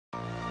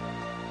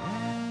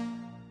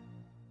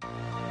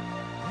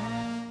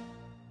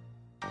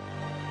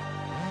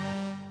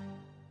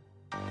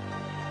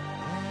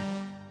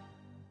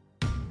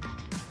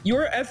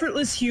Your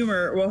effortless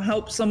humor will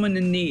help someone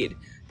in need.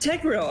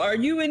 TechReal, are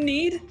you in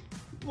need?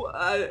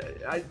 Well,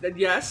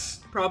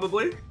 yes,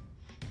 probably.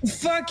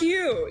 Fuck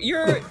you.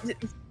 You're...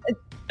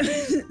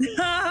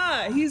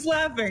 Haha, he's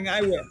laughing.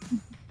 I win.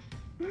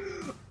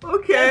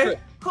 Okay.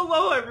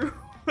 Hello,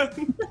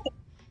 everyone.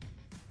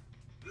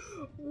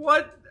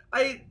 What?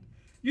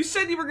 You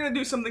said you were gonna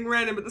do something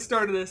random at the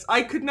start of this.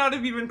 I could not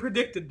have even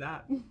predicted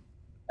that.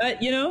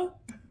 You know,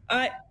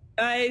 I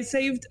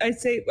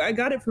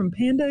got it from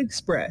Panda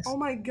Express. Oh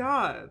my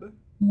god.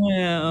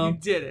 Wow. You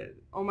did it.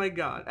 Oh my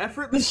god.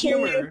 Effortless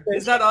humor.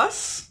 Is that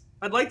us?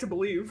 I'd like to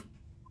believe.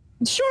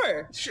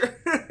 Sure. Sure.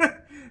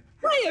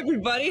 Hi,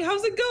 everybody.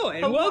 How's it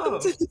going? Hello. Welcome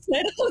to the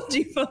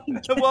Cytology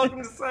Podcast.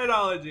 Welcome to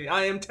Cytology.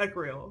 I am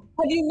TechReal.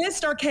 Have you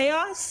missed our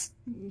chaos?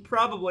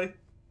 Probably.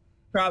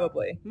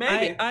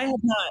 Maybe. I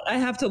have not. I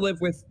have to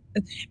live with...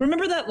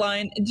 Remember that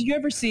line? Did you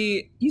ever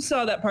see... You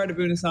saw that part of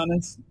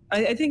Unisonus.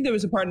 I think there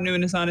was a part in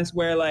Unisonus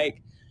where,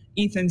 like,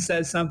 Ethan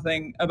says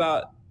something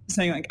about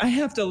saying, like, I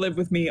have to live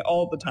with me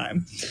all the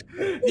time.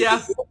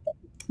 Yeah.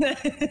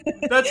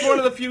 That's one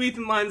of the few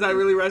Ethan lines I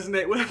really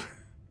resonate with.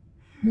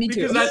 Me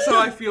too. Because that's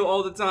how I feel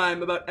all the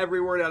time about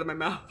every word out of my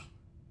mouth.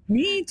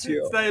 Me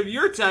too. Instead of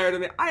you're tired of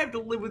me, I have to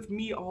live with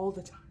me all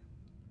the time.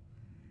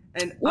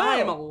 And Wow. I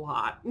am a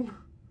lot.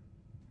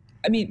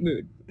 I mean,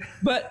 mood.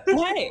 But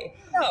hey,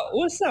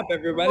 what's up,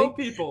 everybody? Hello,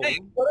 people. Hey,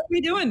 what are we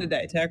doing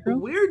today,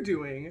 TechReal? We're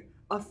doing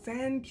a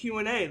fan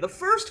Q&A. The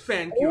first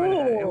fan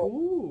Q&A.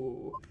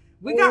 Ooh.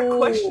 We got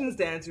questions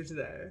to answer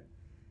today.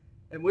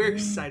 And we're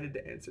excited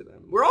to answer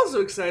them. We're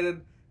also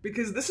excited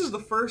because this is the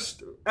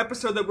first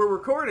episode that we're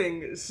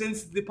recording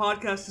since the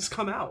podcast has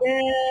come out.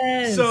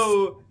 Yes.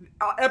 So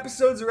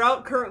episodes are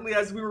out currently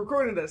as we're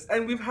recording this,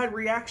 and we've had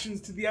reactions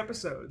to the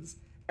episodes,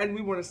 and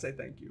we want to say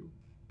thank you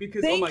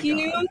because oh my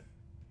god,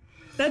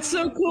 that's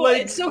so cool.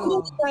 Like, it's so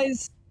cool you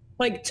guys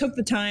like took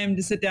the time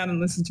to sit down and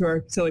listen to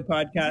our silly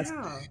podcast.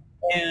 Yeah.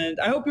 And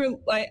I hope you're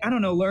like, I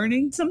don't know,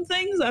 learning some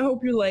things. I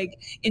hope you're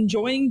like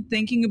enjoying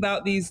thinking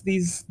about these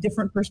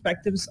different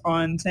perspectives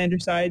on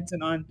Sandersides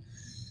and on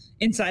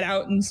Inside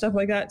Out and stuff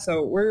like that.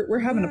 So we're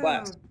having a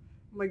blast.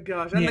 Oh my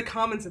gosh. And the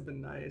comments have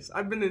been nice.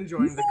 I've been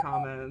enjoying the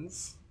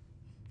comments.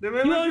 They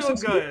made me feel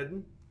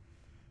good.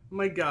 Oh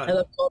my god. I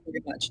love you all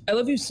very much. I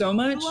love you so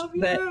much I love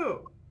you that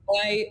too.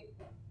 I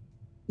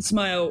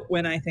smile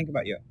when I think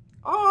about you.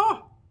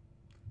 Oh,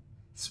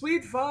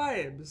 sweet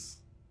vibes.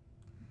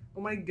 Oh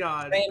my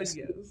god. But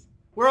yes.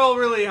 We're all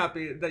really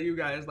happy that you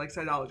guys like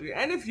Cytology.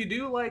 And if you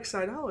do like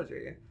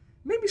Cytology,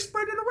 maybe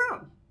spread it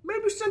around.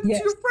 Maybe send it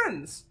to your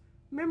friends.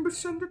 Maybe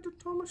send it to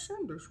Thomas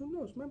Sanders. Who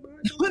knows?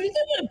 Remember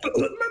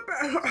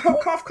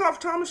cough, cough,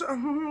 Thomas.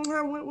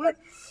 What?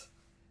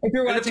 If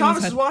you're watching, and if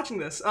Thomas is watching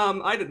this,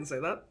 I didn't say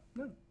that.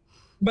 No.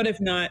 But if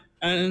not,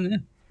 no.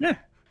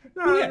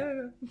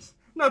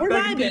 Not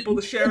begging people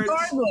to share it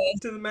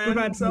to the man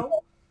himself.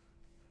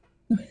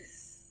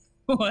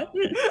 What?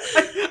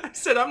 I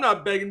said I'm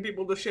not begging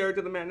people to share it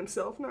to the man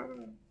himself.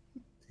 No.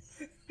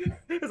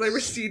 As I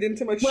recede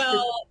into my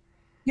shirt.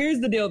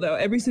 Here's the deal, though.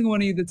 Every single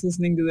one of you that's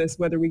listening to this,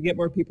 whether we get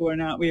more people or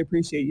not, we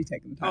appreciate you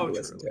taking the time to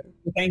listen to it.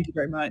 So thank you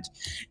very much.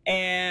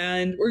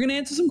 And we're going to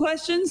answer some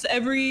questions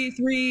every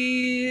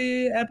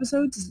 3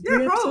 episodes.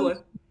 Yeah, probably.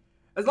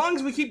 As long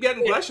as we keep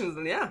getting questions,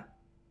 then yeah.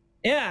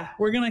 Yeah,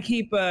 we're going to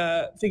keep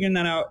figuring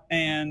that out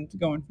and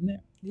going from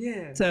there.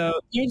 Yeah. So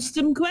here's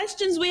some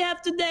questions we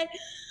have today.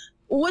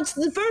 What's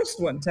the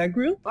first one,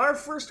 TechReal? Our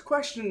first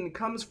question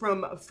comes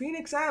from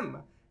Phoenix M.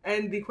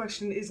 And the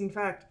question is, in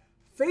fact,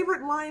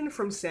 favorite line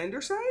from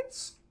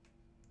Sandersides?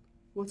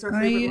 What's our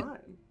favorite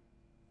line?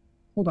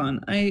 Hold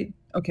on.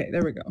 Okay,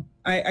 there we go.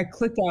 I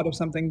clicked out of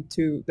something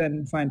to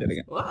then find it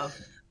again. Wow.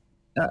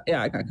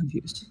 Yeah, I got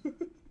confused.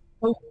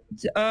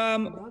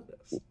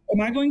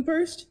 Am I going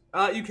first?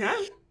 You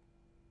can.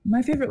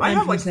 My favorite line. I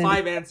have like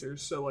 5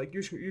 answers, so like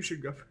you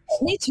should go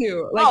first. Me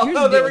too.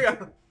 Like, there we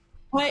go.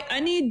 I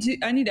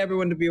need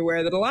everyone to be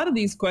aware that a lot of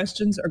these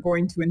questions are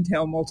going to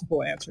entail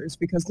multiple answers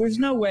because there's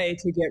no way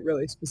to get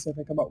really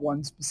specific about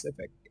one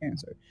specific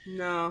answer.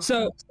 No.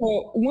 So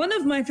one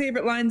of my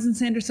favorite lines in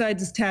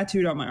Sandersides is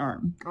tattooed on my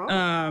arm.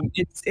 Oh.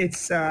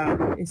 It's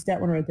that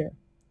one right there.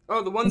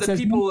 Oh, the one that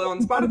people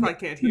on Spotify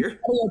can't hear.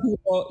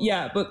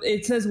 Yeah, but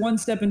it says one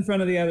step in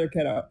front of the other,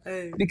 kiddo.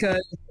 Hey.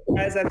 Because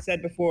as I've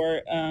said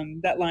before,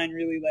 that line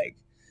really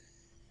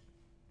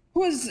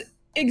was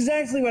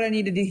exactly what I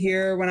needed to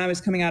hear when I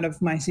was coming out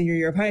of my senior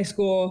year of high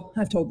school.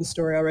 I've told the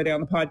story already on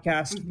the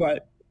podcast,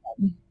 but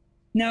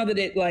now that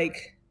it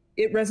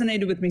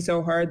resonated with me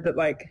so hard that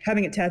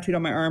having it tattooed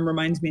on my arm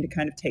reminds me to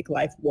kind of take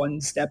life one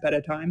step at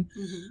a time.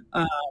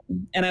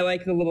 And I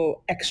like the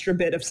little extra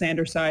bit of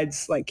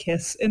Sanderside's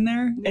kiss in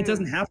there. Yeah. It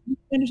doesn't have to be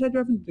Sanderside's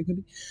reference, it could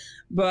be,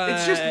 but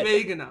it's just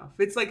vague enough.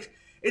 It's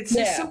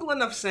a simple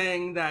enough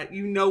saying that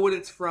you know what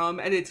it's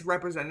from and it's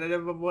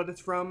representative of what it's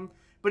from.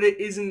 But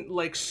it isn't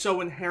so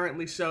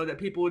inherently so that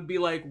people would be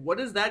like, what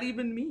does that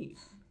even mean?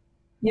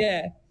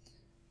 Yeah.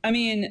 I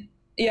mean,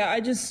 yeah,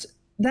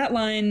 that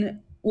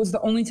line was the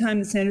only time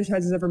that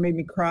Sandersides has ever made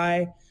me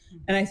cry.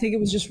 And I think it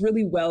was just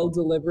really well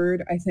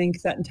delivered. I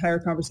think that entire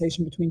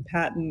conversation between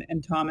Patton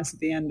and Thomas at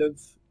the end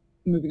of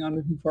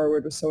Moving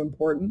Forward was so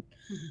important.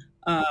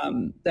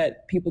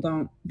 That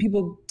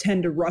people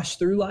tend to rush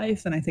through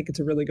life. And I think it's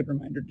a really good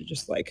reminder to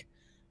just like,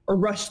 or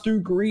rush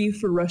through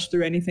grief or rush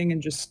through anything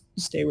and just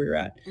stay where you're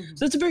at.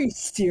 So it's a very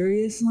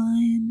serious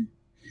line.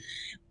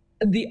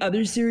 The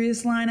other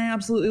serious line I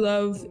absolutely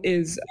love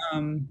is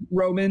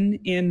Roman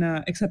in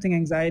Accepting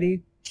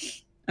Anxiety,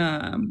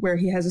 where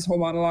he has this whole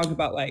monologue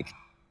about like,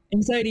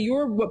 anxiety,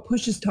 you're what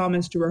pushes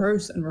Thomas to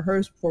rehearse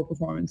before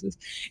performances.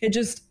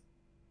 It's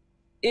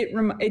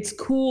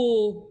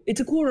cool. It's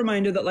a cool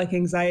reminder that like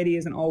anxiety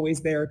isn't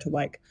always there to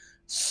like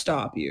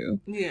stop you.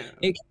 Yeah.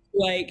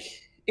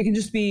 It can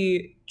just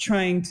be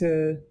trying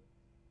to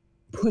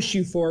push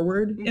you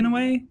forward in a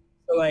way.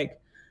 So like,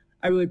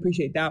 I really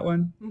appreciate that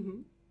one.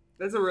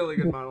 That's a really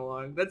good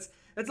monologue. That's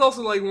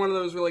also like one of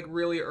those like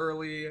really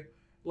early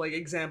like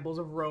examples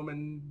of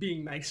Roman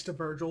being nice to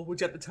Virgil,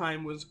 which at the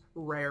time was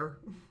rare.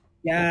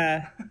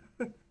 Yeah.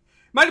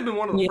 Might have been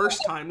one of the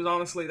first times,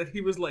 honestly, that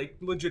he was like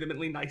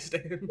legitimately nice to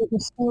him. It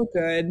was so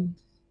good.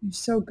 It was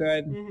so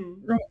good.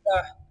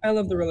 I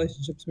love the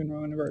relationship between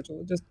Roman and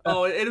Virgil.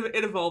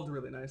 It evolved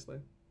really nicely.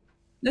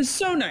 It's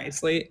so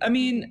nicely. I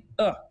mean,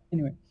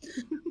 anyway.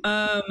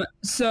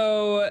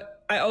 So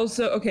I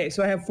also,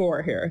 so I have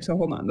 4 here. So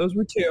hold on. Those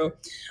were 2.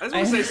 I was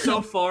going to say,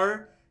 so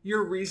far,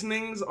 your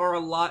reasonings are a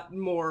lot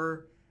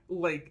more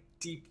like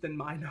deep than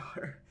mine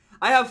are.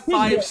 I have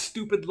 5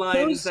 stupid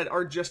lines that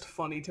are just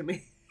funny to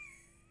me.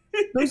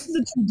 Those are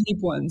the 2 deep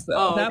ones,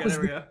 though. That was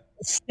the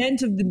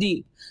extent of the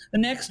deep. The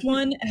next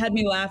one had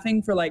me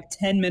laughing for like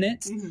 10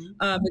 minutes.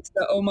 It's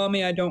the, oh,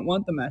 mommy, I don't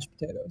want the mashed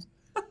potatoes.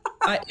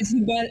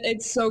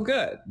 It's so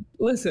good.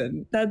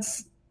 Listen,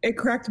 it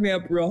cracked me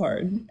up real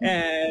hard.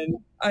 And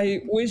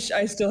I wish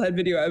I still had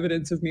video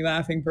evidence of me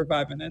laughing for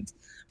 5 minutes,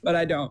 but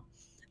I don't.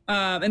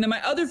 And then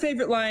my other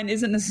favorite line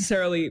isn't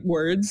necessarily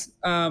words,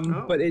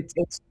 but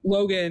it's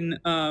Logan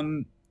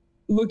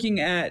looking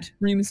at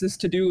Remus's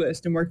to-do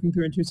list and working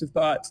through intrusive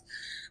thoughts,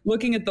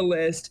 looking at the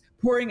list,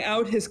 pouring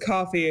out his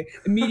coffee,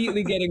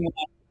 immediately getting one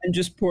and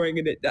just pouring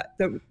it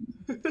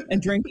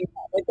and drinking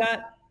like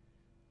that.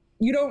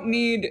 You don't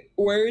need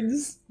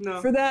words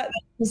for that.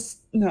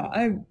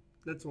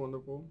 That's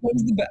wonderful.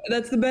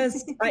 That's the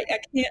best. I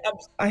can't.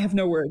 I have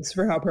no words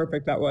for how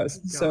perfect that was.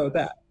 Gosh. So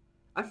that.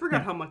 I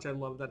forgot how much I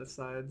love that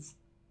asides.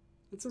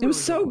 It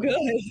was so good.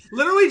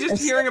 Literally,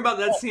 just hearing about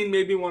that scene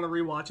made me want to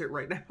rewatch it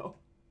right now.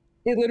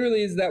 It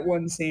literally is that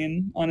one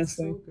scene,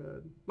 honestly. So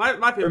good.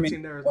 My favorite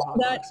scene there is the hot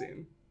dog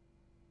scene.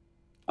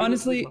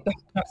 Honestly,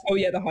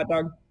 the hot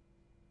dog.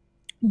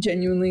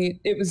 Genuinely,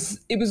 it was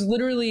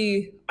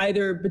literally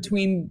either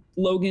between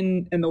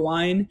Logan and the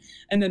wine,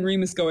 and then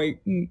Remus going,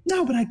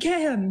 "No, but I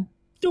can.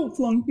 Don't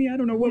flunk me. I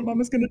don't know what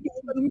Mama's gonna do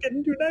when I'm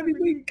getting to an Ivy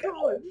League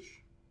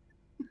college."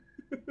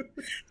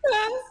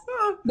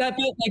 That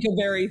felt like a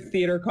very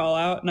theater call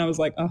out, and I was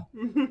like, "Oh,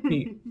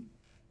 neat."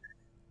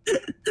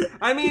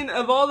 I mean,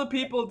 of all the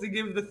people to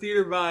give the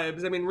theater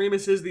vibes, I mean,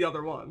 Remus is the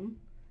other one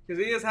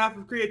because he has half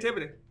of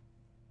creativity.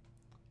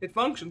 It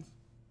functions.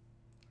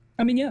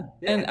 I mean, yeah.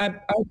 And I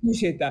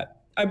appreciate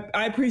that.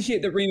 I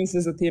appreciate that Remus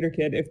is a theater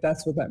kid, if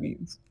that's what that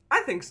means.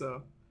 I think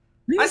so.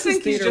 Remus I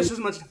think he's just as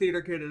much a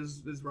theater kid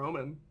as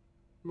Roman,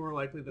 more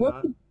likely than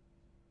not.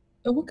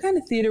 What kind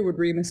of theater would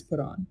Remus put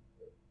on?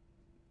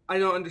 I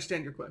don't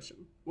understand your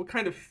question. What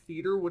kind of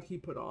theater would he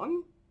put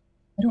on?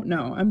 I don't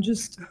know. I'm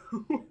just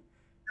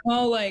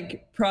all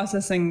like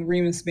processing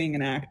Remus being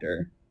an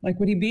actor. Like,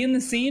 would he be in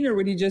the scene or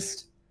would he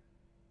just...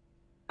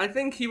 I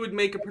think he would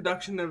make a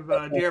production of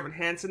Dear Evan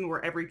Hansen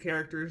where every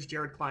character is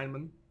Jared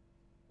Kleinman.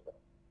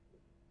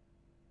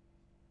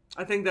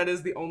 I think that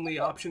is the only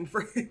option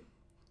for him.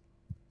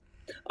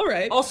 All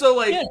right. Also,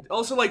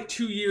 like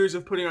 2 years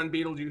of putting on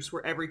Beetlejuice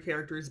where every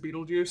character is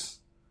Beetlejuice.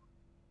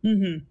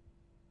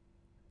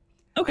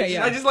 Okay,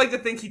 I just like to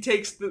think he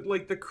takes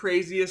the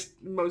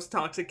craziest, most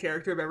toxic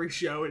character of every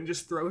show and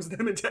just throws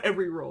them into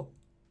every role.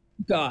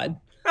 God,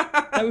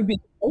 that would be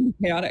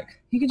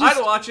chaotic.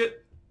 I'd watch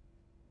it.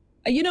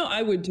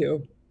 I would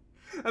too.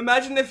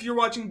 Imagine if you're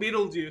watching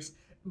Beetlejuice,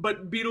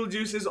 but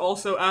Beetlejuice is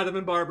also Adam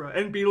and Barbara,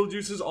 and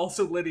Beetlejuice is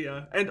also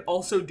Lydia, and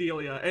also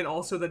Delia, and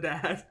also the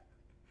dad.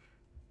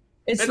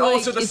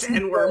 Also the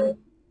sandworm.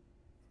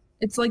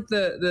 It's like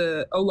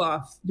the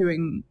Olaf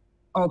doing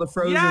all the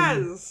Frozen.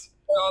 Yes!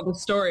 All the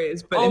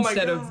stories, but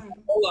instead of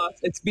Olaf,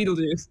 it's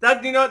Beetlejuice.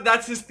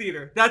 That's his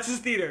theater. That's his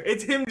theater.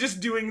 It's him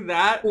just doing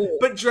that,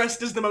 but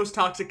dressed as the most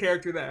toxic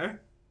character there.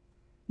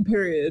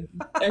 Period.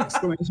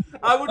 Exclamation.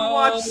 I would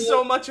watch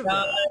so much of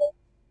that. I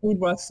would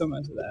watch so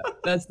much of that.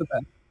 That's the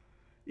best.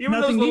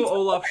 Even those little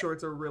Olaf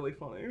shorts are really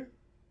funny.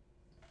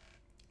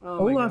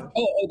 Olaf.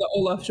 The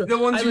Olaf shorts. The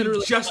ones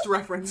you just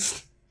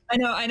referenced. I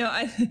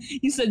know.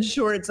 You said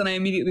shorts, and I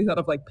immediately thought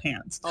of like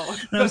pants. Oh,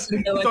 I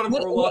thought of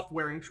Olaf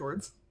wearing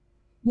shorts.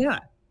 Yeah,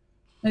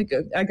 I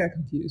got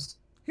confused.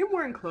 Him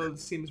wearing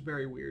clothes seems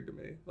very weird to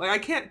me. Like, I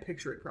can't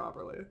picture it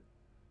properly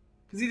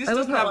because he just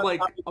doesn't have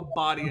like a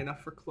body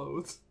enough for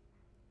clothes.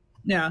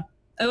 Yeah,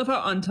 I love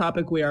how on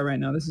topic we are right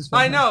now. This is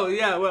I fun. know,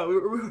 yeah. Well,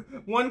 we're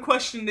one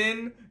question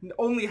in,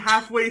 only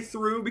halfway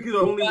through because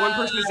only one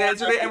person has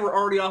answered it, and we're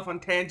already off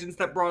on tangents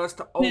that brought us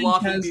to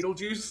Olaf and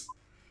Beetlejuice.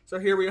 So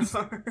here we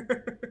are.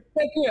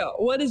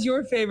 What is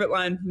your favorite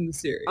line from the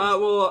series?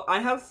 Well, I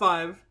have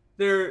 5.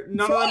 None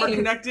of them are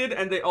connected,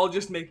 and they all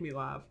just make me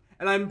laugh.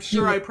 And I'm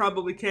sure I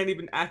probably can't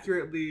even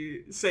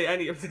accurately say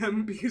any of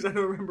them because I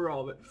don't remember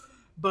all of it.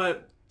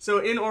 But so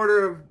in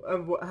order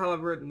of how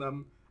I've written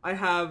them, I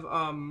have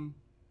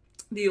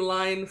the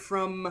line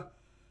from.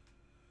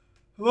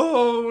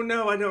 Oh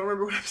no, I don't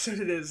remember what episode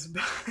it is.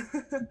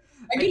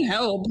 I can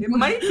help. It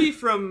might be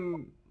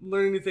from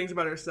Learning New Things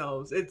About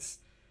Ourselves. It's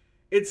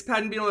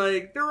Patton being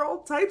like, there are all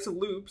types of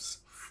loops.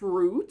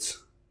 Fruit.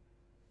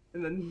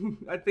 And then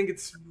I think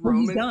it's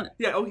Roman. He's done.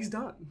 Yeah, he's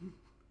done.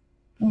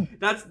 Oh.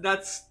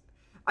 That's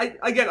I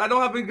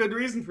don't have a good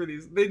reason for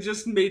these. They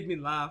just made me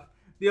laugh.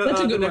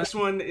 The next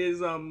one is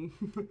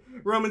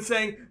Roman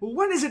saying, well,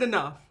 when is it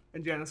enough?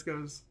 And Janice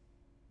goes,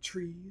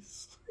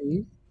 trees.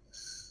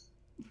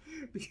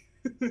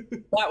 That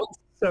was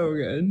so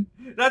good.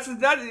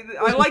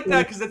 I like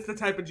that because that's the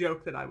type of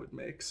joke that I would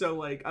make. So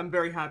like, I'm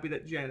very happy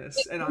that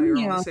Janice and I are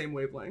on the same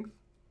wavelength.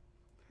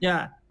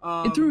 Yeah,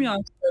 it threw me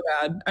off so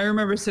bad. I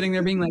remember sitting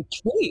there being like,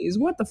 trees,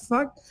 what the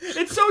fuck?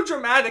 It's so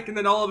dramatic, and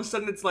then all of a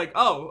sudden it's like,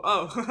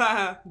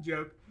 oh,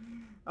 joke.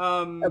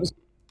 And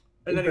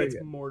then it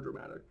gets more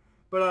dramatic.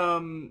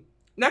 But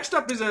next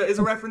up is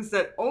a reference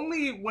that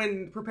only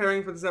when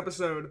preparing for this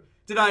episode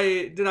did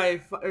I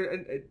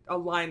a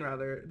line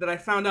rather that I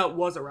found out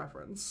was a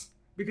reference,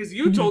 because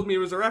you told me it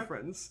was a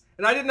reference,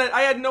 and I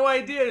had no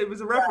idea it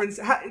was a reference,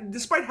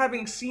 despite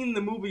having seen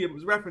the movie it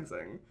was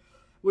referencing,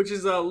 which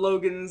is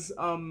Logan's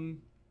I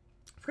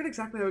forget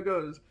exactly how it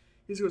goes.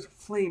 He goes,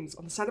 flames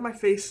on the side of my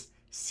face,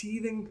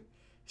 seething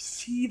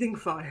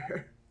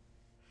fire,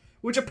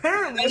 which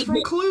apparently is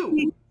from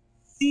Clue.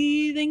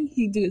 Seething,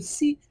 he did a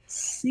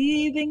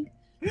seething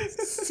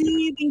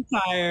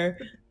fire.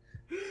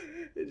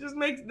 It just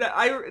makes that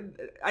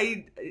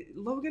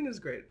Logan is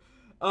great.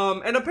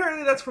 And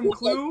apparently that's from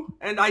Clue,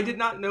 and I did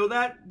not know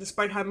that,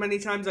 despite how many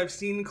times I've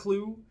seen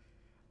Clue.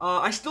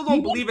 I still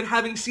don't believe it,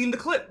 having seen the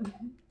clip.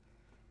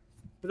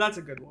 But that's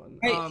a good one.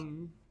 Love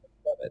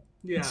it.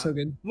 Yeah, it's so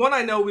good. One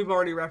I know we've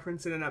already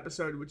referenced in an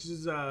episode, which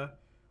is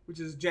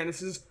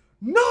Janice's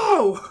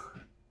no.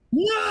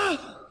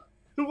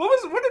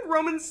 What did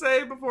Roman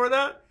say before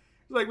that?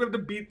 Like, we have to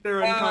beat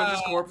their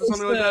unconscious corpse or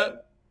something like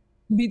that.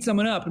 Beat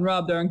someone up and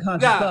rob their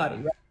unconscious body.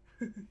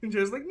 Right? And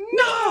Janice's like,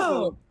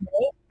 no.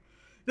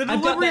 The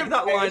delivery of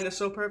that line is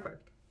so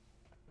perfect.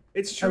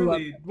 It's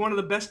truly one of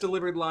the best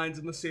delivered lines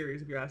in the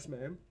series, if you ask me.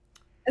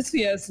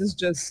 SBS is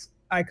just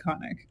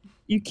iconic.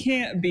 You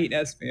can't beat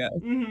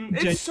SBS. Mm-hmm.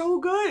 It's so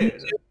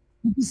good.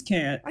 You just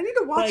can't. I need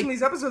to watch some of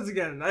these episodes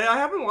again. I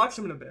haven't watched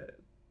them in a bit.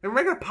 And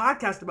we're making a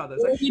podcast about this.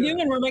 What are you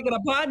doing? We're making a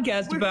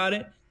podcast about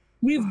it.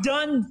 We've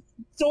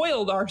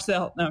soiled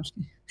ourselves. No, I'm just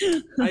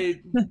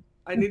kidding.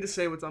 I need to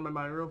say what's on my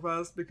mind real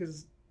fast,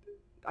 because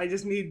I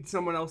just need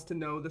someone else to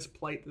know this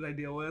plight that I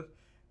deal with.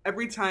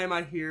 Every time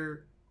I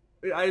hear,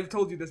 I've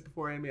told you this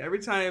before, Amy, every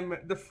time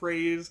the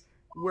phrase,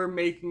 we're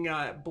making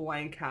a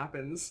blank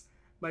happens,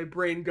 my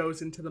brain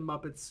goes into the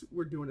Muppets,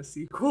 we're doing a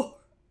sequel.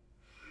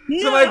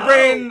 No! So my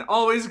brain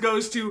always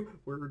goes to,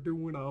 we're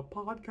doing a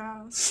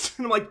podcast.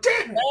 And I'm like,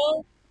 damn!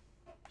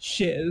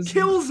 Shiz.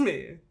 Kills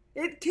me.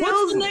 It kills me.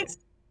 What's the next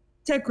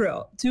Tech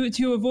Grill?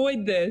 To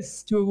avoid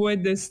this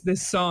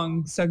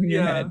song stuck in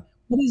your head,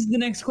 what is the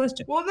next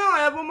question? Well, no, I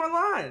have one more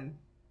line.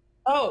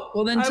 Oh,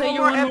 well then I say have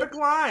one more epic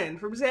line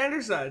from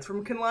Xandersides,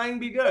 from Can Lying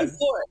Be Good?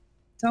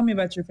 Tell me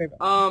about your favorite.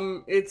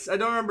 I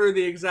don't remember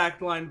the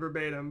exact line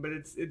verbatim, but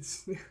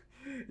it's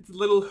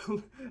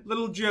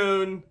little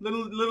Joan,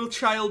 little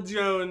child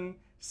Joan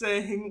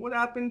saying, "What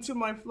happened to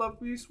my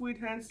fluffy sweet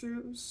hamster,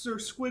 Sir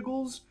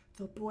Squiggles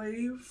the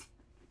Brave?"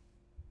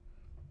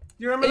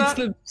 Do you remember that?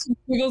 It's the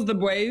Squiggles the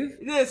Brave?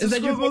 Yeah, Sir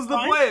Squiggles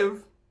the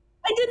Brave.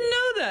 I didn't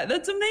know that.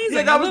 That's amazing.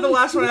 Yeah, that was the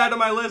last one I had on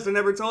my list. I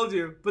never told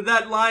you. But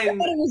that line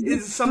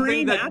is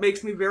something that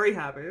makes me very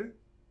happy.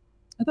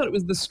 I thought it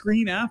was the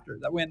scream after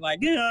that went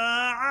like,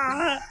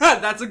 ah!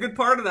 That's a good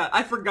part of that.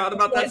 I forgot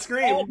about that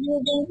scream. What you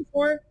were going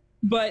for?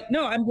 But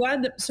no, I'm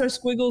glad that Sir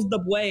Squiggles the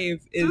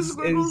Brave is... Sir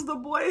Squiggles the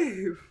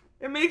Brave.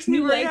 It makes me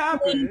very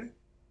happy.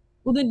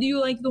 Well, then do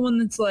you like the one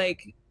that's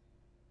like...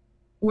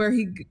 where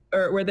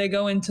they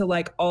go into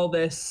like all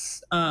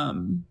this, all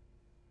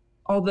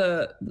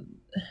the...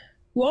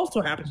 Who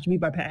also happens to be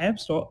by Pat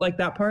Epstein, like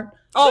that part.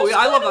 Oh, yeah,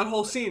 I love that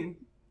whole scene.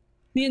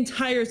 The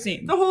entire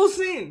scene. The whole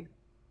scene.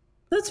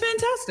 That's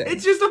fantastic.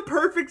 It's just a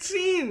perfect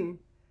scene.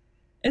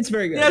 It's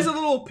very good. It has a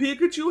little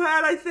Pikachu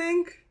hat, I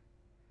think.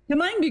 Can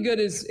Lying Be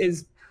Good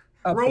is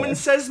Roman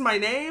says my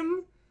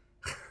name.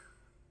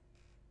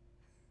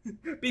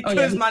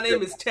 Because my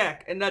name is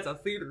Tech, and that's a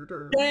theater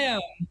term.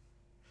 Damn.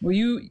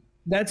 Well,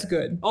 that's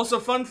good. Also,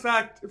 fun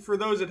fact for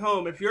those at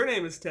home, if your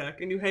name is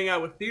Tech and you hang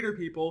out with theater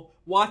people,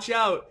 watch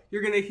out.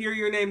 You're going to hear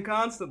your name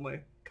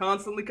constantly.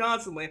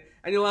 Constantly.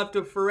 And you'll have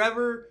to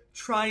forever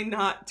try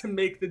not to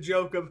make the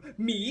joke of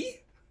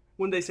me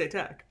when they say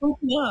tech.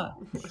 Hoopla.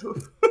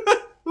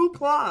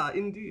 Hoopla,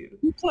 indeed.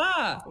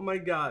 Hoopla. Oh my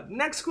god.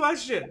 Next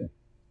question.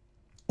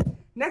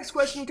 Next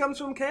question comes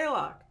from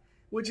Kalok,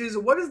 which is,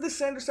 what is the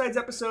Sandersides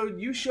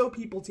episode you show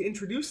people to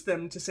introduce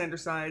them to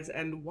Sandersides,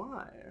 and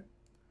why?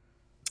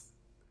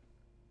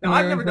 Now,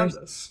 I've never done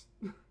this.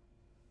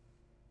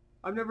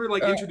 I've never,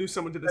 introduced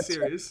someone to the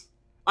series.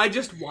 I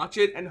just watch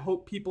it and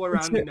hope people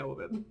around me know of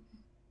it.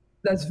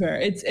 That's fair.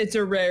 It's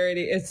a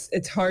rarity.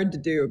 It's hard to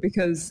do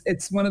because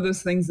it's one of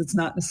those things that's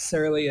not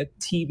necessarily a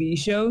TV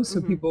show,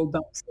 so people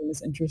don't seem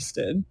as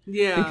interested.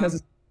 Yeah.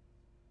 Because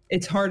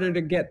it's harder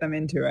to get them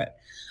into it.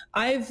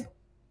 I've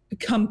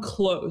come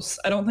close.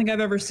 I don't think I've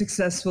ever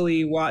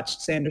successfully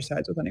watched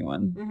Sandersides with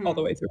anyone all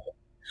the way through.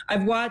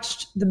 I've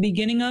watched the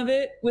beginning of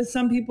it with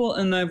some people,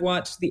 and I've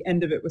watched the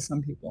end of it with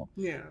some people.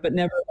 Yeah. But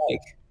never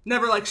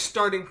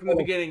starting from the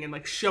beginning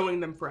and showing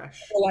them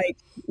fresh.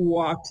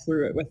 Walked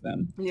through it with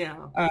them. Yeah.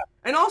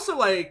 And also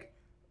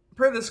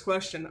per this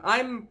question,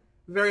 I'm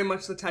very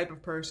much the type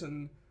of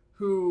person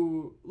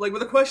who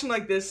with a question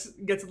like this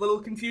gets a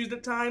little confused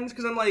at times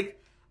because I'm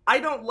I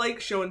don't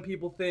like showing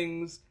people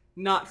things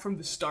not from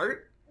the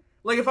start.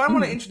 If I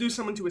want to introduce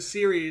someone to a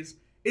series,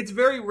 it's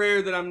very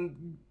rare that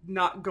I'm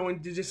not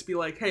going to just be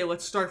hey,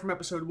 let's start from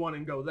episode 1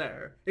 and go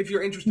there, if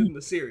you're interested in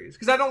the series.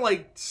 Because I don't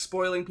like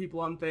spoiling people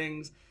on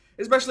things,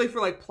 especially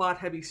for,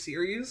 plot-heavy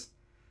series.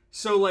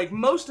 So,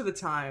 most of the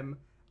time,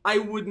 I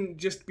wouldn't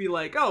just be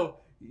oh,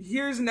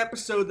 here's an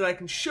episode that I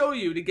can show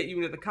you to get you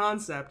into the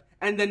concept,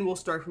 and then we'll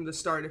start from the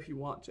start if you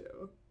want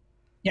to.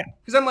 Yeah.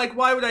 Because I'm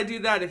why would I do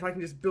that if I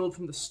can just build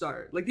from the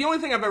start? The only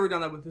thing I've ever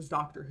done that with is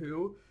Doctor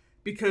Who,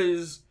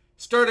 because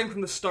starting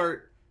from the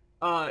start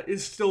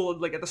is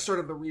still at the start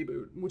of the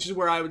reboot, which is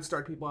where I would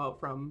start people out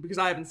from because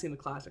I haven't seen the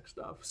classic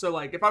stuff. So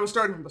if I was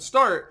starting from the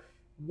start,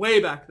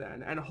 way back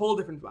then, and a whole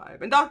different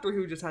vibe. And Doctor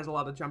Who just has a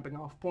lot of jumping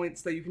off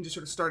points that you can just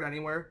sort of start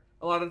anywhere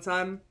a lot of the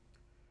time.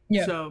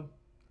 Yeah. So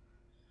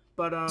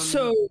yeah.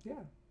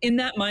 In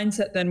that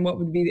mindset, then what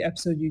would be the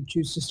episode you'd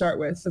choose to start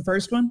with? The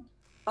first one?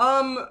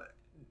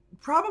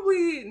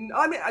 Probably.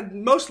 I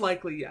mean, most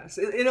likely yes.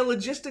 In a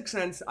logistic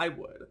sense, I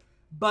would.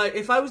 But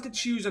if I was to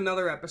choose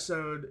another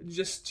episode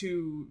just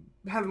to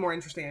have a more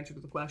interesting answer to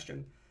the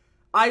question,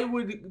 I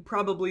would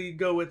probably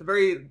go with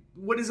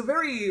what is a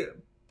very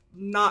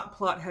not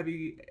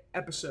plot-heavy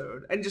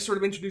episode and just sort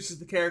of introduces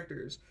the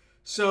characters.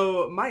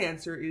 So my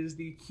answer is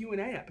the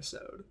Q&A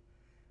episode.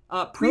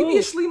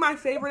 Previously my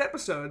favorite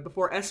episode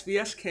before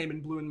SVS came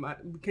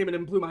in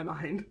and blew my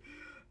mind.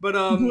 But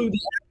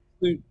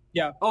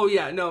yeah. Oh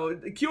yeah, no,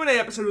 the Q&A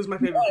episode was my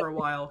favorite for a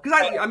while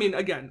because I mean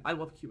again, I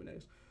love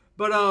Q&As.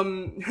 But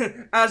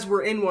as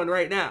we're in one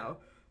right now.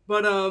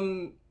 But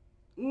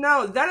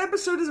no, that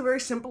episode is a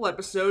very simple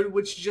episode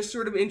which just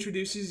sort of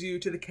introduces you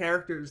to the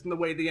characters and the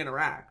way they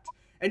interact.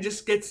 And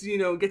just gets you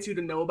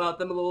to know about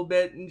them a little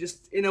bit, and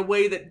just in a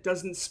way that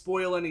doesn't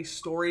spoil any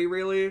story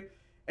really,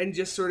 and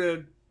just sort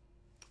of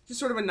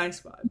a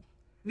nice vibe.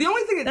 The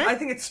only thing I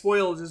think it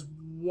spoils is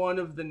one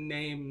of the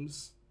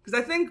names, because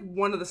I think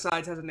one of the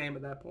sides has a name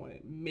at that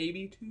point,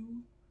 maybe 2.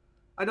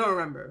 I don't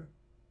remember.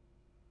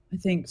 I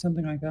think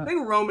something like that. I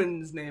think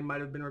Roman's name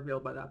might have been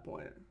revealed by that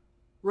point.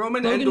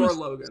 Logan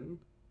Logan.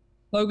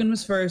 Logan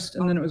was first,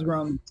 and then it was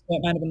Roman. So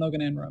it might have been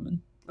Logan and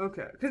Roman.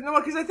 Okay,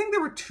 because I think there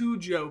were 2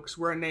 jokes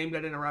where a name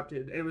got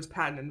interrupted, and it was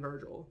Patton and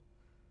Virgil.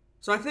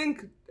 So I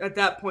think at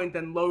that point,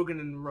 then Logan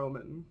and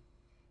Roman.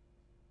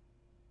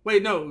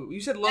 Wait, no, you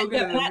said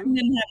Logan. Yeah, Patton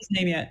didn't have his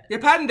name yet. Yeah,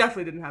 Patton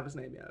definitely didn't have his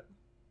name yet.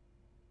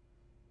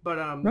 But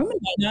Roman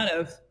might not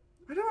have.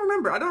 I don't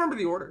remember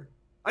the order.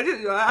 I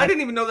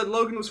didn't even know that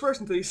Logan was first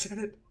until you said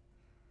it.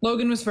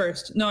 Logan was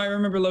first. No, I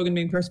remember Logan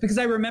being first because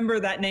I remember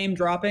that name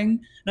dropping,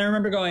 and I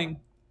remember going.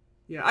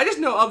 Yeah, I just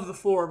know of the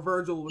 4,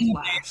 Virgil was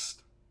last.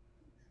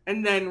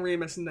 And then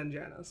Remus, and then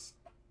Janice.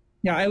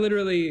 Yeah, I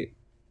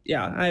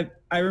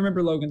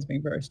remember Logan's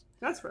being first.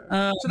 That's fair.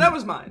 So that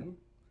was mine.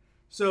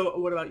 So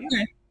what about you?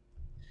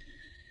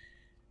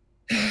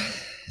 Okay.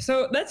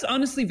 So that's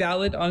honestly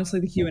valid. Honestly,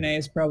 the Q&A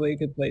is probably a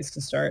good place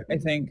to start, I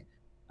think.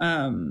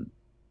 I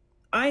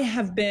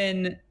have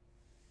been...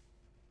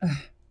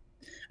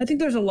 I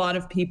think there's a lot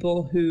of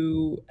people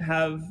who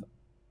have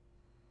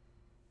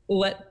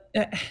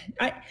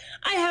I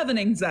have an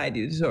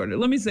anxiety disorder.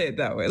 Let me say it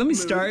that way. Let me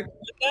start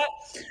with that.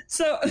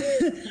 So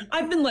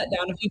I've been let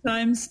down a few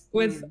times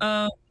with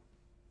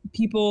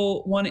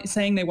people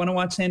saying they want to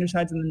watch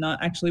Sandersides and then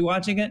not actually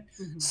watching it.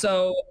 Mm-hmm.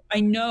 So I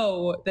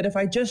know that if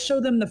I just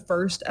show them the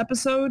first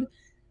episode,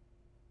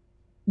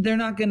 they're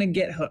not going to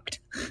get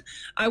hooked.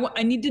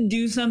 I need to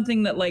do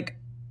something that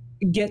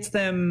gets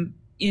them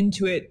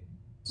into it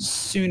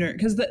sooner.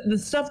 Because the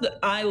stuff that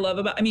I love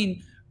about, let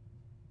me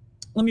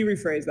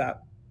rephrase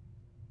that.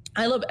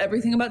 I love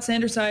everything about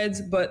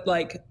Sandersides, but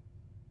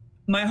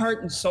my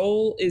heart and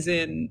soul is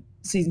in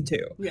season 2.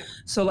 Yeah.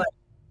 So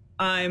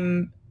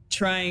I'm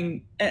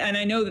trying, and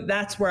I know that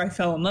that's where I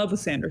fell in love with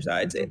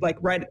Sandersides,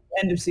 right at the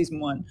end of season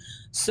 1.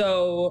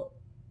 So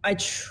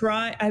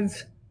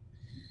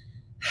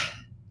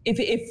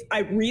if I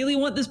really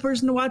want this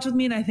person to watch with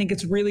me and I think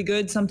it's really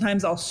good,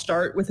 sometimes I'll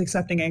start with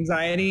Accepting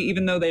Anxiety,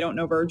 even though they don't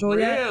know Virgil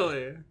yet.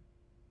 Really?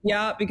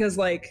 Yeah, because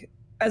like,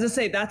 as I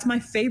say, that's my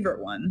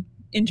favorite one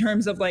in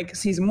terms of like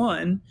season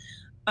 1.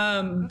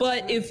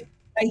 But if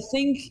I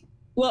think,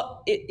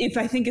 well, if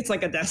I think it's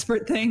like a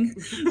desperate thing,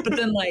 but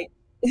then like,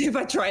 if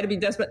I try to be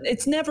desperate,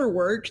 it's never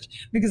worked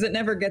because it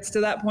never gets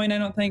to that point, I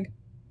don't think.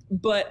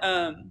 But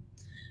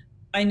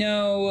I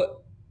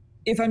know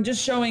if I'm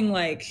just showing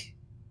like,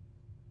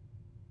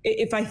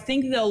 if I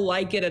think they'll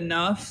like it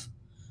enough,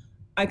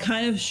 I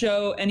kind of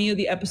show any of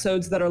the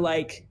episodes that are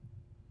like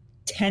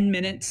 10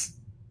 minutes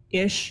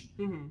ish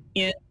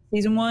in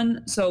season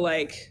 1. So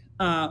like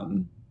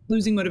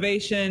Losing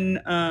Motivation,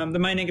 The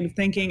My Negative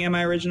Thinking, Am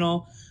I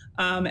Original?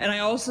 And I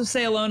also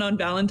say Alone on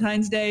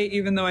Valentine's Day,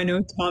 even though I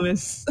know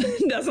Thomas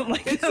doesn't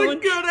like it's that one.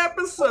 It's a good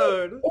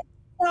episode.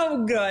 It's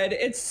so good.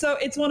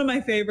 It's one of my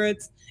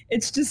favorites.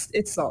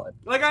 It's solid.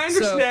 Like, I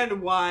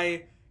understand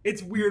why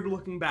it's weird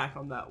looking back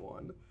on that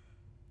one.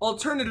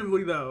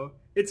 Alternatively, though,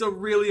 it's a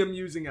really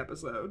amusing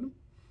episode.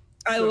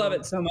 I love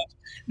it so much.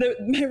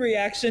 My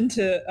reaction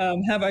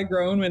to Have I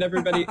Grown when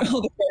everybody,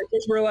 all the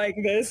characters were like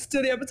this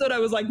to the episode, I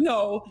was like,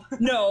 no,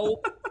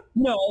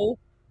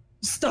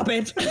 stop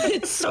it.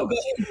 It's so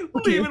good.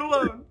 Leave it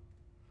alone.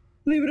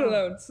 Leave it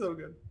alone. It's so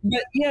good.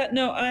 But yeah,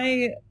 no,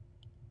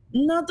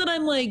 not that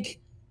I'm like,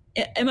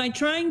 am I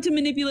trying to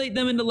manipulate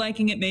them into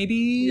liking it? Maybe.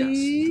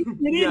 Yes.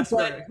 Maybe, yes,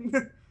 but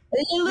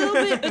a little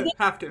bit. But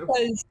have to.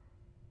 Because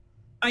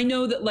I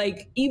know that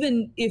like,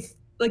 even if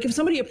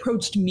somebody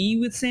approached me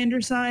with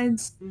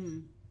Sandersides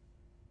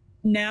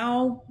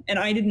now and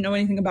I didn't know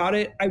anything about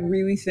it, I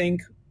really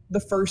think the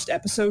first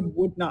episode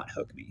would not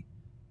hook me.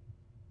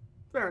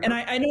 Fair enough. And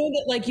I know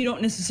that like you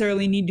don't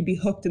necessarily need to be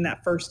hooked in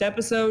that first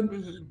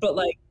episode, but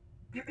like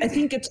I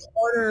think it's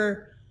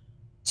harder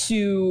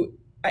to,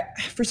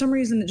 for some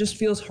reason it just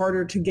feels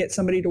harder to get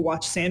somebody to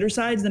watch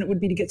Sandersides than it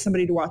would be to get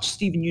somebody to watch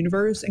Steven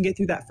Universe and get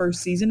through that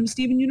first season of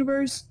Steven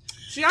Universe.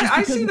 See,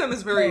 I see them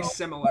as very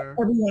similar.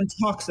 Everyone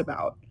talks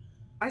about.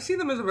 I see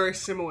them as a very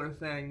similar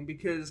thing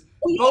because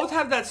both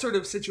have that sort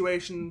of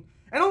situation,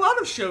 and a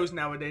lot of shows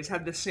nowadays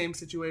have the same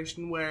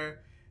situation where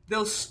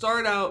they'll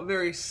start out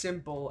very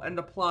simple and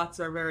the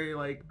plots are very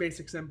like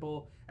basic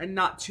simple and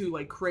not too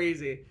like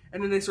crazy,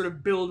 and then they sort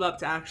of build up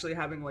to actually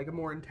having like a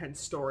more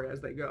intense story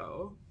as they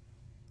go.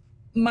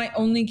 My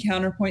only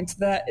counterpoint to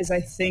that is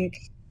I think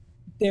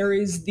there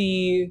is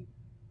the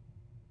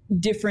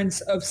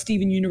difference of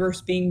Steven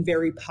Universe being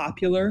very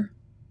popular.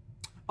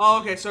 Oh,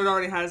 okay, so it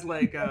already has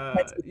like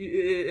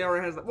it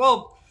already has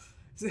well,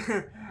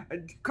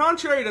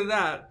 contrary to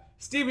that,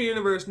 Steven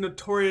Universe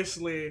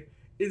notoriously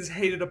is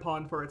hated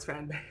upon for its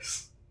fan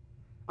base.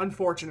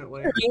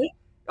 Unfortunately.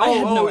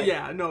 Really?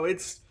 Yeah, no,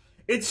 it's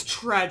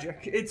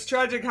tragic. It's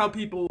tragic how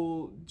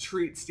people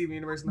treat Steven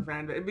Universe in the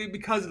fan base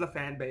because of the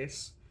fan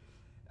base.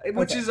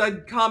 Which is a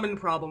common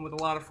problem with a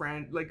lot of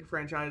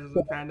franchises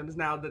and fandoms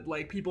now, that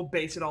like people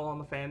base it all on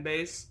the fan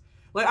base.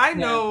 Like I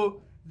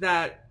know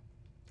that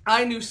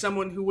I knew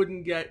someone who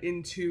wouldn't get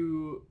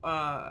into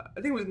I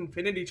think it was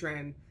Infinity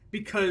Train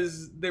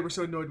because they were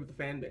so annoyed with the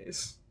fan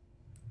base.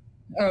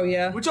 Oh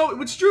yeah.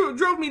 Which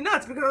drove me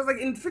nuts because I was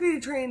like, Infinity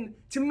Train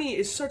to me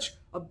is such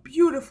a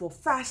beautiful,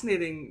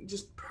 fascinating,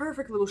 just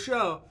perfect little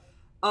show.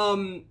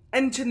 And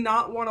to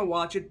not want to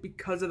watch it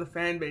because of the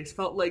fan base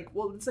felt like,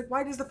 well, it's like,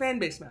 why does the fan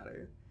base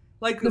matter?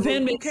 Like, the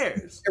fan base who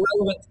cares? Is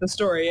irrelevant to the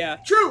story, yeah.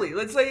 Truly,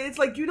 it's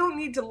like you don't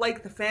need to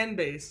like the fan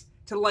base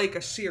to like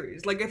a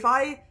series. Like, if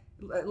I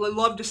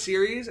loved a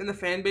series and the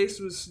fan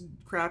base was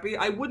crappy,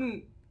 I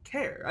wouldn't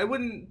care. I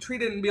wouldn't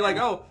treat it and be like,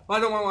 oh, well,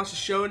 I don't want to watch the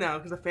show now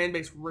because the fan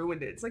base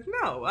ruined it. It's like,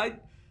 no,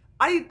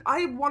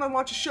 I want to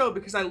watch a show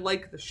because I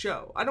like the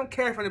show. I don't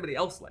care if anybody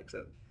else likes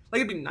it.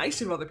 Like, it'd be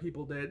nice if other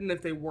people did and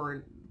if they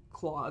weren't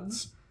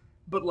clods,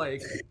 but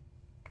like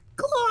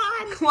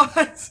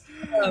clods.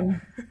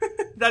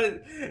 That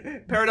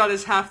is, Peridot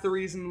is half the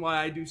reason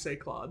why I do say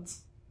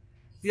clods.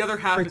 The other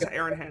half is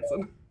Aaron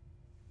Hansen.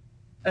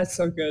 That's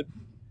so good.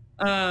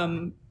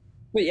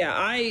 But yeah,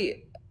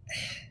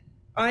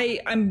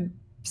 I'm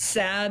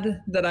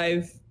sad that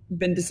I've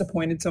been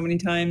disappointed so many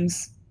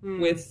times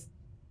with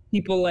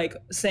people like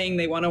saying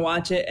they want to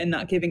watch it and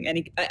not giving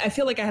any. I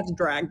feel like I have to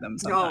drag them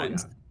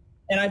sometimes,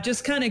 and I've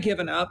just kind of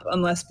given up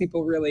unless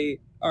people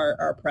really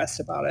are pressed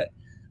about it.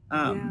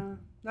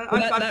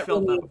 I've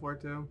felt that before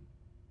too.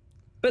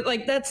 But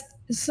like that's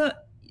so.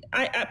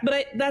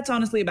 That's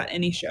honestly about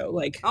any show.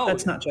 Like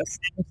that's not just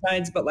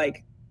Sandersides, but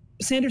like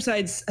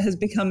Sandersides has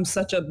become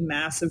such a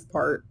massive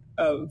part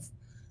of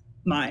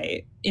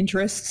my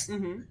interests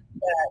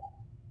that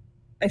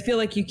I feel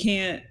like you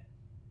can't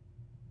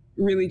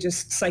really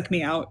just psych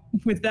me out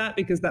with that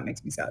because that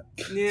makes me sad.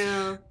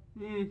 Yeah.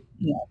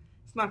 Yeah.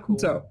 It's not cool.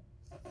 So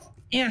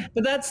yeah,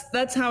 but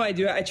that's how I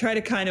do it. I try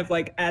to kind of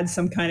like add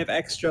some kind of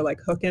extra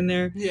like hook in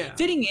there. Yeah.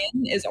 Fitting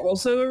in is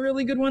also a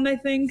really good one, I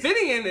think.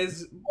 Fitting in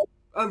is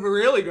a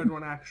really good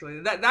one,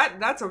 actually.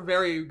 That's a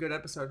very good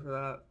episode for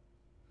that.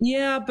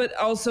 Yeah, but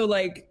also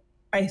like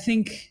I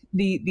think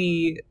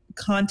the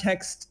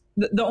context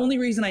the only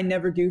reason I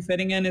never do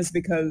fitting in is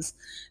because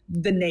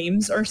the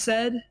names are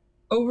said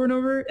over and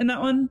over in that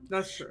one.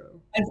 That's true.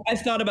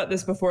 I've thought about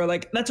this before.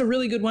 Like, that's a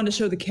really good one to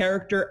show the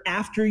character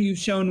after you've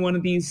shown one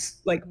of these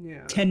like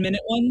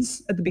 10-minute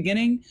ones at the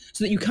beginning,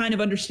 so that you kind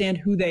of understand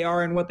who they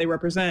are and what they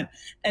represent,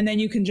 and then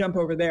you can jump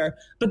over there.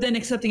 But then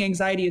accepting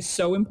anxiety is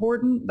so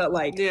important that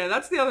like, yeah,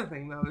 that's the other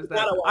thing though, is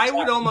that I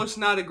would almost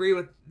not agree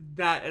with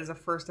that as a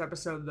first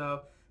episode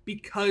though,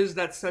 because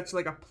that's such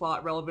like a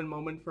plot relevant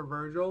moment for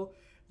Virgil,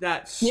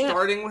 that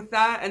starting with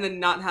that and then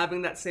not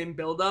having that same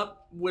build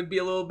up would be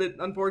a little bit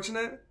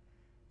unfortunate.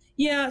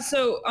 Yeah,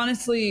 so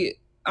honestly,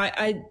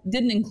 I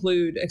didn't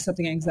include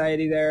accepting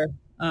anxiety there.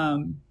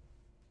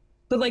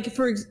 But like,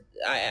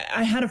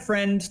 I had a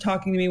friend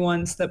talking to me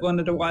once that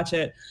wanted to watch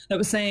it, that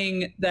was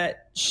saying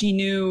that she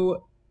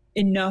knew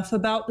enough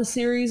about the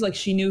series, like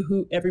she knew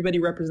who everybody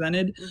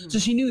represented. Mm-hmm. So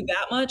she knew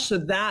that much. So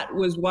that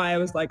was why I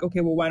was like,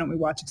 okay, well, why don't we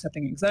watch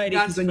Accepting Anxiety?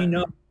 Because then you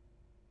know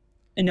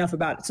enough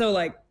about it. So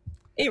like,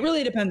 it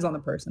really depends on the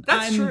person.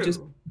 That's true. Because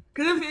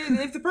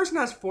if the person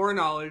has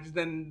foreknowledge,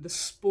 then the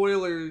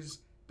spoilers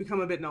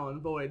become a bit null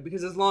and void,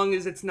 because as long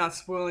as it's not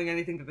spoiling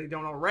anything that they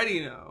don't already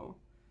know,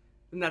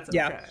 then that's okay.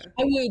 Yeah,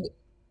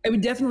 I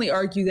would definitely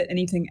argue that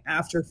anything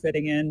after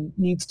Fitting In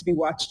needs to be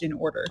watched in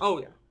order.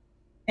 Oh yeah.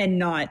 And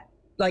not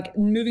like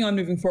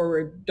moving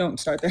forward, don't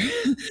start there.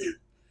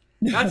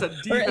 That's a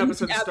deep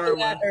episode to start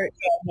with.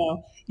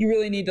 No, you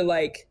really need to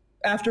like,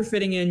 after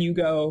Fitting In, you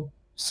go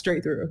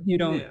straight through. You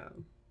don't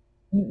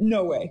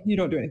no way. You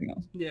don't do anything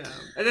else. Yeah.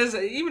 And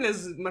even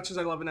as much as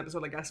I love an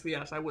episode like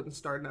SBS, I wouldn't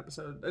start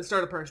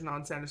a person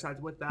on Sanders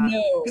Sides with that.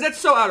 No. Because that's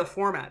so out of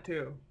format,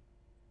 too.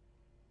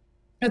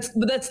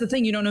 But that's the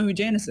thing. You don't know who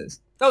Janice is.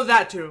 Oh,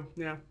 that, too.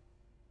 Yeah.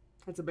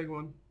 That's a big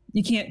one.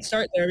 You can't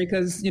start there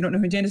because you don't know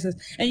who Janice is.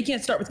 And you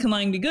can't start with Can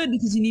Lying Be Good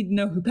because you need to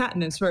know who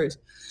Patton is first.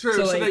 True,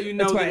 so that you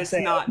know that it's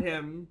not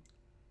him.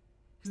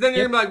 Because then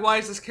you're going to be like, why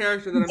is this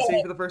character that I'm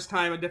seeing for the first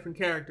time a different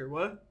character?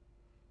 What?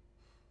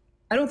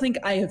 I don't think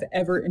I have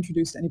ever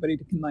introduced anybody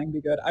to Can Lying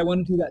Be Good. I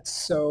want to do that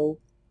so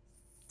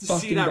fucking bad.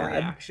 To see that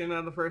reaction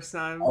on the first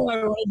time. Oh,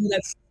 I want to do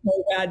that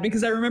so bad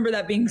because I remember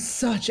that being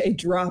such a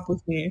drop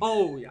with me.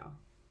 Oh, yeah.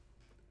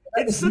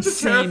 It's such a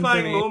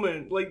terrifying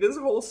moment. Like, this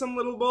wholesome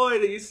little boy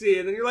that you see,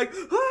 and then you're like,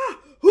 ah,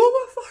 who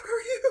the fuck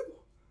are you?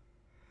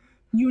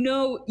 You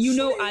know,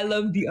 I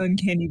love the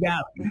Uncanny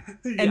Valley.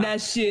 And that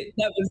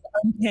was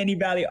Uncanny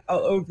Valley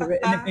all over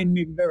it, and it made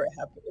me very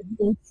happy. It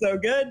was so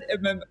good.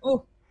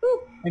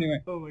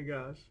 Anyway. Oh my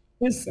gosh.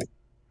 It's sick.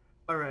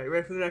 All right,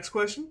 ready for the next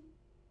question?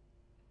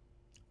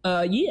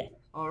 Yeah.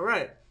 All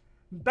right.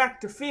 Back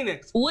to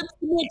Phoenix. What's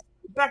next?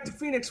 Back to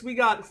Phoenix, we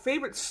got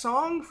favorite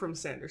song from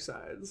Sanders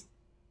Sides.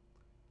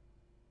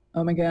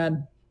 Oh my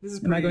god. This is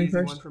a pretty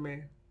easy one for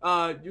me.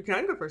 You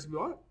can go first if you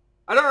want.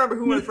 I don't remember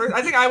who went first.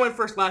 I think I went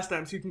first last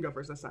time, so you can go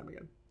first this time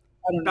again.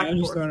 I don't know. I'm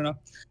just throwing it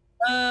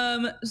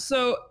off.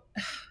 So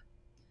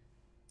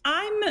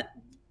I'm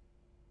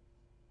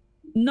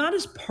not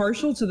as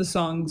partial to the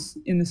songs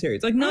in the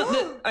series. Like, not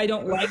that I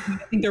don't like them.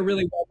 I think they're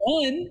really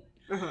well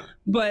done.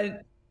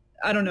 But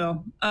I don't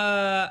know.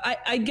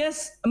 I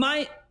guess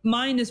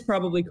mine is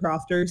probably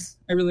Crofters.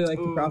 I really like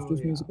the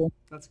Crofters musical.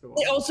 That's cool.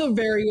 It also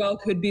very well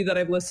could be that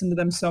I've listened to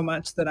them so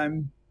much that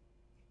I'm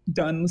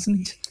done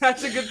listening to them.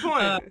 That's a good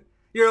point.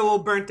 You're a little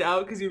burnt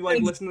out because you've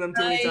listened to them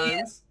too many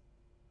times.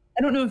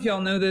 I don't know if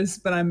y'all know this,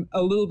 but I'm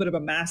a little bit of a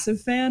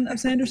massive fan of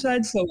Sanders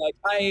Sides. So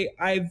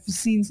I've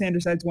seen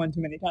Sanders Sides one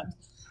too many times.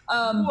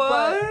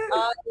 But,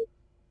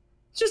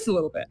 just a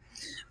little bit.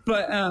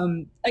 But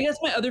I guess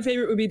my other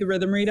favorite would be the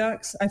Rhythm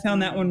Redux. I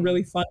found that one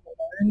really fun to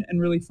learn and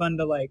really fun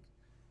to like.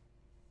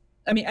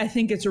 I mean, I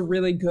think it's a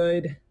really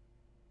good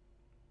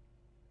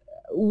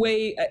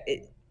way.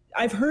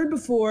 I've heard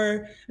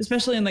before,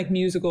 especially in like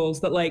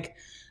musicals, that like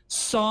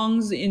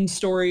songs in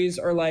stories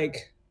are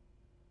like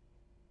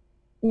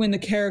when the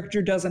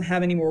character doesn't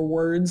have any more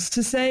words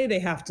to say, they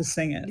have to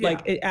sing it. Yeah.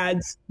 Like it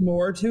adds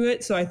more to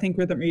it. So I think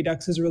Rhythm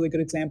Redux is a really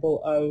good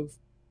example of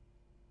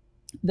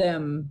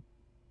them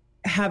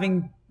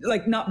having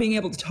like not being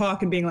able to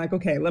talk and being like,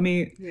 okay, let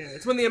me. Yeah,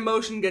 it's when the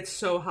emotion gets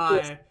so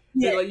high.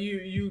 Yeah, like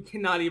you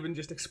cannot even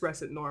just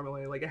express it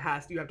normally. Like you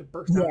have to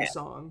burst out a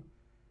song.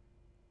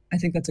 I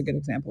think that's a good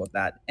example of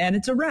that, and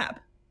it's a rap,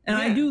 and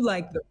I do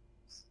like the.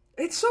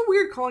 It's so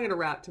weird calling it a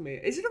rap to me.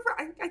 Is it a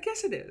rap? I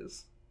guess it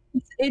is.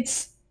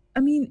 It's. I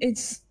mean,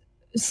 it's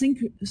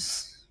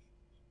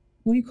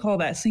what do you call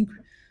that?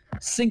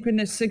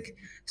 Synchronous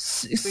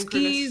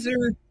skis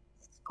or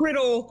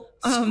scriddle.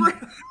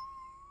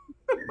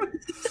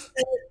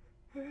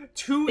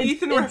 Two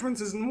Ethan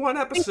references in one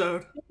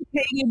episode.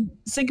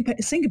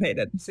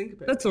 Syncopated.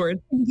 That's the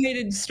word.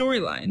 Syncopated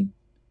storyline.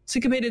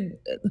 Syncopated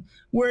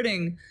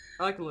wording.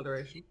 I like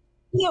alliteration.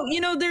 You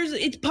know,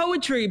 it's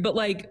poetry, but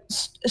like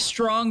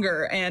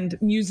stronger and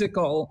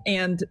musical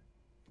and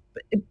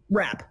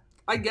rap.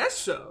 I guess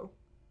so.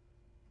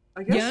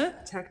 I guess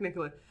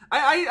technically.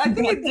 I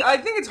think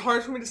it's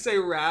hard for me to say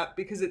rap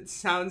because it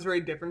sounds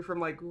very different from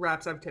like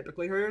raps I've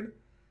typically heard.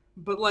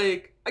 But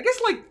like, I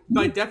guess like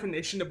by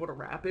definition of what a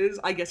rap is,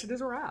 I guess it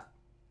is a rap.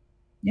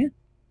 Yeah.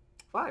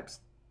 Vibes.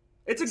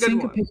 It's a good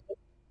one. Syncopation.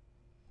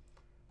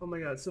 Oh my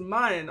god. So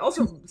mine,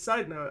 also,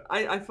 side note,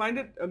 I find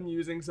it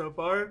amusing so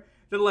far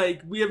that,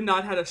 like, we have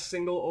not had a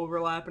single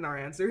overlap in our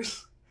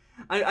answers.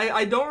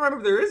 I don't remember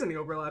if there is any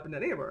overlap in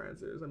any of our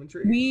answers. I'm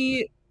intrigued.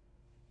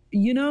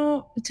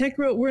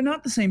 Tekro, we're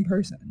not the same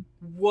person.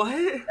 What?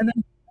 And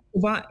then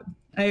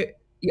vibe.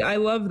 I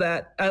love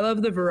that. I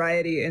love the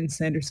variety in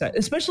Sanders' side,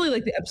 especially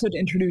like the episode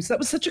introduced. That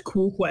was such a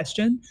cool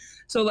question.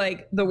 So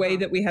like the way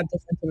that we have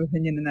difference of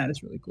opinion in that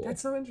is really cool.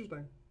 That's so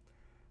interesting.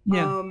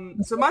 Yeah.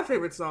 So my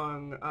favorite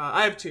song,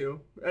 I have two,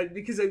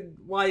 because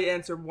why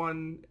answer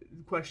one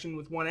question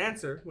with one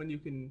answer when you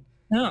can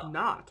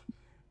not?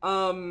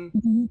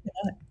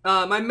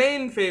 My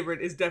main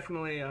favorite is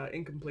definitely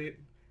Incomplete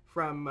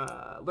from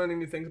Learning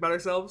New Things About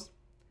Ourselves.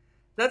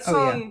 That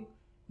song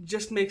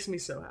just makes me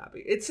so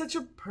happy. It's such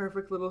a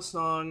perfect little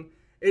song.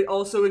 It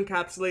also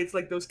encapsulates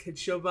like those kids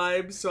show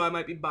vibes, so I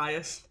might be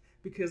biased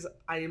because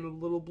I am a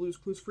little Blue's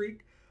Clues freak,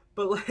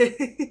 but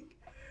like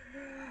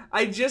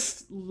I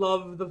just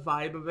love the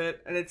vibe of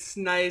it, and it's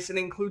nice and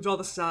it includes all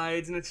the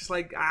sides, and it's just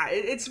like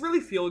it's really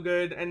feel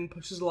good and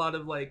pushes a lot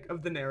of like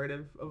of the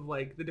narrative of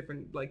like the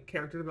different like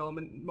character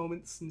development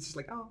moments, and it's just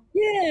like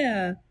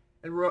yeah.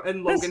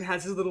 And Logan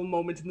has his little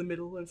moment in the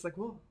middle, and it's like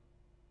whoa.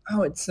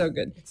 Oh, it's so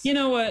good. You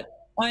know what?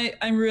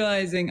 I'm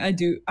realizing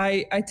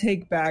I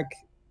take back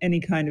any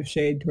kind of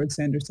shade towards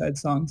Sanders' side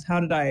songs. How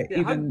did I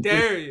even how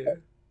dare you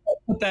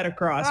put that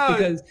across? How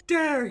because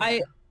dare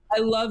you? I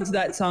loved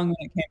that song when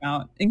it came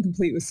out.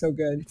 Incomplete was so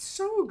good. It's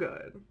so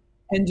good.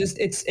 And just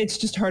it's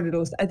just harder to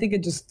listen. I think I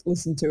just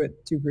listen to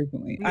it too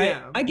frequently.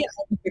 Yeah. I get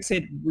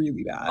fixated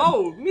really bad.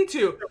 Oh, me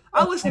too.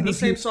 I'll listen to the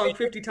same song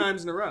 50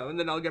 times in a row, and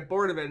then I'll get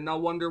bored of it, and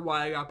I'll wonder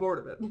why I got bored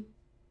of it.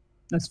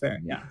 That's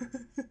fair, yeah.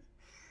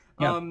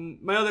 Yep.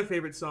 My other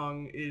favorite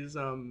song is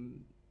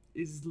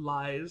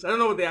Lies. I don't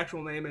know what the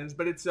actual name is,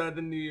 but it's the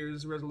New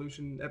Year's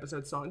resolution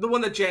episode song. The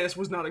one that Janice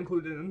was not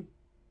included in.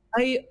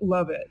 I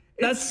love it.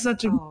 That's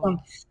such a good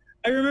song.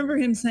 I remember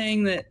him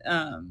saying that,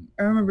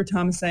 I remember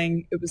Thomas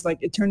saying it was like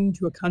it turned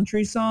into a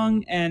country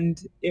song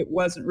and it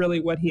wasn't really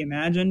what he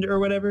imagined or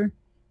whatever.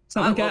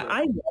 Something like that.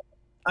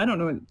 I don't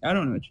know what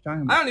you're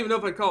talking about. I don't even know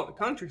if I'd call it a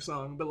country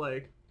song, but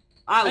like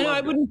I know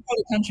I wouldn't call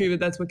it country, but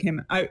that's what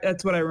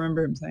that's what I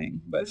remember him saying.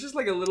 But it's just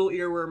like a little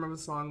earworm of a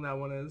song that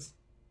one is.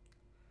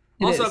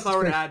 Also, if I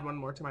were to add one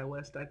more to my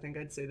list, I think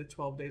I'd say the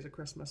 12 Days of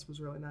Christmas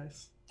was really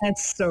nice.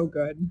 That's so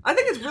good. I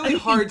think it's really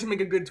hard to make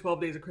a good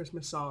 12 Days of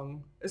Christmas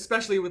song,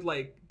 especially with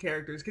like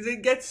characters, because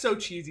it gets so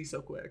cheesy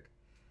so quick.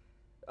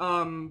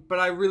 But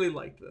I really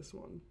liked this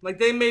one. Like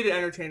they made it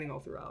entertaining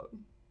all throughout.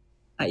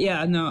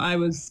 Yeah, no, I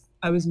was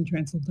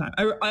entranced all the time.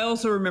 I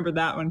also remember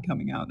that one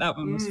coming out. That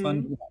one was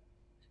fun to watch.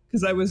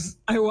 Because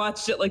I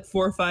watched it like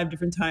 4 or 5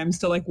 different times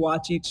to like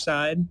watch each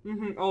side.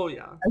 Oh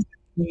yeah.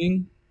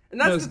 And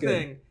that's the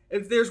thing.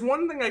 If there's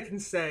one thing I can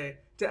say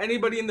to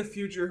anybody in the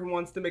future who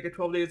wants to make a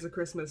 12 Days of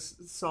Christmas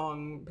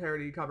song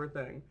parody cover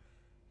thing,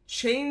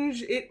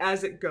 change it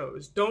as it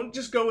goes. Don't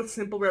just go with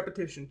simple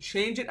repetition.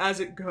 Change it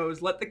as it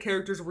goes. Let the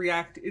characters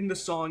react in the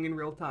song in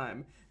real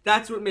time.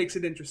 That's what makes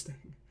it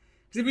interesting.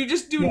 Because if you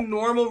just do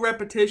normal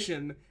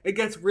repetition, it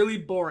gets really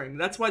boring.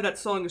 That's why that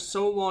song is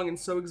so long and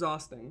so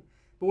exhausting.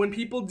 But when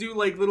people do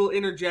like little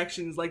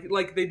interjections,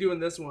 like they do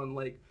in this one,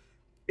 like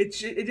it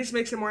just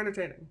makes it more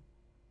entertaining.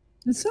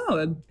 It's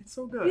solid. It's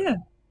so good. Yeah.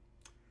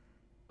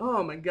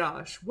 Oh my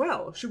gosh.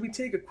 Well, should we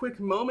take a quick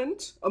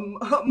moment? A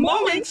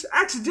moment?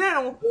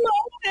 Accidental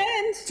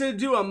moment! To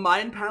do a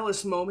Mind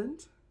Palace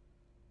moment?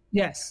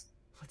 Yes.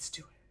 Let's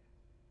do it.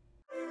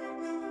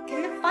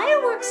 Can the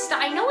fireworks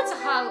stop? I know it's a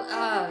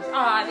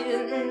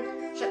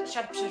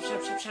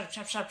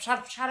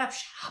shut up.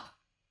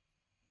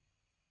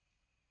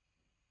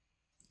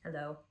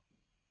 Hello.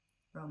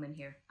 Roman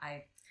here.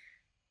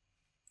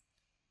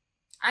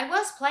 I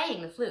was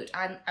playing the flute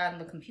on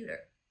the computer.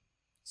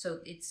 So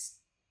I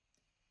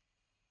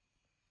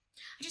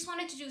just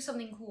wanted to do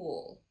something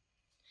cool.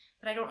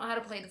 But I don't know how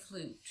to play the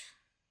flute.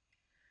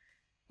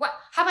 What?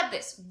 How about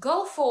this?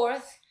 Go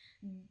forth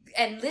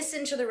and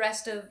listen to the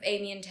rest of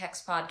Amy and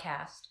Tech's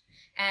podcast.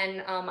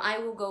 And I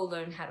will go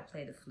learn how to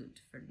play the flute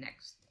for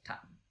next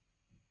time.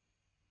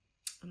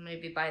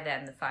 Maybe by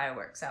then the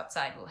fireworks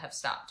outside will have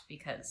stopped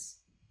because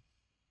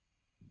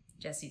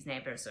Jesse's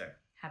neighbors are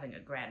having a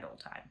grand old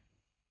time.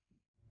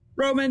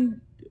 Roman,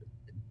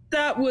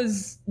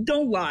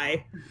 don't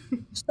lie.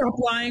 Stop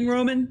lying,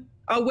 Roman.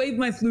 I'll wave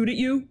my flute at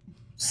you.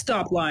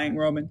 Stop lying,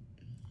 Roman.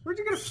 Where'd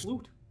you get a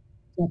flute?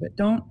 Stop it.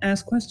 Don't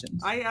ask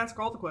questions. I ask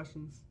all the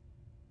questions.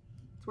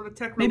 That's what a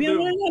tech Maybe do. I'm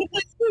learning how to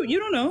play flute. You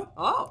don't know.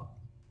 Oh.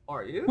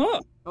 Are you?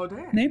 Oh,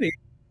 dang. Maybe.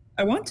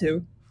 I want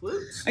to.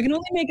 Flutes. I can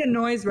only make a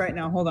noise right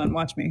now. Hold on.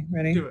 Watch me.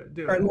 Ready? Do it.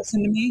 Or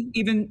listen to me.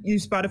 Even you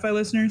Spotify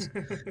listeners.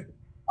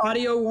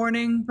 Audio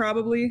warning,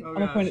 probably. Oh, I'm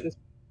going to point at this.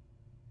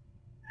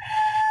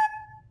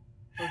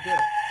 Okay.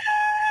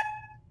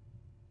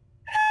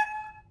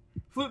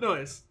 Flute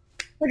noise.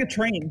 Like a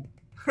train.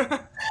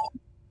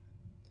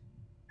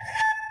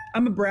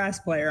 I'm a brass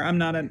player. I'm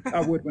not a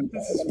woodwind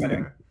player. This is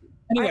fair.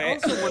 Anyway. I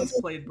also once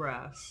played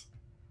brass.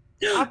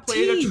 I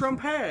played a Team.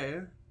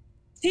 trumpet.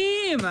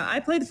 Team. I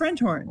played the French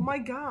horn. Oh my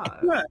god.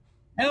 Yeah.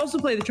 I also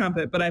played the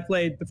trumpet, but I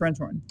played the French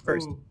horn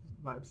first. Ooh,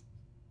 vibes.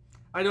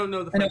 I don't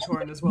know the French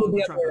horn as well as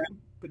the trumpet,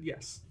 but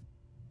yes.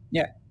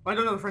 Yeah. I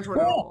don't know the French horn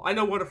at all. I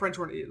know what a French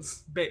horn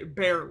is,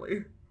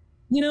 barely.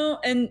 You know,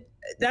 and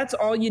that's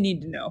all you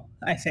need to know,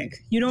 I think.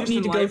 You don't Just need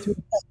in to life? go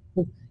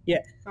through... Yeah.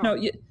 Oh. No,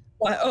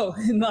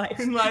 in life.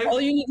 In life?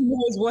 All you need to know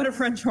is what a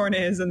French horn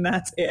is, and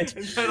that's it.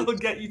 And that'll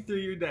get you through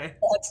your day.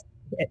 That's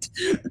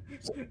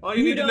it. All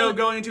you need to know don't-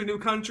 going into a new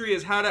country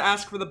is how to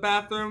ask for the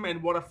bathroom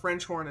and what a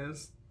French horn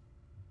is.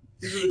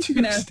 These are the You two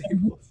can ask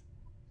staples.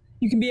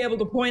 You can be able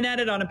to point at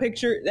it on a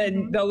picture,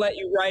 and they'll let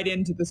you right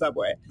into the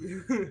subway.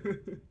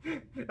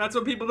 That's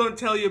what people don't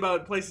tell you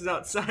about places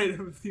outside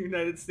of the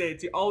United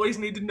States. You always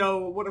need to know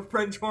what a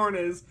French horn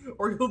is,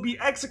 or you'll be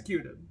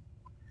executed.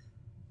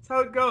 That's how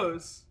it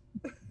goes.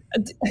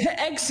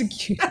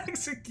 Execute.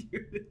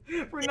 Executed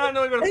for not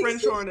knowing what a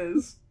French horn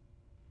is.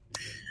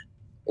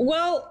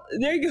 Well,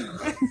 there you go.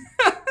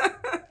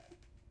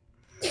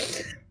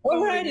 Oh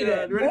my Alrighty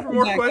God. then. Ready for Welcome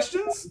more back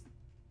questions?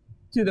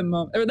 To the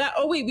moment. Or that.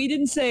 Oh wait, we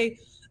didn't say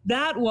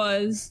that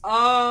was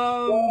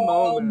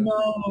Moment.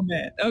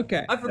 moment.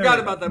 Okay. I forgot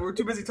about that. We were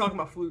too busy talking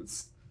about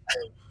flutes.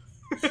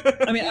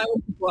 I mean, I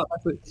would pull out my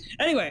flute.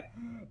 Anyway,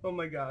 Oh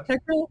my gosh.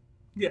 Tekra.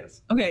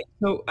 Yes. Okay,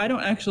 so I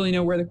don't actually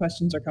know where the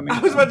questions are coming I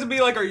from. was about to be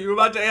like, are you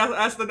about to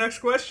ask the next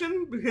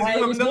question? Because we I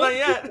haven't was done that hoping-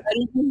 yet. I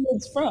don't know who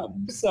it's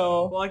from.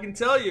 So Well, I can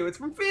tell you, it's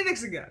from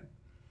Phoenix again.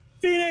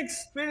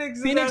 Phoenix. Phoenix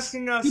is Phoenix,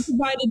 asking you us.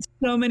 provided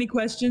so many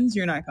questions.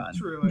 You're not gone.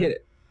 Truly. Get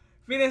it?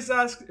 Phoenix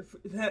asked,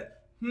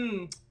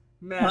 man,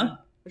 Huh?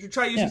 I should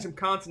try using Yeah. some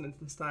consonants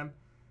this time.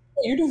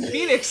 You're doing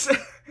Phoenix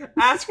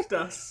asked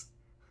us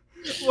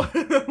what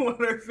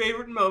our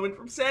favorite moment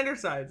from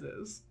Sandersides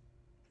is.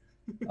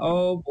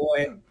 Oh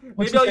boy.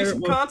 What's Maybe I'll your use some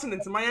favorite one?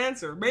 consonants in my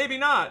answer. Maybe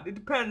not. It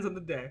depends on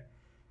the day.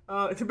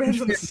 It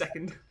depends on the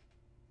second.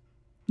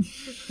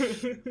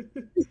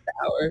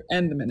 hour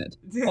and the minute.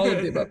 All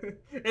of the above.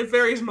 It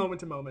varies moment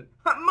to moment.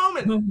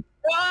 Moment!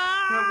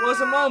 That was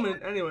a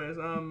moment. Anyways,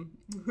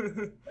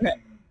 Okay.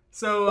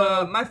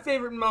 So, my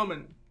favorite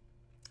moment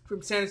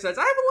from Sandersides.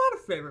 I have a lot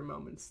of favorite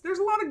moments. There's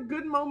a lot of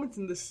good moments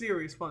in this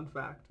series, fun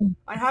fact.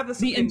 I have this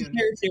The opinion.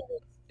 entire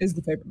series is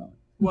the favorite moment.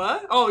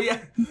 What? Oh, yeah.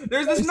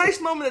 There's this nice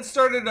moment that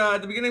started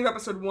at the beginning of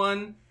episode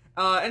 1,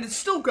 and it's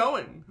still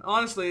going.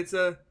 Honestly, it's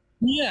a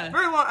Yeah.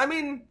 very long... I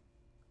mean,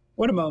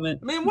 What a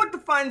moment. what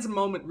defines a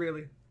moment,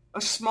 really? A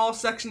small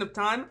section of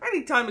time?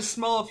 Any time is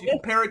small if you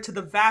compare it to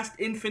the vast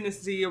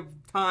infinity of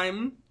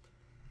time.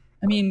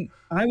 I mean,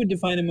 I would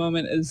define a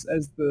moment as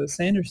the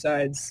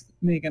Sandersides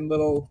making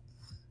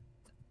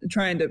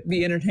trying to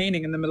be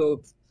entertaining in the middle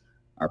of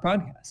our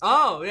podcast.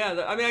 Oh,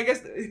 yeah. I mean, I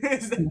guess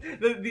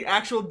the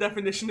actual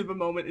definition of a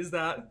moment is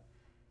that.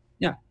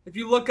 Yeah. If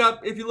you look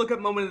up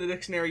moment in the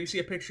dictionary, you see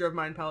a picture of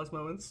Mind Palace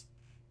moments.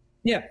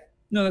 Yeah.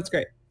 No, that's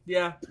great.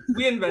 Yeah,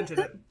 we invented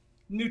it.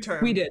 New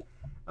term. We did.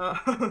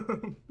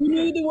 Who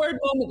knew the word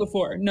moment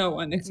before? No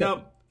one except.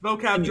 Nope.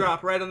 Vocab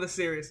drop right on the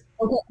series.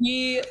 Okay,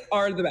 we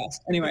are the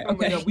best. Anyway, Oh my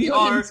okay. God, we Go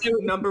ahead are and say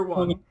what- number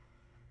one.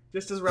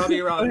 Just as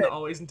Robbie Rod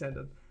always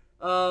intended.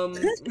 Oh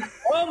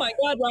my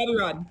God, Robbie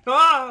Rod.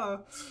 Ah!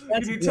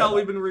 That's Can you good. tell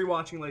we've been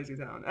rewatching Lazy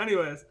Town?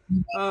 Anyways,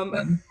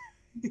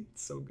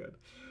 it's so good.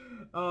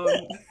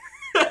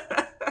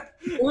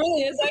 It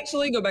really is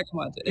actually. Go back and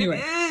watch it. Anyway,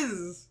 It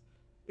is.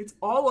 It's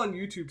all on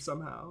YouTube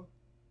somehow.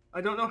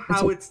 I don't know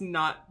how it's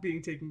not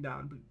being taken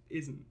down, but it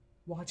isn't.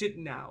 Watch it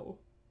now.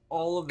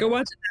 All of it. go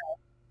watch it now.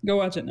 Go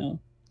watch it now.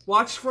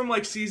 Watch from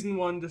like season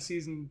 1 to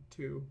season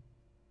 2,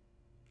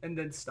 and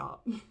then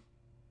stop.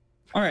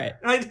 All right.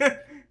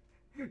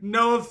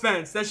 No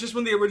offense. That's just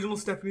when the original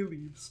Stephanie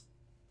leaves.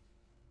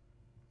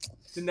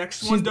 The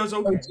next one does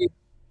okay. OG.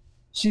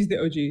 She's the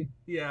OG.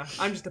 Yeah,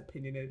 I'm just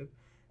opinionated.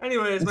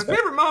 Anyways, That's my fair.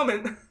 favorite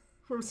moment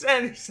from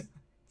Sandersides,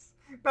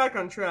 back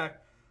on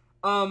track,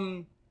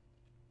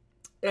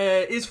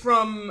 is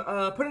from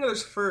Putting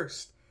Others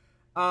First.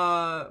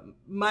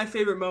 My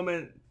favorite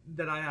moment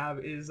that I have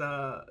is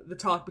the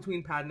talk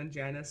between Patton and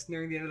Janice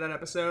nearing the end of that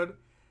episode,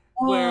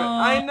 where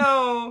Aw. I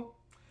know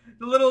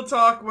the little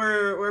talk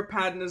where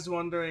Patton is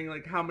wondering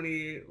like how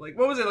many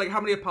how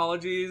many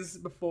apologies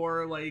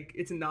before like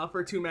it's enough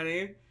or too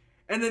many,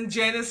 and then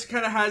Janice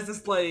kind of has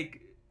this like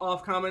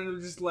off comment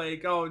of just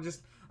like, oh,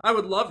 just I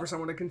would love for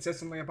someone to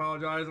consistently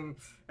apologize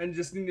and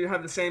just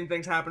have the same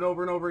things happen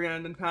over and over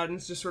again, and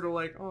Patton's just sort of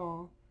like,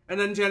 oh, and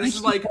then Janice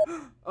is like,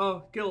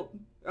 oh, guilt,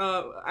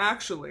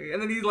 actually, and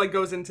then he like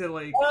goes into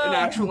like an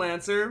actual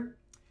answer.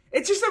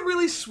 It's just a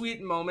really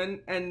sweet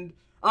moment, and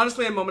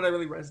honestly a moment I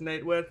really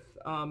resonate with,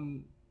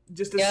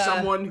 just as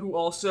someone who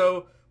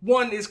also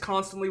one is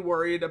constantly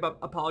worried about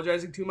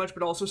apologizing too much,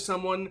 but also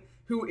someone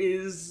who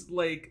is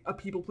like a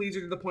people pleaser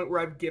to the point where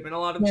I've given a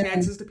lot of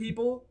chances to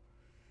people.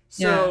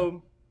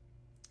 So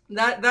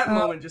that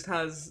moment just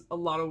has a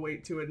lot of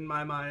weight to it in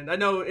my mind. I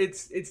know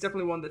it's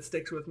definitely one that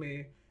sticks with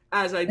me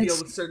as I deal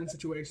with certain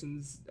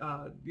situations,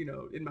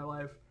 in my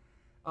life.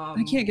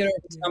 I can't get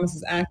over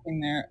Thomas's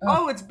acting there.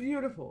 Oh, it's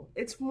beautiful.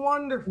 It's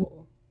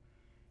wonderful.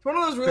 It's one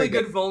of those really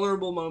good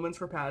vulnerable moments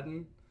for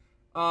Patton.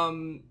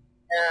 And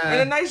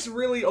a nice,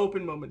 really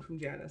open moment from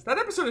Janice. That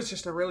episode is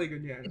just a really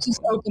good Janice. It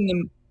just opened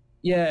them.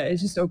 Yeah, it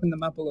just opened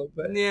them up a little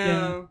bit.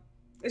 Yeah.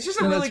 It's just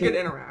a really good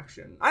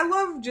interaction. I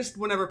love just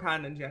whenever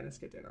Patton and Janice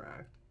get to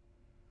interact.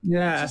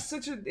 Yeah. It's just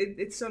such a...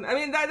 It's so... I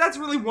mean, that's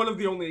really one of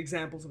the only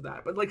examples of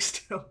that. But, like,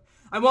 still,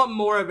 I want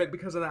more of it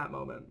because of that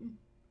moment.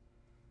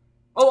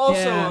 Oh,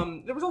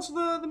 also, there was also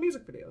the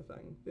music video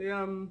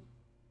thing.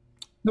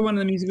 The one in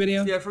the music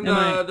video? Yeah, from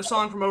the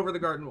song from Over the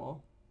Garden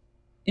Wall.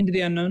 Into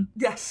the Unknown?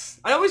 Yes.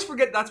 I always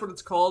forget that's what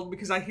it's called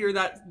because I hear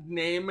that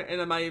name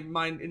and my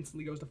mind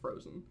instantly goes to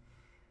Frozen.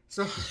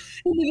 So...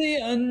 Into the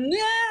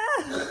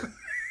Unknown!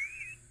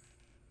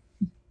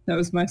 That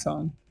was my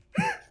song.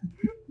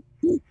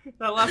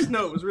 That last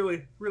note was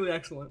really, really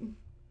excellent.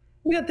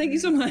 Yeah, thank you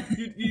so much.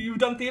 You've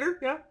done theater?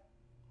 Yeah?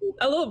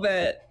 A little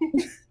bit.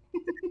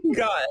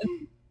 God.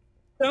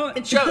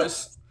 It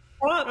shows.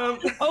 Oh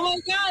my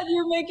God,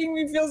 you're making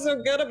me feel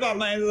so good about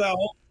myself.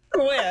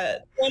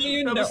 Quit. What do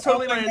you know? That was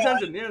totally my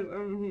intention. Yes.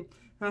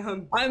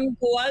 I'm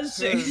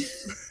blushing.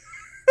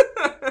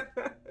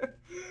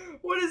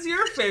 What is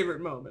your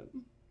favorite moment?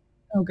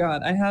 Oh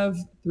God, I have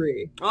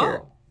 3.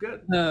 Oh,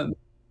 good.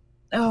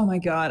 Oh my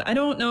God, I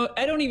don't know.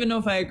 I don't even know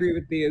if I agree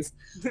with these.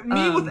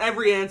 Me with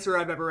every answer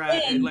I've ever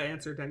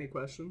answered to any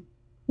question.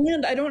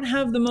 And I don't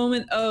have the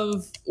moment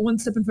of one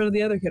step in front of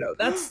the other kiddo.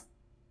 That's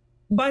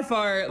by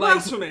far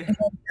blasphemy.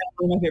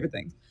 One of my favorite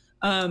things.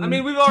 I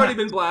mean, we've already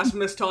been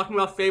blasphemous talking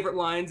about favorite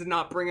lines and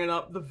not bringing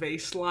up the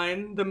vase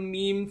line, the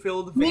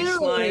meme-filled vase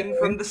line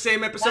from the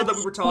same episode that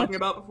we were talking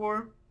about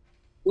before.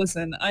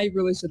 Listen, I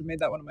really should have made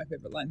that one of my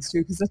favorite lines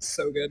too, because that's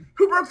so good.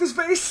 Who broke this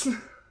vase?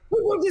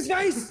 Who broke this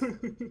vase?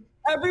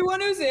 Everyone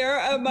who's here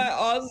at my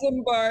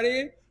awesome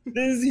party,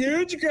 this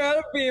huge crowd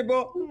of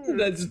people,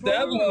 that's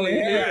definitely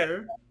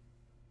here.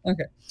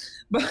 Okay.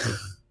 But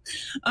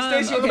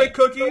Stacey, you make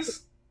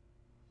cookies?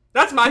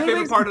 That's my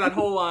favorite part of that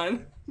whole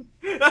line.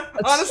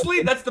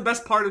 Honestly, that's the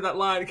best part of that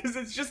line, because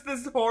it's just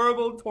this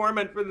horrible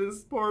torment for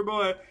this poor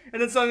boy.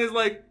 And then suddenly he's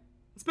like,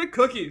 let's make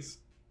cookies.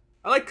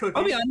 I like cookies.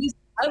 I'll be honest,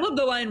 I love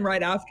the line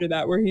right after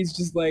that, where he's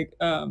just like,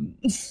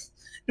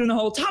 doing the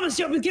whole, Thomas,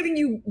 I was giving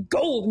you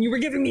gold and you were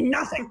giving me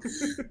nothing.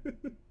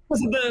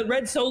 Was it the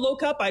red Solo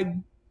cup?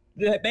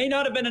 That may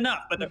not have been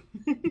enough, but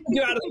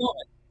you out of the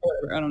moment.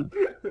 Whatever, I don't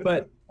know.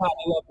 But I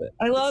love it.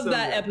 I love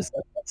that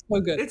episode. It's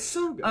so good. It's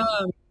so good.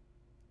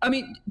 I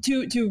mean,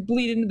 to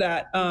bleed into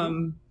that,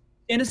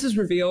 Janice's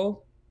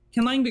reveal,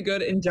 can lying be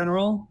good in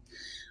general?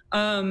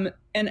 And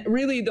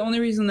really, the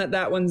only reason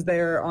that one's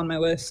there on my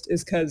list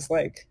is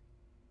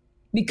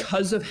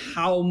because of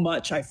how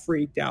much I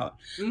freaked out.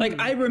 Like,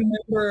 I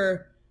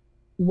remember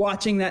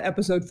watching that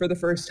episode for the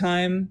first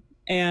time,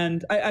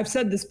 and I've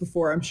said this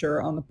before, I'm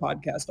sure, on the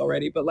podcast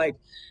already, but like,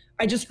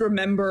 I just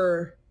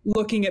remember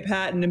looking at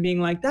Patton and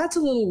being like, that's a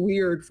little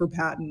weird for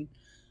Patton.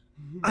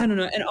 I don't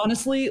know. And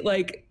honestly,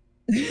 like,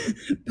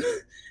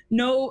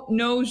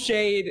 no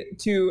shade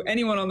to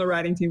anyone on the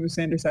writing team of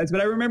Sanders Sides,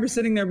 but I remember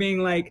sitting there being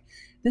like,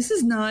 this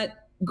is not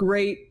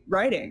great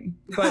writing,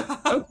 but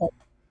okay.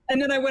 And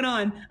then I went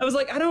on. I was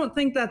like, I don't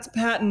think that's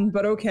Patton,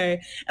 but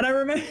okay. And I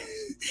remember,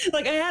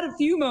 like, I had a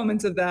few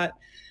moments of that.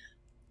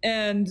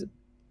 And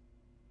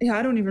yeah,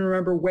 I don't even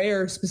remember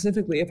where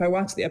specifically. If I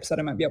watch the episode,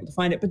 I might be able to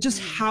find it. But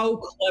just how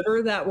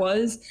clever that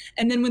was.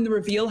 And then when the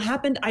reveal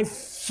happened, I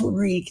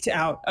freaked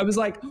out. I was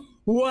like,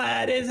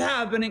 what is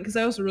happening? Because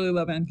I also really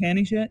love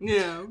uncanny shit.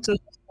 Yeah. So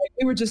like,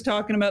 we were just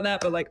talking about that,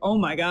 but like, oh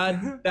my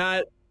God,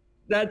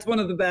 that's one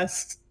of the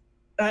best.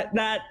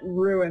 That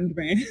ruined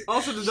me.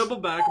 Also, to double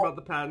back about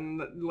the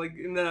Patton, like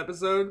in that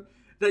episode,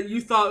 that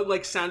you thought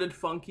like sounded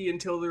funky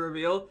until the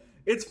reveal.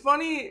 It's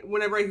funny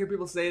whenever I hear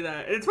people say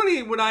that, and it's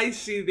funny when I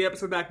see the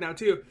episode back now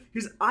too,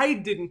 because I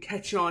didn't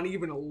catch on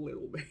even a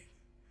little bit.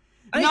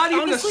 Not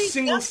even honestly, a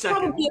single second.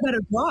 That's probably a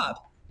better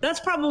drop. That's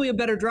probably a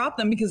better drop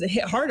than because it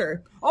hit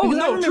harder. Oh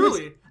no,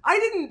 truly, I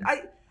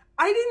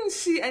didn't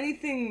see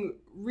anything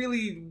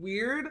really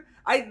weird.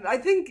 I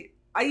think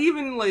I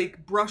even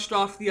like brushed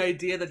off the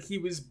idea that he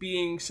was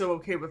being so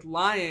okay with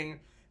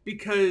lying,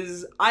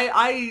 because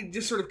I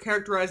just sort of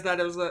characterized that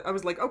as I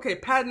was like, okay,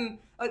 Patton,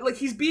 like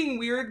he's being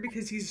weird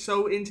because he's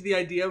so into the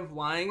idea of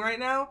lying right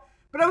now.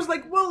 But I was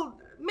like, well,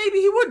 maybe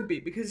he would be,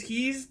 because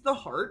he's the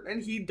heart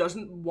and he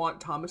doesn't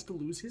want Thomas to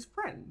lose his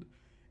friend.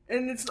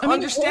 And it's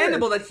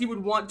understandable that he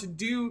would want to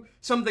do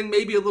something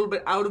maybe a little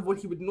bit out of what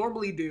he would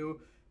normally do,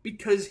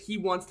 because he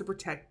wants to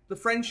protect the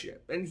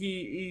friendship and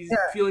he's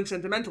feeling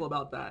sentimental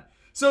about that.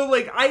 So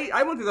like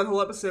I went through that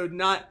whole episode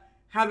not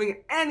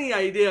having any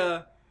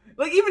idea.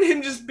 Like, even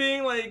him just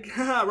being like,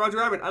 haha, Roger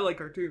Rabbit, I like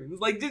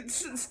cartoons. Like,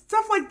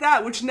 stuff like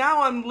that, which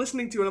now I'm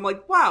listening to and I'm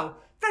like, wow,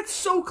 that's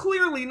so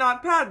clearly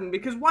not Patton,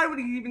 because why would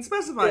he even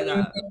specify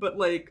that? But,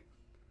 like,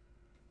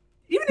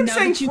 even him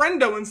saying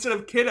friendo instead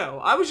of kiddo,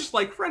 I was just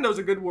like, friendo's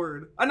a good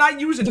word. And I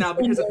use it now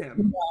because of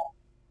him.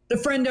 The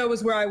friendo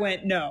was where I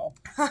went, no.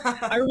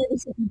 I remember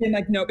being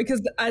like, no,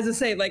 because, as I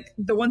say, like,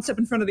 the one step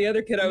in front of the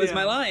other kiddo is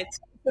my line.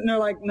 And they're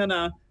like,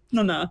 no.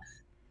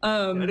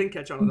 I didn't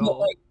catch on at all.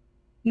 Like,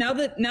 now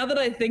that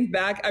I think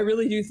back, I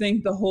really do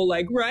think the whole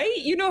like, right?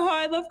 You know how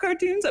I love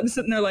cartoons? I'm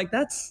sitting there like,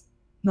 that's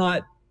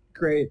not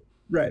great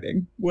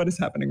writing. What is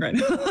happening right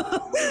now?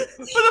 But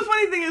the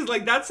funny thing is,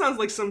 like, that sounds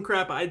like some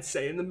crap I'd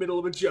say in the middle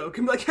of a joke.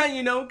 I'm like, hey,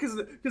 you know, because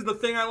the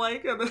thing I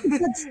like,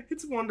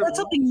 it's wonderful. That's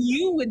something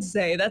you would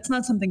say. That's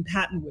not something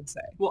Patton would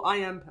say. Well, I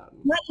am Patton.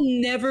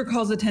 Patton never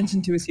calls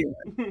attention to his humor.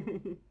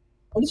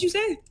 What did you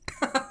say?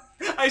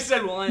 I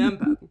said, well, I am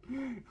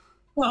Patton.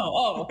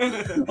 Oh.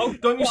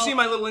 Don't you see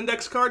my little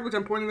index card, which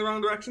I'm pointing the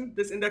wrong direction?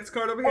 This index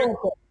card over here?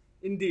 Oh.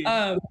 Indeed.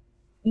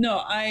 No,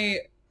 I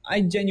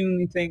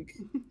genuinely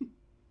think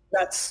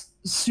that's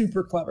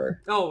super clever.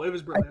 Oh, it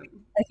was brilliant.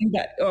 I think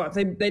that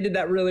they did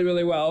that really,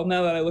 really well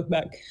now that I look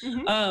back.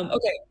 Mm-hmm.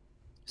 Okay,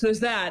 so there's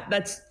that.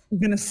 That's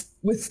gonna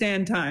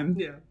withstand time.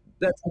 Yeah.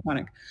 That's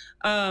iconic.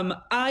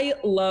 I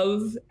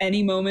love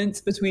any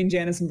moments between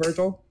Janice and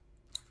Virgil.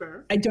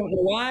 Fair. I don't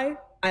know why.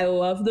 I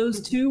love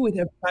those two with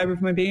every fiber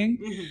of my being.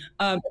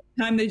 Every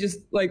time they just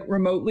like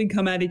remotely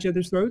come at each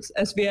other's throats,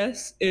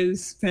 SVS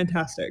is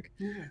fantastic.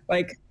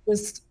 Like,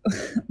 just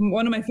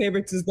one of my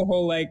favorites is the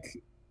whole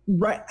like,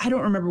 right, I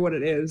don't remember what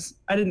it is.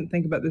 I didn't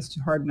think about this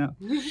too hard enough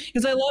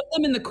because I love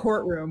them in the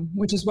courtroom,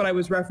 which is what I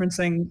was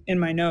referencing in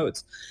my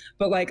notes.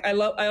 But like,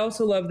 I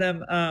also love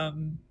them.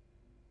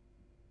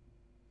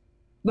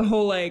 The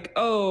whole like,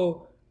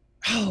 oh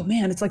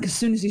man, it's like as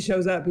soon as he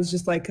shows up, he's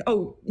just like,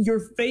 oh,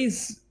 your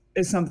face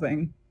is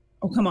something.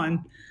 Oh, come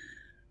on.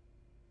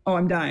 Oh,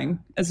 I'm dying.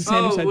 As a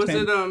Sanders was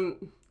fan. it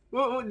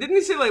well, didn't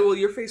he say like, well,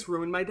 your face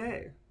ruined my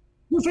day?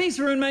 Your face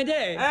ruined my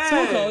day. Hey.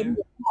 So cold.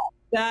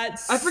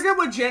 That's. I forget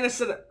what Janice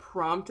said that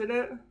prompted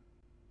it.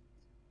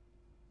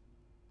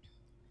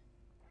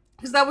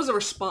 Because that was a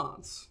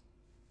response.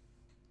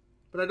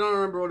 But I don't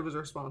remember what it was a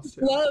response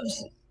to.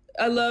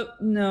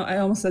 No, I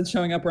almost said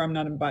showing up where I'm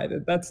not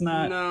invited. That's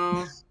not.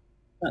 No.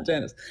 Not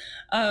Janice.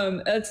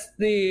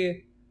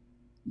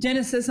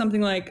 Janice says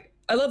something like,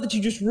 I love that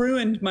you just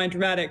ruined my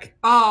dramatic.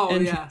 Oh,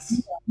 and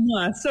yes.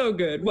 So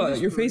good. Well,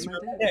 your face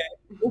ruined my day.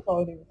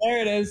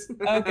 There it is.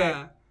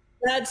 Okay.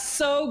 That's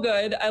so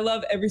good. I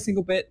love every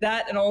single bit.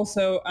 That and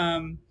also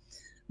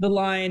the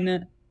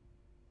line,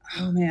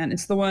 oh man,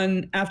 it's the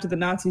one after the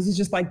Nazis. He's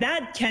just like,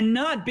 that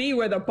cannot be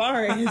where the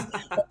bar is.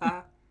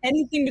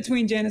 Anything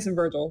between Janice and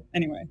Virgil.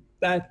 Anyway,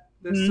 they're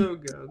so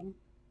good.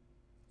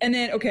 And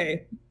then,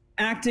 okay,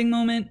 acting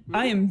moment.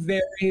 I am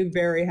very,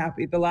 very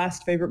happy. The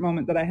last favorite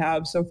moment that I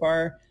have so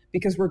far,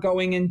 because we're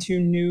going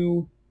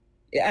into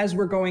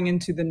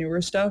the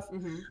newer stuff.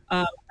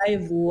 I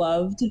have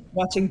loved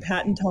watching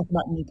Patton talk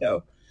about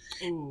Nico.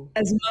 Ooh.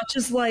 As much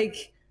as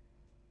like,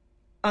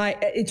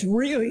 it's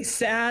really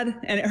sad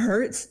and it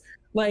hurts.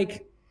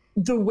 Like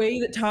the way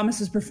that Thomas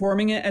is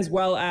performing it, as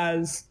well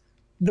as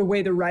the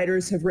way the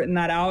writers have written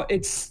that out.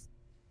 It's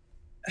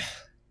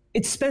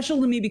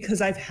special to me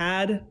because I've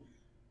had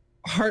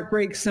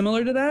heartbreak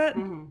similar to that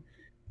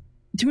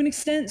to an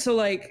extent. So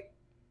like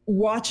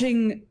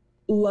watching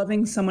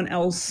loving someone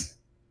else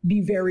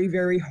be very,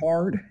 very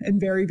hard and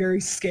very, very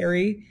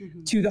scary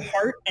to the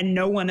heart and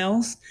no one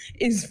else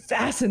is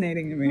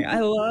fascinating to me.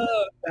 I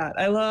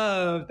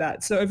love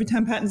that. So every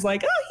time Patton's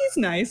like, oh, he's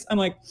nice, I'm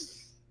like,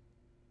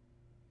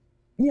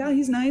 yeah,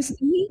 he's nice.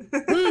 He's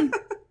nice.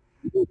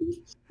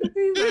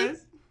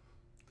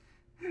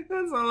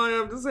 That's all I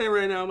have to say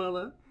right now,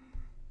 Mother.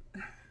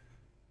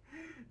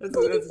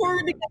 Looking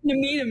forward to getting to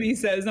meet him, he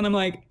says, and I'm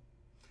like,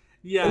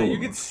 yeah, you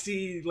could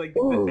see like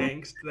the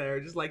angst there,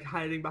 just like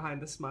hiding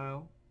behind the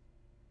smile.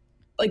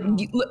 Like, I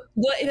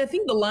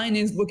think the line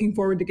is looking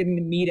forward to getting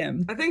to meet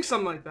him. I think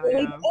something like that.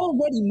 Like,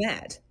 already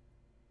met.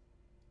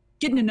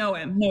 Getting to know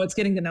him. No, it's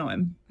getting to know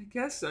him. I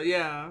guess so.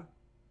 Yeah.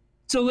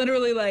 So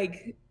literally,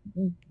 like,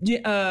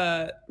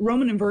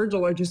 Roman and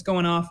Virgil are just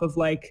going off of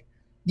like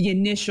the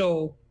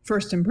initial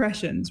first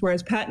impressions,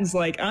 whereas Patton's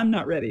like, I'm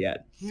not ready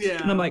yet.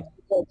 Yeah. And I'm like,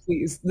 oh,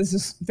 please, this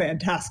is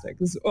fantastic.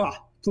 This,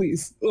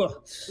 please. I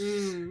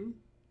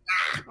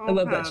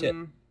love Patton. that shit.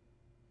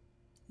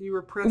 You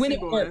were pressy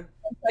boy.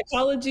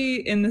 Psychology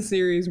in the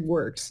series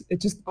works.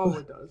 It just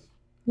it does.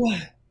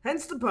 What?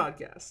 Hence the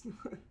podcast.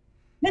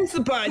 Hence the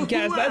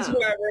podcast. Wow. That's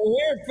why we're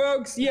here,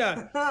 folks.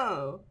 Yeah.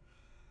 Oh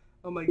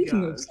my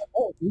god.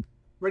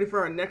 Ready for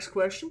our next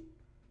question?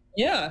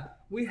 Yeah.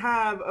 We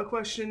have a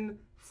question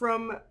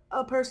from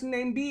a person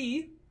named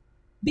B.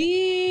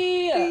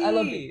 I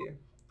love B.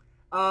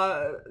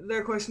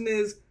 Their question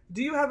is,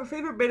 do you have a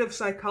favorite bit of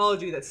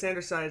psychology that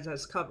Sandersides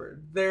has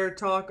covered? Their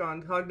talk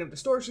on cognitive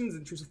distortions,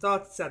 intrusive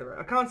thoughts, etc.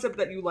 A concept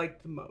that you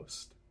liked the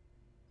most.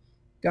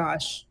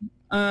 Gosh.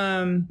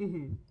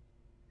 Am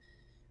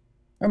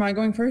I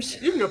going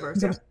first? You can go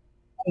first. Yeah. I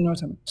don't know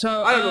what's happening.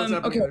 So, I don't know what's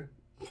happening.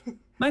 Okay.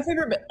 My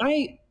favorite bit,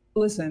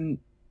 listen,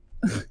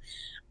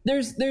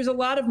 there's a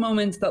lot of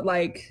moments that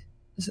like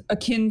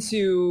akin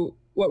to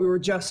what we were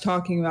just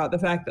talking about, the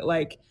fact that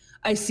like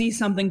I see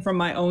something from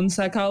my own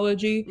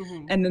psychology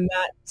and then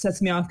that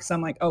sets me off because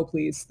I'm like, oh,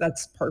 please,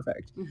 that's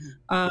perfect.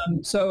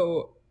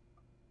 So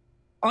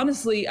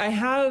honestly, I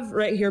have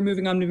right here,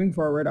 moving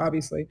forward,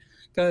 obviously,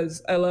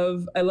 because I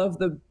love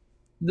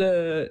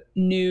the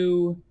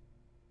new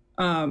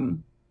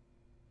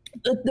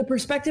the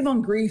perspective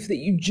on grief that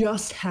you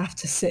just have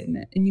to sit in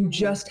it, and you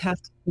just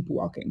have to keep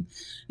walking,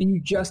 and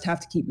you just have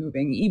to keep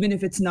moving, even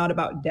if it's not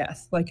about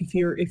death. Like if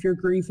your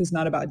grief is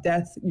not about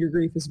death, your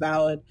grief is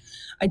valid.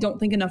 I don't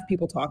think enough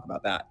people talk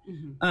about that,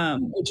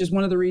 which is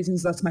one of the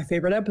reasons that's my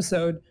favorite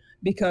episode,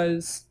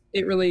 because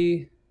it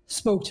really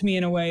spoke to me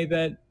in a way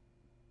that,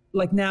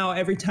 like, now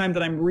every time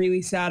that I'm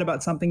really sad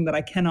about something that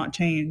I cannot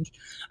change,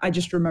 I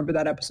just remember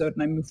that episode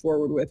and I move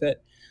forward with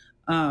it.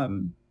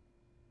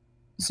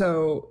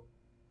 So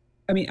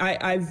I mean,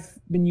 I've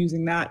been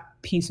using that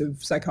piece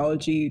of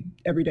psychology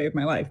every day of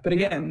my life. But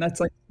again, that's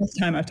like the first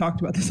time I've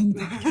talked about this on the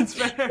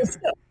podcast.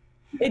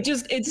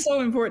 It's so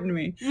important to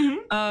me.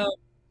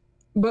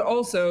 But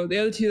also the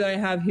other two that I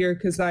have here,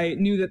 because I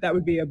knew that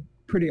would be a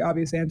pretty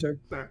obvious answer.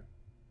 Fair.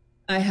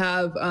 I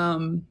have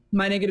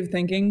my negative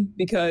thinking,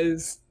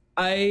 because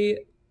I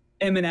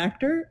am an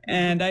actor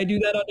and I do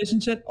that audition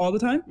shit all the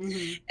time.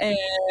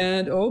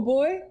 And oh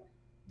boy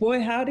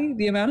howdy,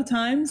 the amount of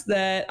times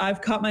that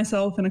I've caught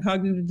myself in a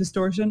cognitive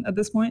distortion at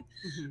this point.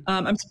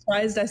 I'm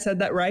surprised I said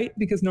that right,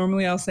 because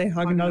normally I'll say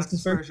Haagen-Dazs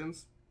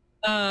distortions.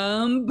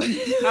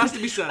 Has to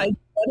be said. I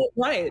said it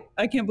right.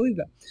 I can't believe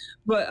that.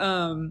 But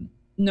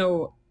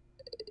no,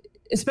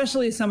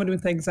 especially as someone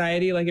with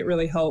anxiety, like, it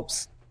really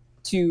helps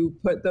to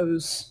put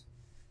those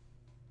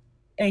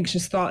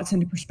anxious thoughts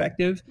into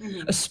perspective,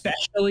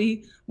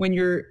 especially when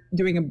you're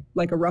doing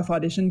a rough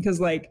audition.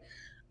 Because, like,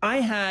 I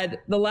had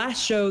the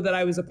last show that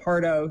I was a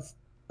part of,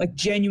 like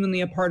genuinely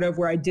a part of,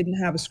 where I didn't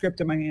have a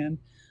script in my hand.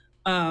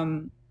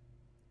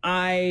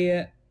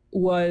 I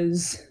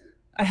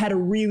had a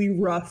really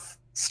rough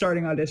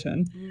starting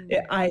audition.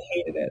 I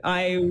hated it.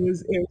 It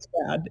was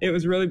bad. It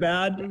was really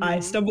bad. I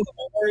stumbled on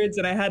my words,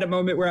 and I had a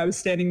moment where I was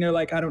standing there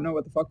like, I don't know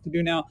what the fuck to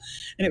do now.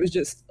 And it was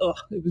just,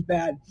 it was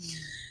bad.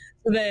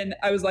 So then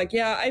I was like,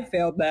 yeah, I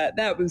failed that.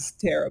 That was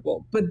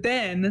terrible. But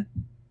then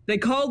they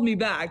called me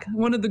back,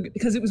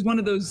 because it was one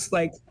of those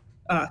like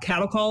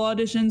cattle call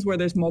auditions where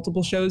there's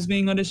multiple shows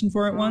being auditioned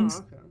for at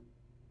once.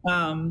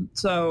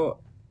 Okay.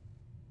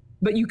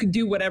 But you could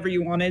do whatever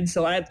you wanted.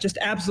 So I just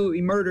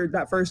absolutely murdered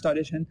that first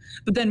audition.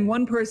 But then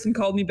one person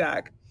called me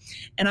back,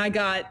 and I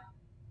got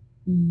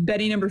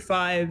Betty number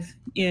 5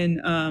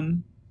 in what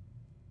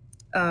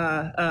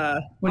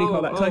do you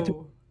call that? Collective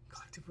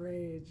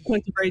Rage.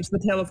 Collective Rage, The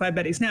Tale of Five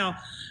Bettys. Now,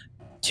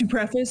 to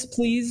preface,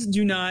 please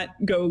do not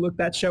go look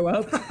that show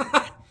up.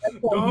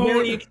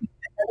 Very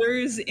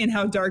others in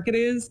how dark it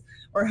is,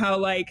 or how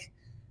like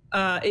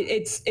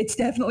it's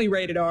definitely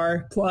rated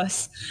R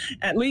plus,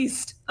 at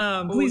least.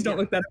 Please don't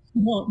look that up.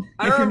 You won't.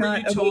 I remember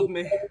you told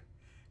me,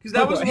 because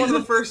that was one of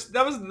the first.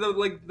 That was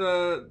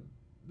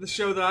the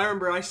show that I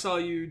remember I saw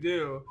you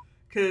do,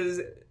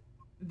 because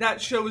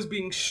that show was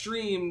being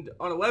streamed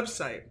on a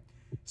website.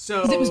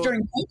 So it was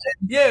during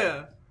COVID.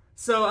 Yeah.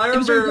 So I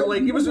remember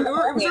it was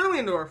early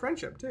into our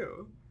friendship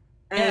too.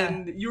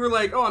 And you were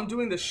like, "Oh, I'm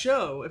doing the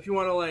show if you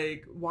want to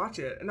like watch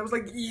it." And I was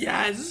like,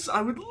 "Yes,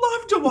 I would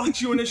love to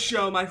watch you in a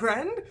show, my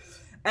friend."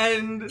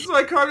 And so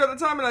I carved out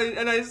the time,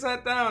 and I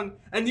sat down,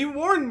 and you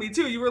warned me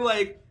too. You were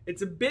like,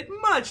 "It's a bit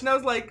much," and I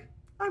was like,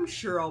 "I'm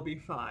sure I'll be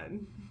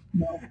fine."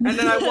 No. And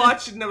then I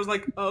watched it, and I was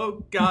like,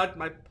 "Oh God,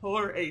 my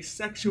poor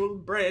asexual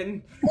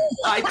brain,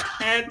 I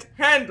can't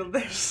handle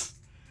this."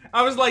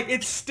 I was like,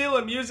 "It's still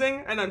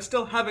amusing, and I'm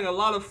still having a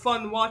lot of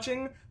fun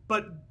watching,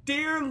 but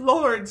dear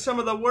Lord, some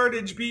of the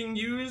wordage being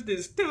used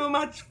is too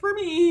much for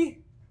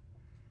me."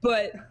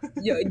 But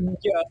yeah.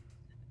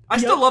 I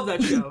still love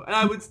that show, and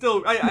I would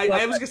still.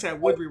 I was gonna say I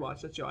would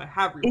rewatch that show. I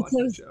have rewatched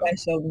that show.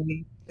 Special to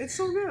me. It's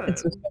so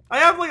good. I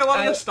have like a lot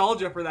of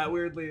nostalgia for that.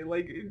 Weirdly,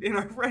 like in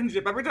our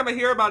friendship, every time I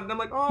hear about it, I'm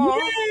like, "Oh,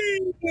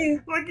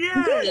 like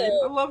yay!"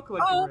 I love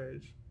Collective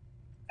Rage.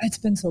 It's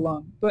been so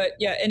long, but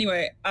yeah.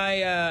 Anyway,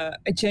 I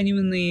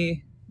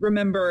genuinely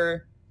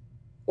remember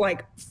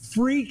like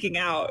freaking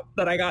out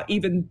that I got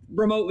even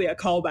remotely a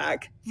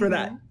callback for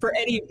that, for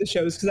any of the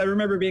shows, because I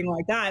remember being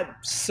like, "That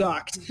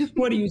sucked.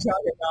 What are you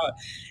talking about?"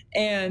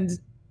 And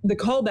the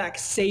callback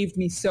saved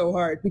me so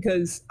hard,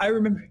 because I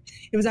remember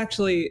it was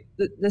actually,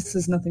 this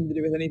has nothing to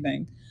do with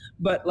anything,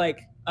 but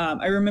like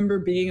I remember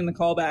being in the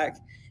callback,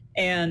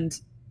 and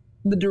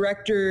the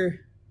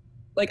director,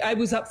 like, I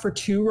was up for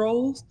 2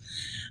 roles.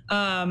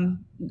 The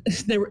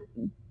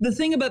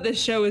thing about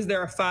this show is there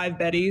are 5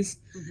 Bettys,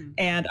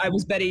 and I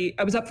was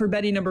up for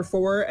Betty number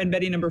 4 and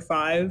Betty number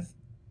 5,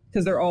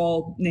 because they're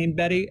all named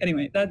Betty.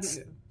 Anyway, that's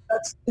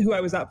who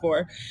I was up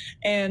for.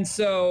 And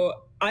so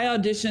I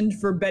auditioned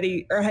for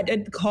Betty, or I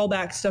did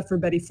callback stuff for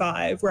Betty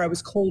 5, where I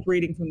was cold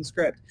reading from the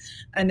script.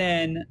 And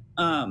then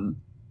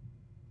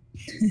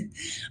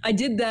I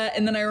did that,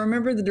 and then I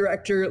remember the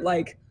director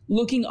like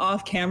looking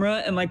off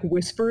camera and like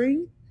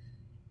whispering,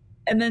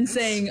 and then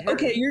saying,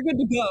 "Okay, you're good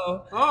to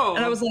go." Oh.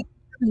 And I was like,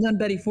 "I haven't done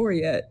Betty 4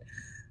 yet."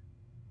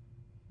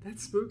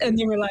 That's spooky. And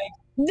they were like,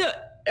 "No."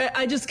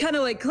 I just kind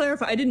of like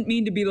clarify. I didn't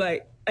mean to be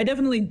like, I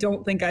definitely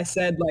don't think I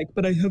said like,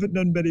 "But I haven't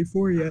done Betty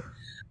 4 yet."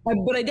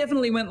 But I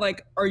definitely went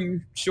like, "Are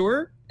you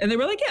sure?" And they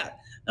were like, "Yeah."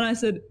 And I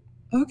said,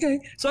 okay.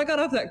 So I got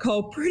off that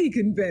call pretty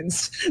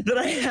convinced that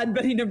I had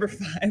Betty number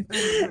 5,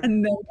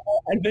 and then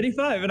I had Betty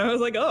 5, and I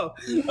was like, oh,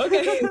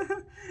 okay.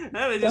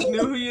 Yeah, they just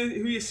knew who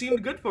you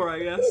seemed good for,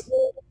 I guess.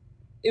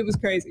 It was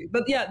crazy.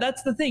 But yeah,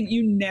 that's the thing.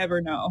 You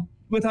never know.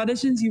 With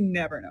auditions, you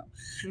never know.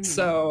 Mm-hmm.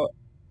 So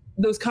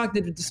those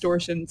cognitive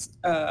distortions,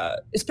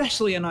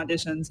 especially in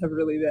auditions, have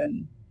really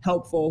been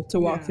helpful to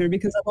walk through,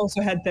 because I've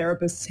also had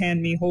therapists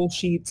hand me whole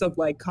sheets of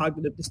like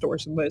cognitive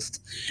distortion lists.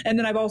 And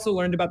then I've also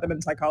learned about them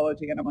in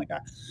psychology, and I'm like,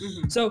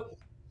 So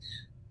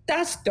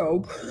that's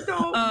dope.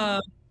 I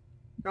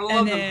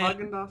love them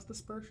Haagen-Dazs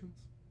dispersions.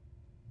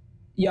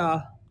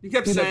 Yeah. You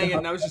kept saying it,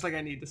 and I was just like,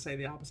 I need to say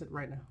the opposite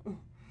right now.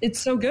 It's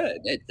so good.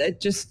 It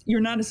just, you're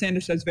not a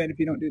Sanders Says fan if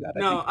you don't do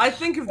that. I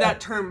think of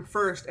that term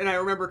first, and I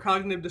remember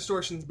cognitive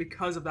distortions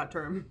because of that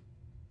term.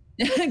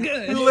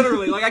 Good.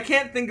 Literally, like I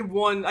can't think of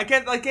one. I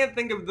can't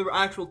think of the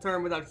actual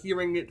term without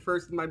hearing it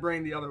first in my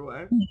brain the other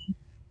way.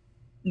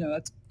 No,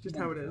 that's just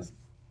how it is.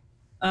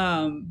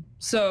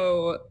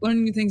 So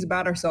learning new things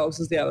about ourselves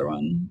is the other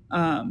one.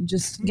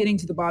 Just getting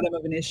to the bottom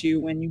of an issue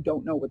when you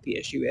don't know what the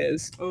issue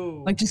is.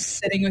 Oh. Like just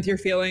sitting with your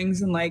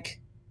feelings and like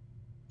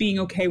being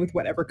okay with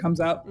whatever comes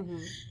up.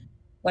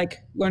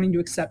 Like learning to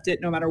accept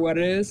it no matter what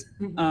it is.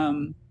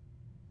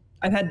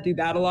 I've had to do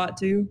that a lot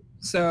too.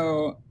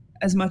 So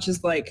as much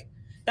as like,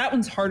 that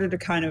one's harder to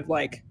kind of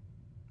like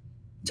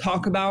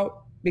talk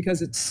about,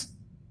 because it's,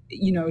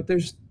 you know,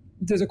 there's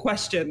a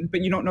question,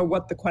 but you don't know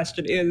what the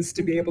question is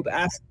to be able to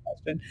ask the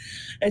question.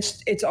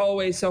 It's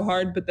always so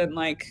hard, but then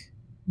like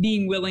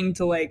being willing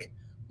to like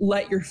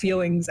let your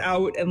feelings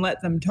out and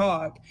let them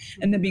talk,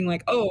 and then being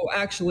like, oh,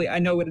 actually I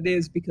know what it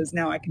is because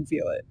now I can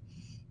feel it.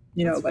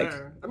 You know, that's like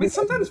fair. I mean,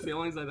 sometimes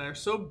feelings like that are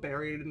so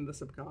buried in the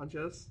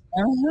subconscious.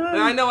 And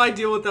I know I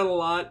deal with that a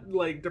lot,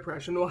 like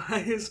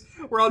depression-wise,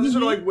 where I'll just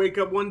sort of like wake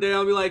up one day and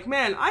I'll be like,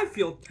 man, I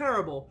feel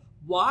terrible.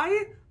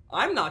 Why?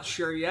 I'm not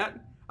sure yet.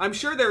 I'm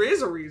sure there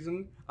is a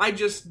reason.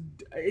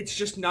 It's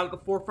just not at the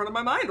forefront of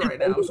my mind right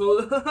now.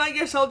 So I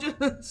guess I'll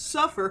just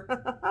suffer.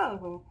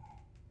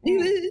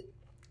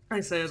 I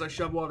say as I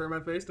shove water in my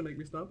face to make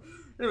me stop.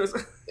 Anyways.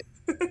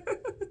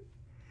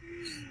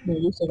 No,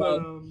 you're so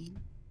bad.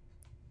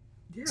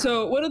 Yeah.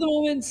 So what are the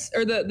moments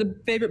or the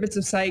favorite bits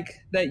of psych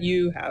that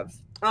you have?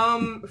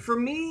 For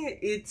me,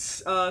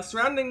 it's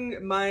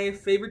surrounding my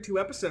favorite 2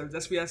 episodes,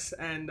 SBS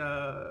and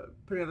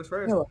Putting Others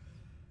First. Oh.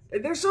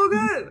 They're so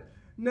good.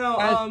 No,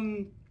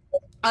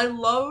 I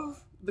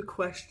love the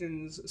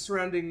questions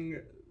surrounding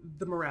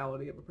the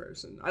morality of a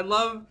person. I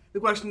love the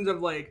questions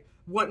of like,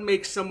 what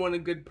makes someone a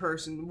good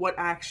person? What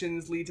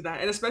actions lead to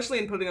that? And especially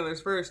in Putting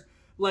Others First,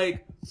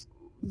 like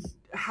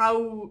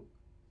how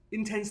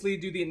intensely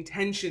do the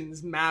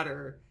intentions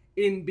matter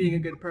in being a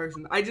good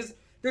person?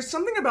 There's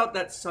something about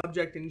that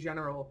subject in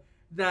general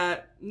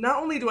that not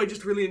only do I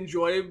just really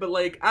enjoy, but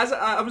like as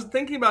I was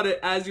thinking about it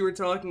as you were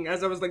talking,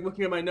 as I was like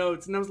looking at my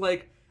notes, and I was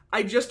like,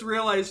 I just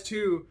realized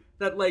too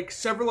that like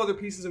several other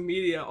pieces of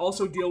media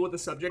also deal with the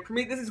subject. For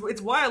me,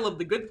 it's why I love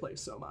The Good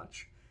Place so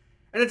much.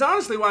 And it's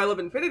honestly why I love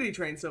Infinity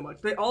Train so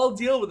much. They all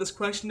deal with this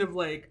question of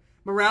like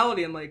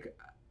morality and like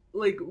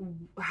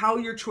how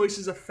your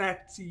choices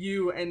affect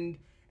you and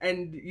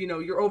you know,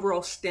 your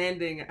overall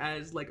standing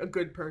as like a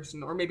good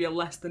person or maybe a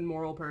less than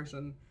moral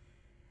person.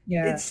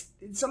 Yeah. It's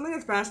something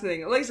that's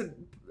fascinating. Like I said,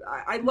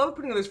 I love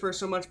Putting Others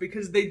First so much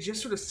because they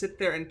just sort of sit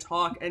there and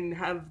talk and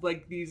have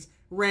like these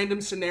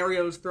random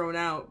scenarios thrown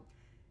out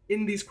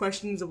in these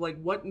questions of like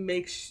what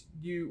is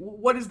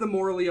the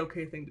morally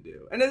okay thing to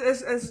do. And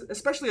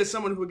especially as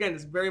someone who again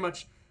is very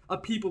much a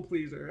people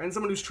pleaser and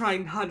someone who's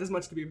trying not as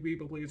much to be a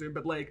people pleaser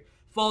but like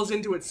falls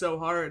into it so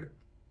hard,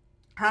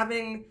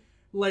 having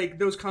like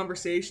those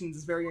conversations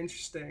is very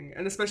interesting.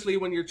 And especially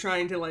when you're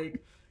trying to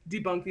like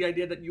debunk the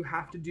idea that you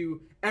have to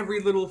do every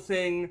little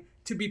thing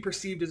to be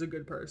perceived as a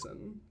good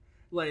person.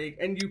 Like,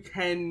 and you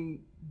can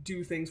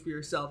do things for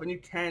yourself and you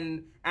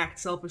can act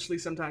selfishly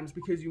sometimes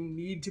because you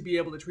need to be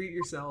able to treat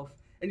yourself,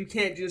 and you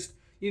can't just,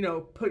 you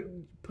know,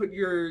 put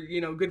your,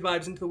 you know, good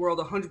vibes into the world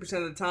 100%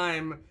 of the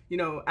time, you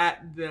know,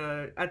 at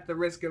the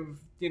risk of,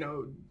 you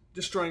know,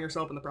 destroying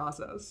yourself in the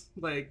process.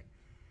 Like,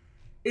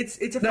 it's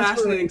a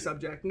fascinating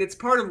subject, and it's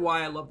part of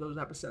why I love those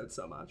episodes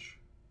so much.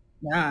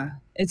 Yeah,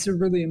 it's a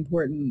really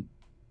important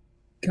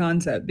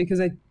concept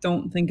because I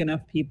don't think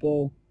enough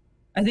people,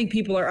 I think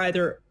people are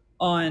either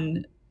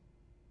on,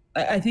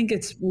 I think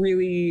it's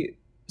really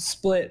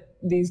split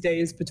these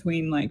days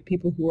between like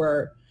people who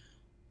are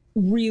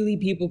really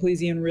people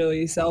pleasing and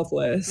really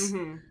selfless,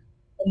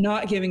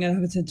 not giving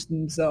enough attention to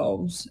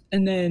themselves,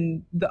 and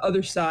then the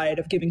other side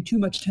of giving too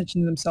much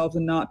attention to themselves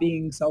and not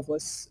being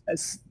selfless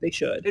as they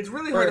should. It's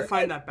really hard to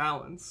find that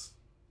balance.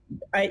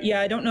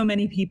 I don't know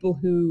many people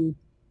who,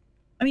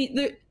 I mean,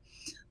 let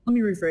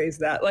me rephrase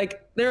that.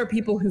 Like, there are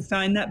people who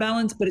find that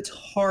balance, but it's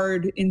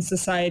hard in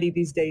society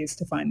these days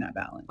to find that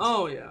balance.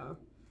 Oh, yeah.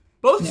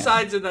 Both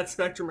sides of that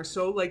spectrum are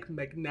so, like,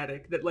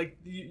 magnetic that, like,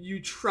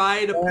 you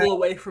try to pull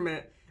away from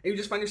it, and you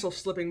just find yourself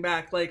slipping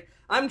back. Like,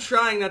 I'm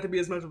trying not to be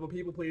as much of a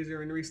people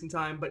pleaser in recent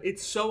time, but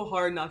it's so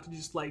hard not to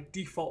just, like,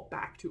 default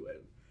back to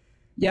it.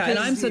 Yeah, and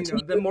I'm Because,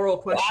 such the moral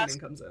questioning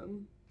comes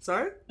in.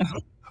 Sorry?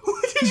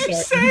 What did you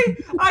say?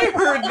 I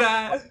heard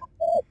that.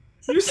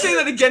 You say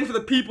that again for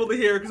the people to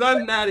hear, because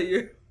I'm mad at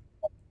you.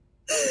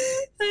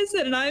 I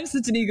said, and I'm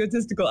such an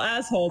egotistical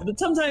asshole that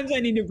sometimes I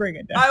need to bring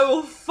it down. I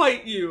will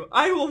fight you.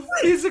 I will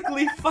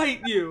physically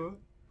fight you.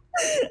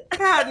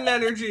 Patent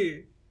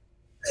energy.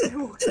 I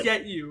will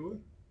get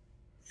you.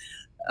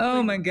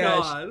 Oh my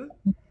gosh.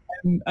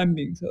 I'm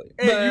being silly.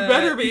 And you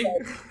better be.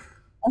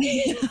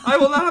 I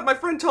will not have my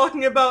friend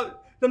talking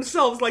about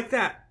themselves like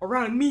that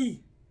around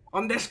me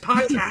on this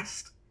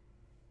podcast.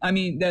 I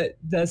mean,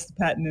 that's the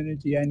patent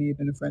energy I need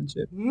in a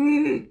friendship.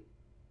 The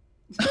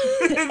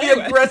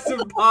aggressive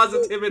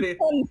positivity.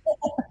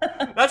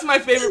 That's my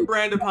favorite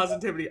brand of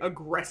positivity.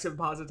 Aggressive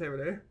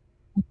positivity.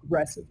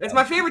 Aggressive. It's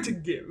my favorite to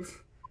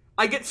give.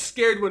 I get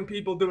scared when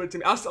people do it to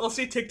me. I'll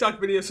see TikTok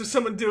videos of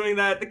someone doing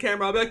that at the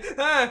camera. I'll be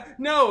like,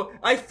 no,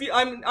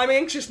 I'm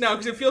anxious now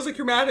because it feels like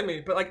you're mad at me.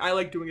 But like, I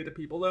like doing it to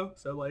people though,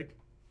 so like,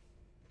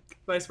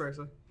 vice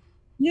versa.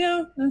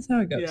 Yeah, that's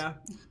how it goes. Yeah.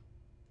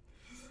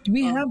 Do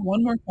we have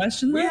one more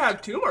question left? We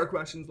have 2 more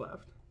questions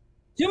left.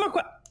 2 more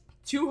questions.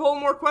 2 whole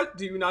more questions.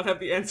 Do you not have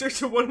the answer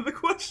to one of the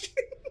questions?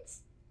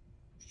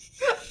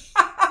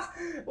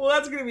 Well,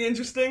 that's going to be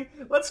interesting.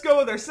 Let's go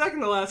with our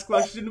second to last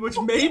question, which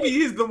maybe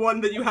is the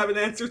one that you have an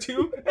answer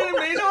to, and it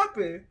may not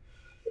be.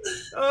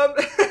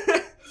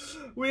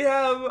 We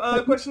have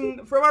a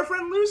question from our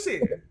friend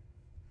Lucy.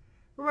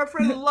 From our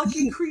friend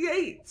Lucky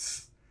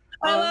Creates.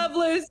 I love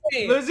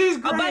Lucy. Lucy's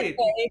great.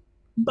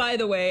 By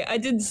the way, I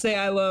did say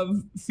I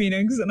love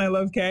Phoenix and I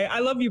love Kay. I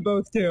love you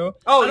both too.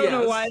 Oh, I don't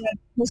know why that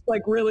just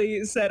like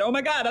really said, oh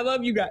my god, I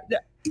love you guys.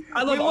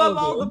 I love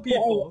all the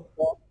people.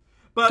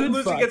 But Good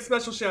Lucy fuck. gets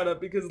special shout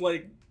out because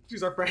like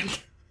she's our friend.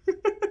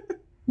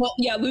 Well,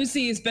 yeah,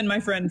 Lucy has been my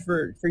friend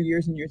for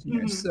years and years and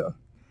years. So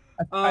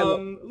I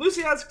love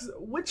Lucy asks,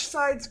 which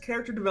side's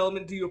character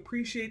development do you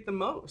appreciate the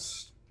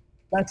most?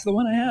 that's the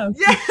one I have.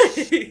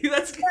 Yay!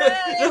 That's good.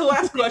 The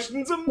last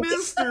question's a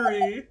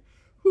mystery.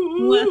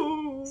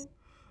 Ooh.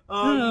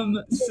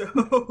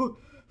 So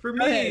for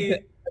me,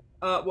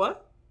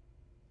 what?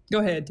 Go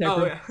ahead,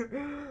 Tucker. Oh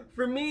yeah.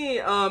 For me,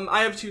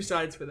 I have 2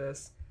 sides for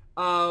this.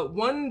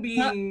 One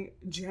being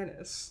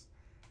Janice.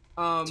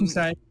 2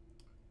 sides.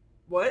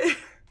 What?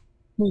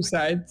 2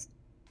 sides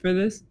for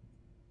this?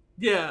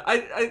 Yeah,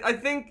 I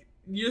think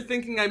you're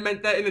thinking I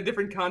meant that in a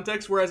different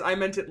context, whereas I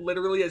meant it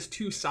literally as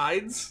 2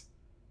 sides.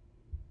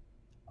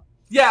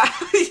 Yeah,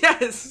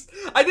 yes.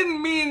 I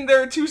didn't mean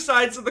there are 2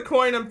 sides of the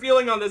coin I'm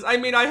feeling on this. I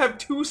mean I have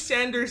 2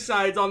 Sanders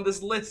sides on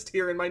this list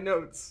here in my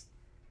notes.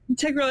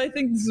 Tegral, I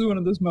think this is one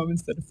of those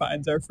moments that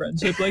defines our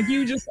friendship. Like,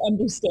 you just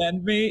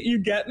understand me. You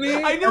get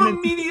me. I know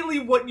immediately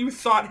what you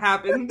thought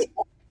happened.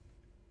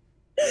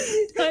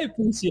 I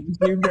appreciate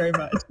you very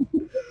much.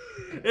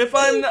 If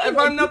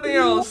I'm nothing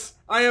else,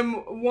 I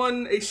am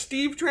a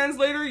Steve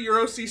translator,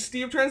 Euro-C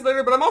Steve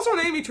translator, but I'm also an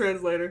Amy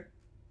translator.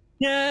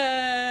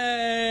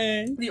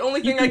 Yay! The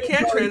only thing I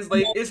can't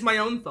translate is my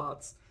own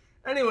thoughts.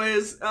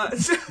 Anyways,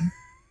 That's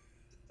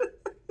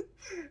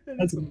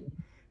it's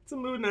a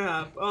mood and a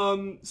half.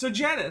 So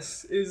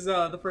Janice is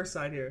the first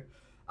side here,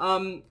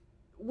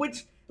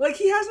 which like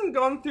he hasn't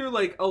gone through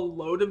like a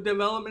load of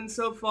development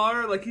so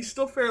far. Like he's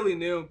still fairly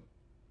new,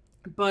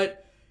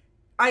 but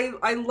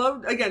I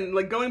loved, again,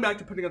 like going back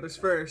to Putting Others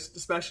First,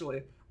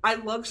 especially. I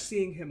love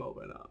seeing him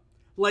open up.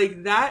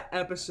 Like that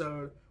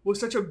episode was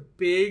such a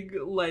big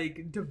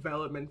like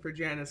development for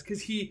Janice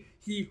because he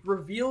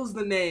reveals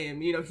the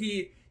name. You know,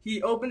 he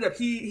opens up.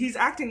 He's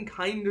acting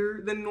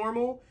kinder than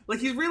normal. Like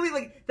he's really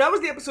like, that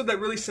was the episode that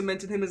really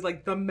cemented him as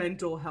like the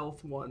mental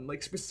health one,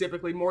 like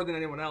specifically more than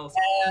anyone else.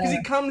 Because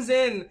he comes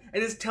in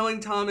and is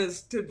telling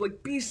Thomas to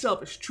like be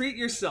selfish, treat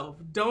yourself,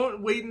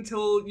 don't wait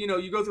until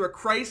you go through a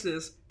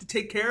crisis to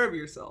take care of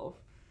yourself.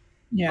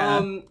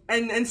 Yeah.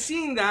 And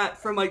seeing that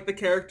from like the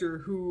character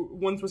who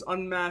once was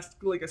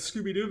unmasked like a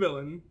Scooby-Doo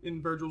villain,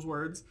 in Virgil's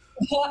words.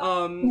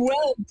 Well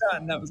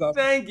done. That was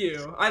awesome. Thank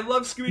you. I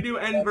love Scooby-Doo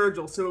and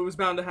Virgil, so it was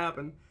bound to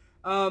happen.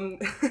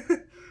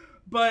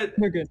 But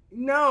They're good.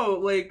 no,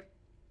 like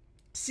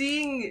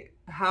seeing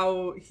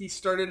how he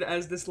started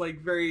as this like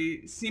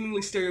very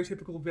seemingly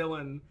stereotypical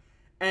villain,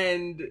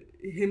 and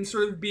him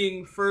sort of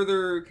being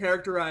further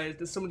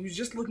characterized as someone who's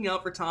just looking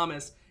out for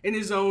Thomas in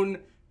his own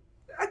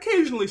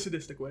occasionally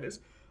sadistic ways.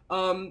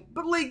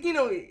 But like,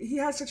 he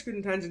has such good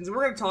intentions, and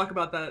we're going to talk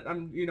about that,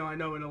 I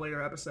know in a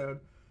later episode.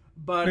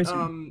 But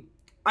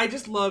I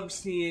just love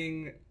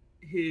seeing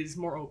his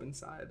more open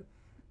side.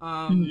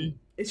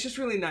 It's just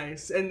really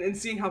nice, and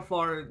seeing how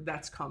far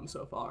that's come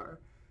so far.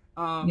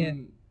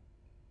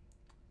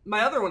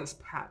 My other one is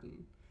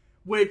Patton,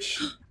 which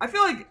I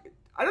feel like,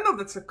 I don't know if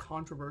that's a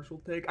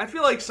controversial take. I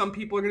feel like some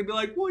people are going to be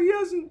like, well, he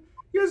hasn't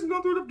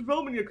gone through enough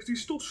development yet because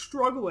he's still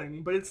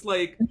struggling. But it's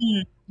like,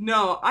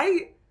 no,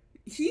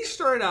 he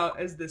started out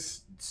as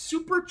this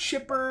super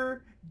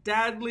chipper,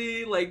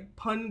 dadly, like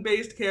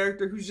pun-based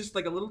character who's just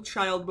like a little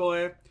child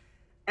boy.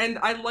 And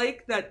I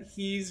like that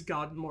he's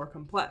gotten more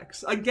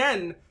complex.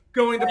 Again,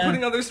 going to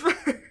Putting Others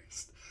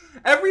First.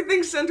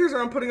 Everything centers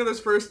around Putting Others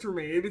First for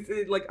me.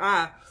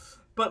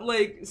 but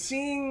like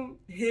seeing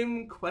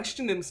him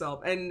question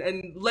himself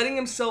and letting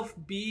himself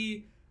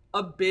be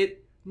a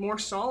bit more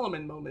solemn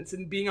in moments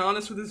and being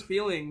honest with his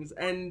feelings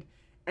and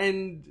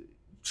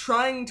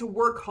trying to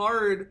work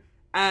hard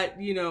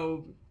at, you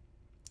know,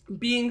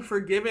 being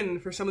forgiven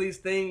for some of these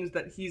things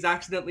that he's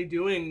accidentally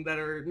doing that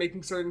are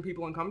making certain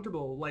people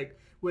uncomfortable, like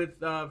with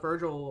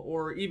Virgil,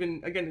 or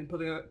even again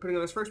putting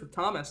others first with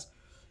Thomas.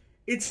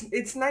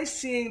 It's nice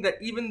seeing that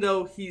even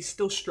though he's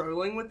still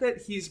struggling with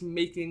it, he's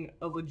making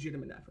a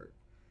legitimate effort.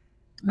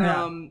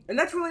 Yeah. And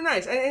that's really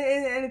nice,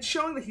 and it's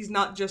showing that he's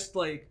not just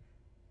like,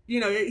 you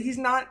know, he's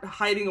not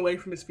hiding away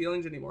from his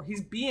feelings anymore.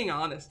 He's being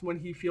honest when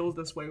he feels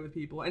this way with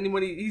people, and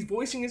when he's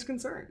voicing his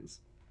concerns.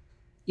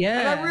 Yeah.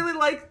 And I really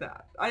like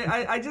that.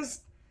 I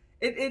just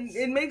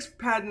it makes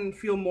Patton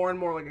feel more and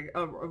more like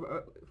a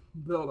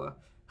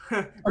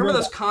remember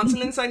those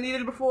consonants I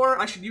needed before?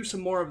 I should use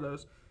some more of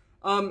those.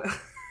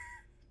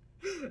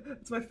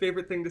 It's my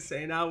favorite thing to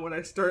say now when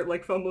I start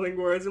like fumbling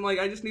words. I'm like,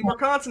 I just need more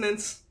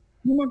consonants.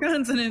 More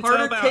consonants.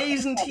 Harder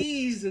K's and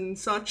T's and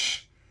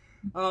such.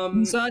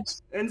 And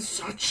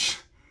such.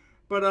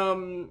 But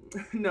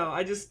no,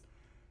 I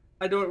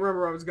don't remember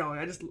where I was going.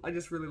 I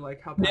just really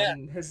like how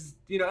Patton has,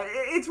 you know,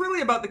 it's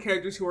really about the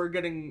characters who are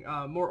getting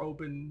more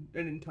open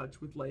and in touch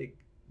with like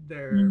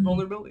their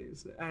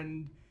vulnerabilities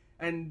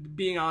and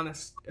being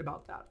honest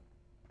about that.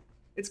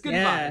 It's good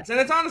vibes, and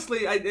it's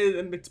honestly,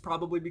 it's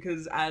probably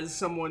because as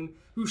someone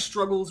who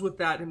struggles with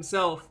that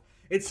himself,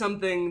 it's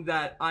something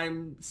that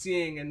I'm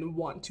seeing and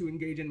want to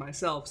engage in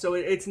myself. So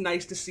it's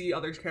nice to see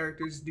other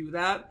characters do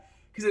that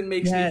because it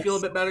makes me feel a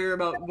bit better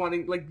about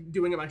wanting, like,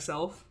 doing it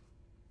myself.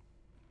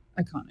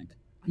 Iconic.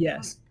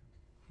 Yes.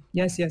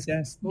 Yes.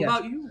 What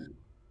about you?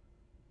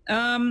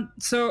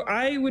 So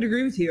I would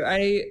agree with you.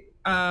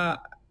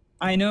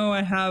 I know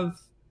I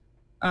have.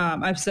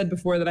 I've said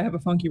before that I have a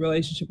funky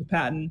relationship with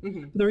Patton.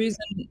 But the reason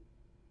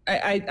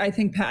I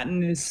think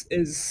Patton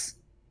is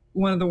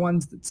one of the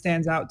ones that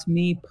stands out to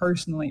me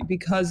personally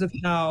because of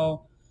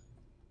how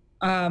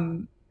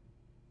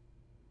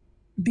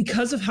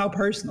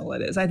personal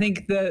it is. I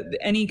think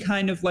any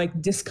kind of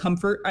like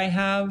discomfort I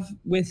have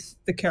with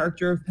the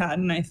character of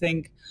Patton, I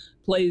think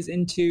plays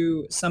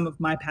into some of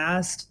my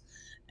past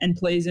and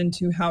plays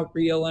into how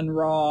real and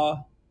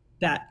raw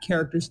that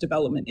character's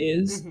development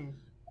is.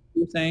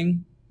 You're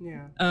saying?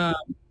 Yeah.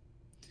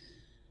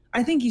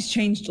 I think he's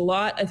changed a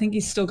lot. I think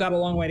he's still got a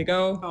long way to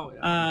go. Oh,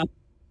 yeah.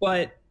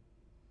 But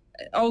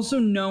also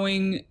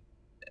knowing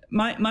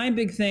my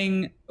big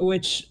thing,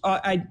 which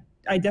I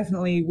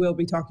definitely will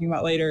be talking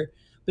about later,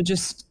 but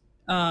just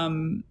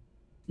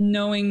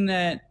knowing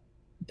that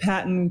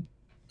Patton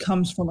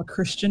comes from a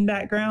Christian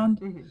background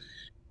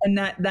and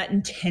that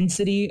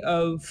intensity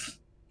of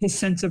his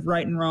sense of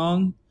right and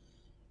wrong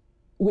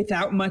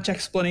without much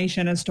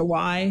explanation as to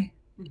why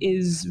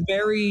is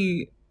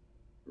very,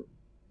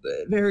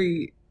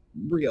 very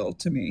real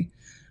to me.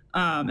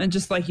 And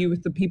just like you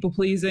with the people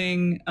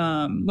pleasing,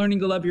 learning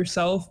to love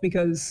yourself,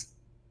 because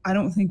I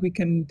don't think we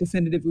can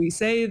definitively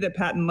say that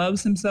Patton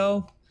loves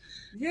himself.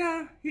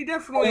 Yeah, he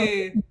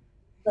definitely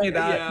say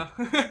that.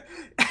 Yeah.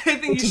 I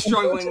think he's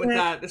struggling with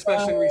that,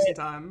 especially in recent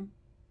time.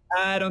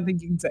 I don't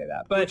think you can say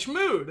that. But which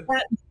mood?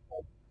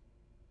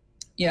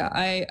 Yeah,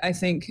 I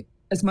think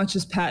as much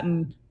as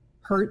Patton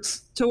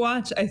hurts to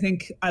watch, I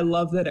think I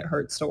love that it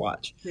hurts to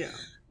watch. Yeah.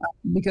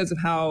 Because of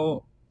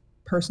how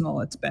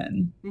personal it's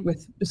been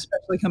with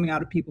especially coming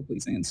out of people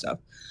pleasing and stuff.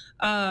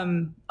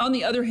 On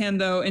the other hand,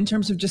 though, in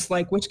terms of just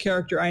like which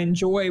character I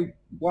enjoy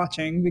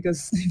watching,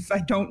 because if I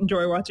don't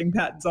enjoy watching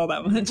Patton's all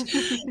that much,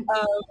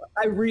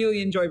 I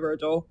really enjoy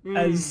Virgil,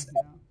 as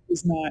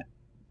is not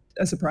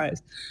a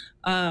surprise.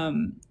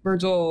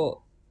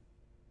 Virgil,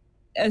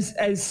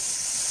 as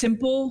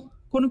simple,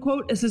 quote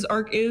unquote, as his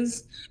arc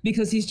is,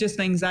 because he's just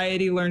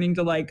anxiety learning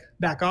to like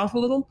back off a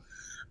little.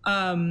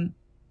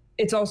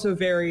 It's also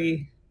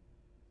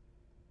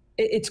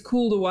it's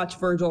cool to watch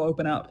Virgil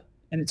open up,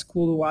 and it's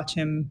cool to watch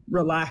him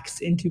relax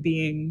into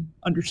being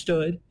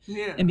understood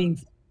and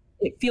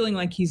feeling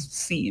like he's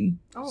seen.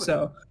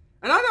 And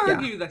I'd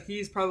argue that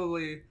he's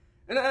probably,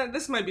 and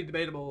this might be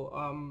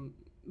debatable,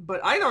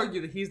 but I'd argue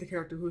that he's the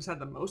character who's had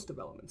the most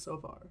development so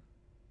far.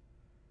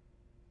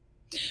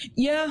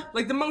 Yeah,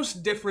 like the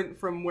most different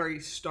from where he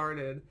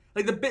started,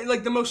 like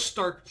the most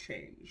stark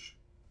change.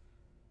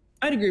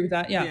 I'd agree with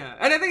that. Yeah. Yeah,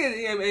 and I think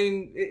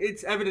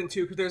it's evident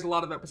too because there's a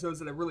lot of episodes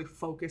that have really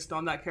focused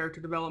on that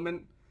character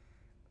development.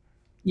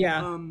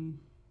 Yeah.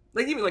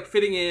 Like even like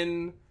fitting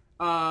in,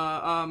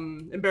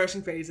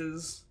 embarrassing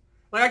phases.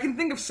 Like I can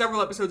think of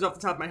several episodes off the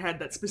top of my head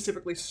that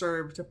specifically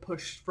serve to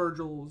push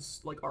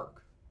Virgil's like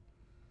arc.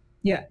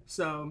 Yeah.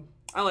 So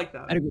I like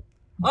that. I'd agree.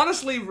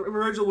 Honestly,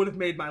 Virgil would have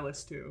made my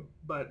list too,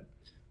 but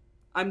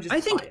I'm just. I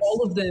think biased.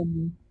 all of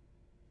them,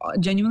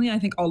 genuinely, I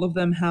think all of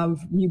them have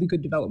really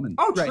good development.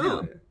 Oh, right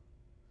truly. now.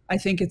 I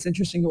think it's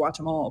interesting to watch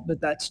them all,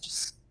 but that's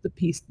just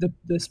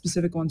the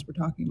specific ones we're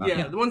talking about.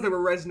 Yeah, the ones that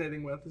we're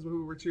resonating with is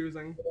who we're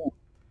choosing. Yeah.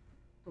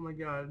 Oh my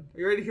god. Are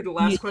you ready to hear the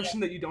last question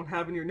that you don't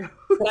have in your notes?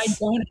 That I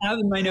don't have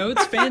in my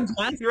notes?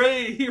 Fantastic. You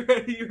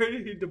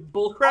ready to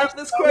bullcrap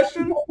this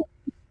question?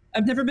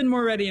 I've never been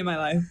more ready in my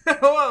life.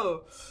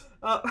 Whoa.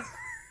 I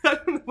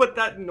don't know what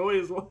that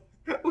noise was.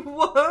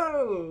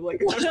 Whoa!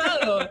 Like,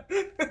 Whoa.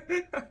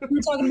 We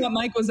were talking about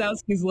Mike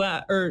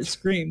Wazowski's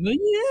scream.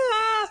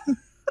 Yeah.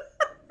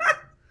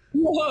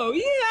 Whoa!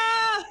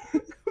 Yeah.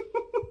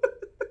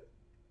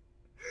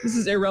 This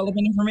is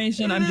irrelevant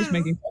information. I'm just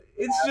making.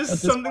 It's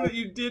just something that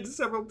you did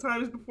several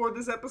times before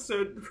this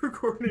episode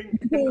recording.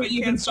 Before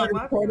you even start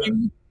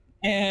recording,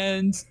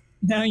 and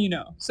now you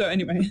know. So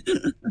anyway.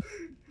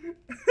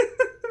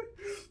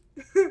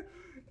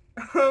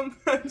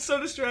 I'm so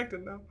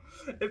distracted now.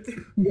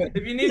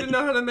 If you need to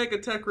know how to make a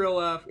tech reel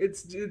laugh,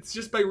 it's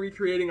just by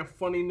recreating a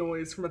funny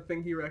noise from a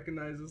thing he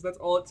recognizes. That's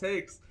all it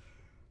takes.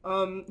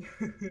 Now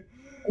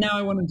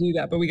I want to do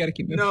that, but we got to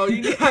keep moving. No,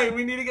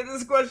 we need to get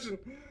this question.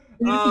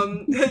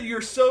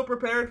 You're so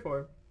prepared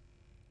for.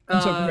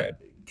 I'm so prepared.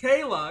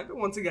 K-Log,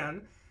 once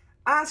again,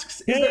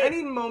 asks, is there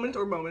any moment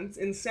or moments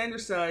in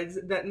Sandersides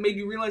that made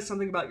you realize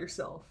something about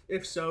yourself?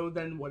 If so,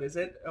 then what is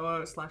it? /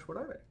 what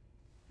are they?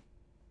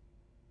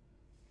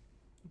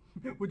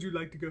 Would you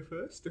like to go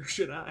first, or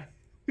should I?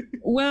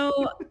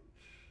 Well,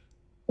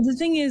 the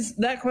thing is,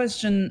 that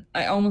question,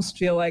 I almost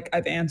feel like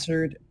I've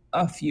answered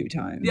a few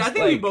times. Yeah, I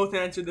think we both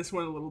answered this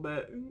one a little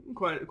bit.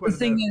 Quite a bit. The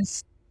thing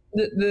is,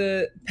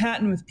 the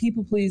pattern with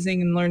people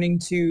pleasing and learning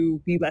to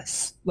be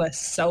less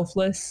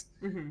selfless,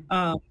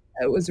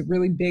 it was a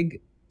really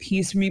big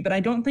piece for me. But I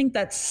don't think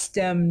that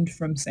stemmed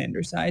from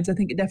Sandersides. I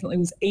think it definitely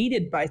was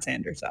aided by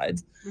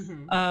Sandersides.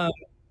 And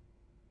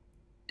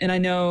I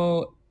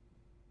know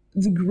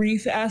the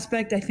grief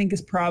aspect, I think,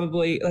 is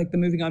probably like the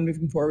moving on,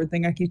 moving forward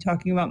thing I keep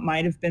talking about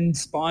might have been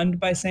spawned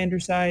by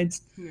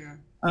Sandersides. Yeah.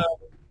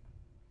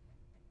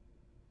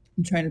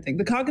 I'm trying to think.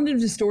 The cognitive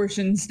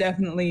distortions,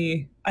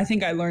 definitely, I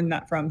think I learned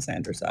that from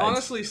Sandersides.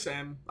 Honestly,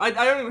 same. I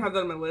don't even have that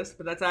on my list,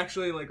 but that's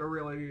actually like a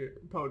really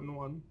potent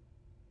one.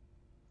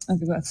 I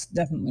think that's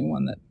definitely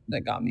one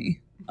that got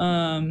me.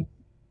 But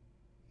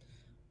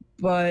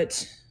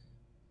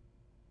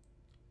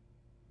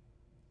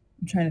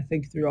I'm trying to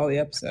think through all the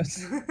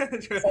episodes.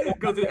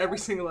 Go through every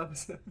single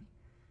episode.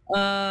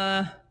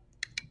 I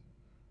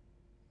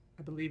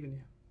believe in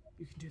you.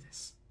 You can do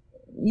this.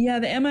 Yeah,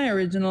 the Am I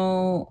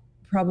Original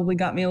probably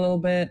got me a little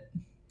bit.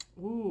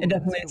 Ooh, it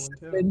definitely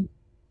did.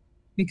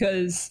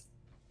 Because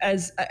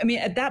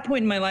at that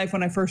point in my life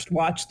when I first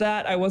watched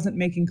that, I wasn't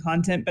making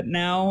content, but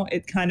now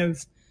it kind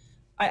of,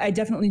 I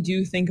definitely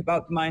do think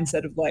about the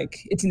mindset of like,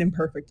 it's an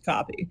imperfect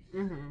copy.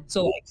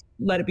 So like,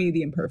 let it be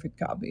the imperfect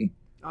copy.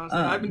 Honestly,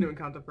 I've been doing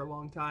content for a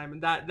long time,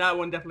 and that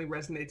one definitely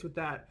resonates with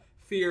that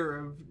fear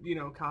of,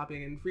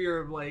 copying and fear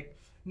of like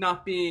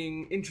not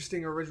being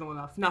interesting or original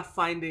enough, not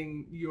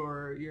finding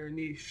your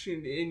niche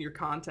in your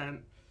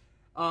content.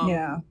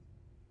 Yeah.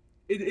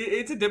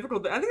 It's a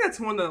difficult thing. I think that's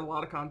one that a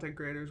lot of content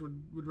creators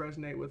would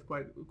resonate with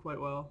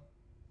quite well.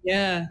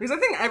 Yeah. Because I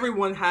think every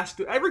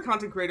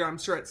content creator, I'm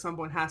sure at some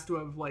point has to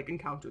have like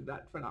encountered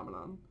that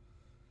phenomenon.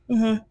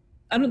 I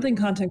don't think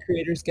content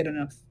creators get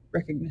enough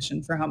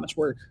recognition for how much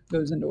work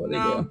goes into what they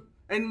do.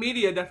 And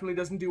media definitely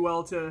doesn't do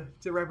well to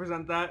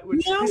represent that,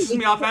 which pisses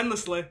me off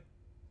endlessly.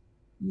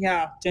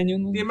 Yeah,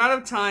 genuinely. The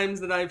amount of times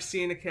that I've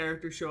seen a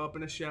character show up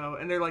in a show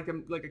and they're like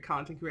a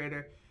content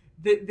creator,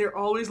 they're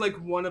always like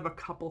one of a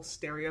couple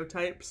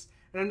stereotypes.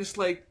 And I'm just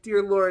like,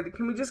 dear Lord,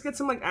 can we just get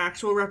some like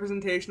actual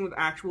representation with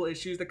actual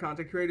issues that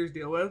content creators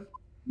deal with?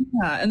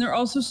 Yeah, and they're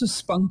also so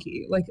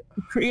spunky. Like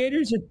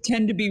creators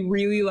tend to be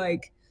really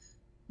like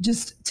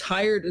just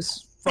tired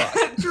as fuck.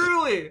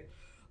 Truly.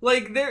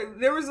 Like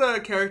there was a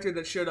character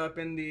that showed up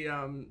in the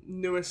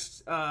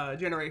newest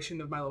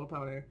generation of My Little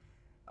Pony.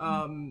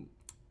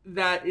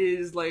 That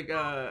is like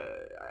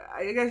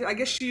I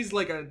guess she's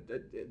like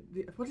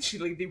what is she,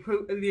 like the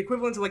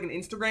equivalent of like an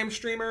Instagram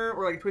streamer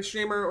or like a Twitch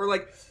streamer, or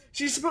like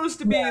she's supposed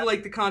to be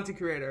like the content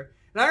creator.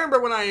 And I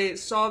remember when I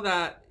saw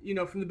that,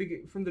 from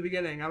the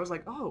beginning, I was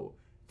like, oh,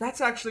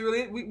 that's actually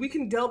really, we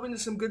can delve into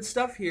some good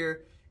stuff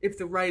here if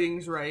the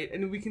writing's right,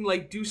 and we can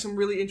like do some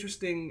really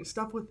interesting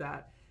stuff with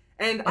that.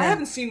 And I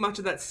haven't seen much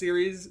of that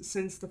series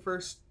since the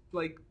first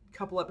like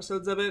couple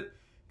episodes of it,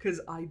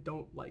 because I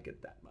don't like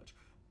it that much.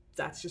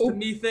 That's just a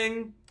me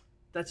thing.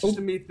 But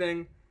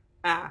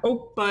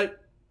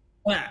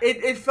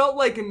it felt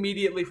like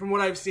immediately from what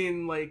I've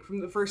seen, like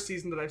from the first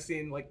season that I've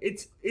seen, like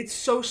it's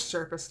so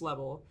surface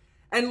level.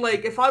 And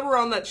like if I were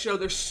on that show,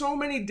 there's so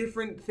many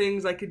different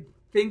things I could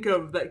think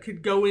of that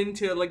could go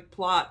into like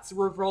plots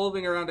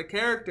revolving around a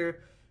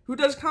character who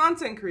does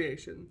content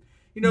creation.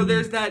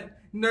 There's that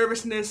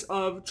nervousness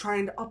of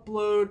trying to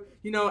upload,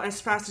 as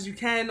fast as you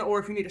can, or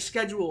if you need a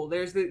schedule.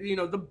 There's the,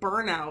 the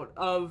burnout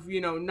of,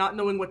 not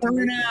knowing what to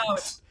do.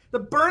 The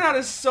burnout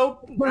is so,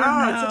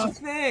 it's such a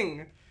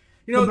thing.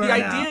 The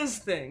ideas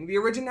thing, the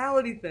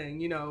originality thing,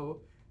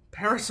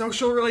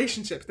 parasocial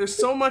relationships. There's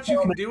so much you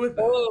can do with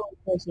it.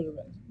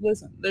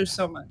 Listen, there's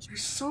so much.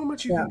 There's so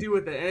much you can do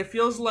with it, and it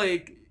feels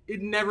like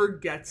it never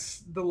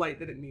gets the light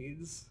that it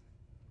needs.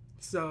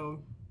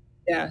 So.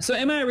 Yeah, so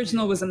Am I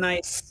Original was a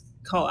nice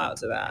call out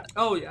to that.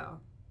 Oh yeah.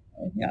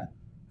 Yeah.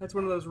 That's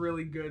one of those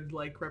really good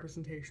like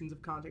representations of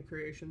content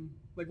creation.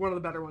 Like one of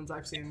the better ones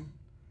I've seen.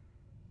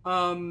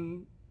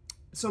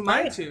 So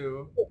my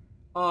two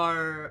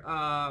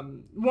are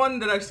one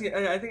that I've seen.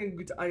 I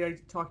think I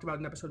talked about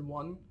in episode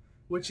 1,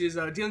 which is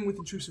dealing with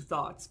intrusive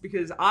thoughts,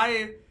 because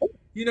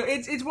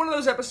it's one of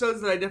those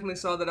episodes that I definitely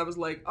saw that I was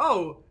like,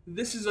 oh,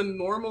 this is a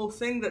normal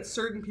thing that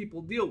certain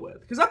people deal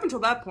with. Because up until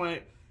that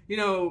point,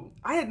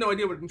 I had no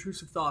idea what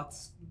intrusive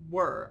thoughts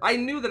were. I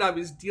knew that I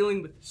was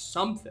dealing with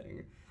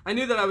something. I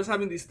knew that I was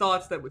having these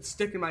thoughts that would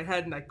stick in my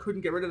head and I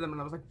couldn't get rid of them,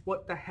 and I was like,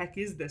 what the heck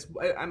is this?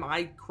 Am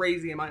I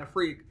crazy? Am I a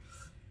freak?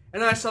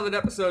 And then I saw that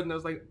episode and I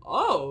was like,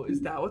 oh,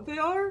 is that what they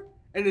are?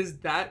 And is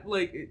that,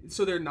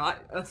 so they're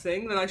not a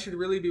thing that I should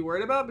really be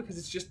worried about because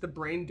it's just the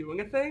brain doing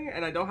a thing,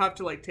 and I don't have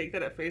to, take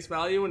that at face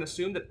value and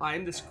assume that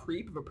I'm this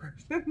creep of a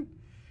person?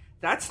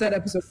 That's that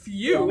episode.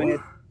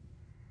 Phew.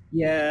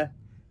 Yeah.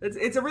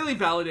 It's a really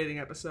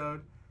validating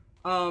episode.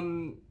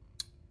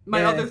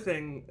 My other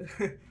thing,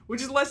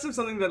 which is less of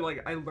something that,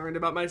 I learned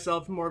about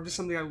myself, more of just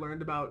something I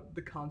learned about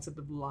the concept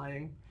of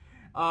lying.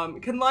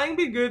 Can lying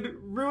be good?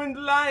 Ruined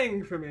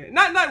lying for me.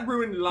 Not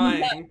ruined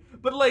lying,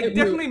 but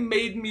definitely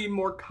made me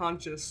more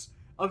conscious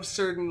of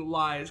certain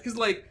lies. Because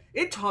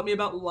it taught me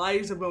about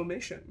lies of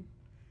omission.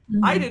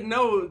 Mm-hmm. I didn't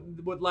know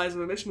what lies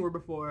of omission were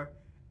before,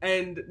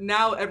 and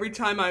now every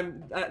time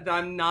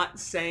I'm not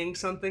saying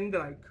something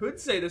that I could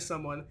say to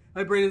someone,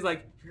 my brain is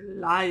like, you're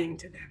lying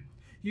to them.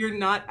 You're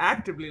not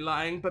actively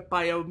lying, but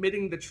by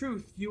omitting the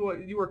truth, you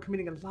are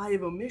committing a lie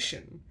of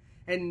omission.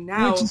 And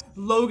now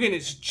Logan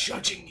is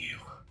judging you.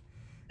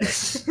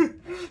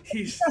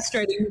 He's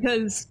frustrating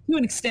because to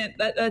an extent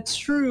that's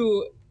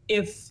true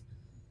if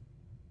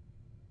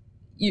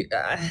you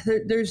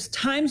there's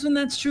times when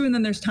that's true and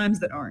then there's times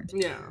that aren't.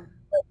 Yeah.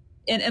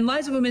 And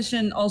lies of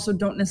omission also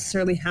don't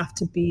necessarily have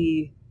to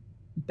be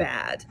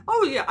bad.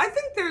 Oh yeah, I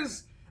think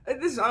there's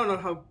this. I don't know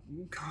how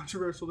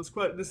controversial this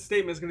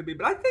statement is going to be,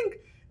 but I think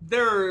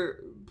there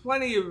are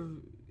plenty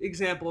of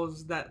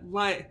examples that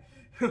lie.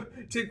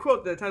 To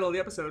quote the title of the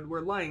episode,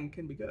 where lying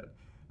can be good.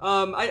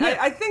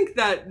 I think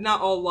that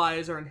not all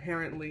lies are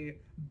inherently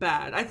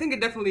bad. I think it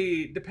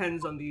definitely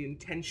depends on the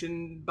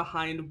intention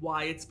behind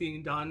why it's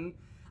being done.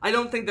 I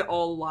don't think that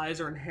all lies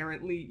are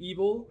inherently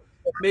evil.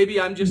 Maybe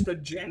I'm just a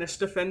Janus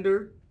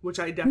defender, which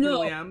I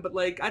definitely am. But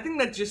I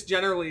think that just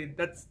generally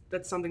that's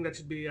something that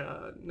should be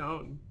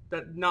known.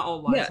 That not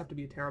all lies have to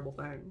be a terrible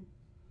thing.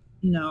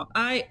 No,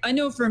 I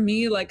know for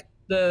me,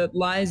 the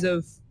lies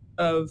of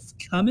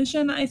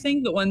commission, I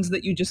think the ones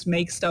that you just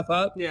make stuff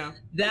up. Yeah.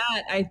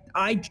 That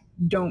I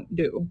don't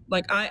do.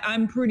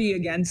 I'm pretty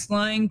against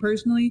lying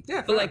personally.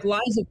 Yeah. But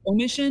lies of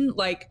omission,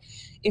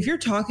 if you're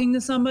talking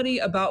to somebody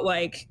about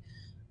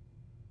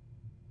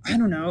I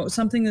don't know,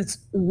 something that's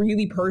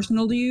really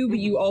personal to you, but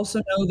you also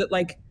know that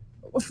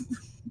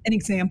an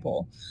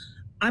example,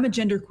 I'm a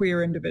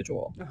genderqueer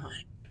individual. Uh-huh.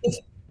 If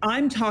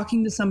I'm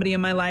talking to somebody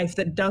in my life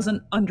that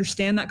doesn't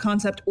understand that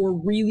concept or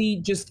really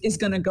just is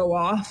going to go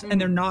off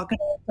and they're not going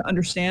to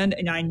understand,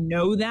 and I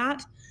know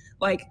that,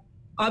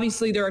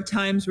 obviously there are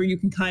times where you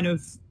can kind of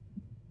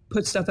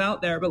put stuff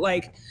out there, but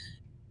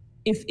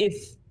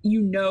if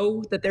you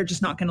know that they're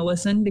just not going to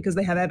listen because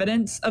they have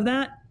evidence of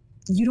that,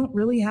 you don't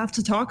really have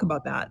to talk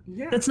about that.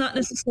 Yeah. That's not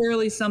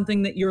necessarily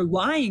something that you're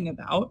lying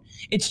about.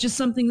 It's just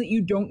something that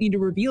you don't need to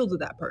reveal to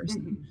that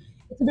person. Mm-hmm.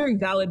 It's a very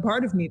valid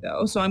part of me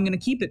though, so I'm going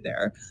to keep it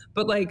there.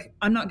 But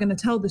I'm not going to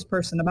tell this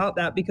person about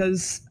that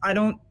because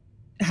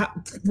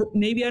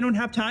maybe I don't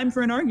have time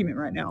for an argument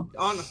right now.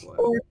 Honestly.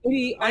 Or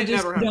maybe I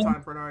never have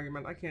time for an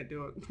argument. I can't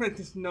do it. It's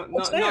just not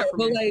for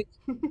me.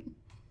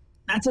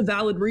 That's a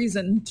valid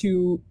reason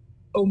to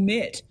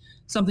omit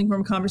something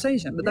from a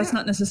conversation, but that's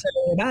not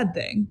necessarily a bad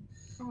thing.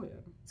 Oh, yeah.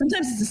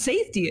 Sometimes it's a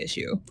safety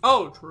issue.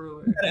 Oh,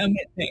 truly. You gotta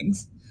omit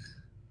things.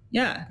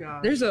 Yeah.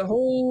 Gosh. There's a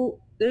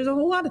whole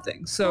lot of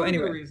things. So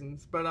anyway.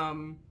 Reasons. But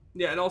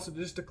yeah, and also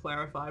just to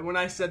clarify, when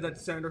I said that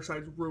Sandor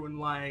sides ruin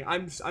lying,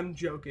 I'm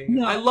joking.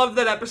 No. I love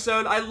that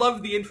episode. I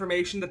love the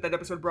information that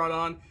episode brought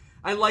on.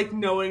 I like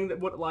knowing that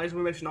what lies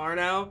we mention are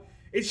now.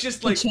 It's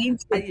just it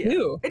changed my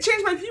view. It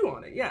changed my view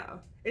on it. Yeah.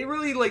 It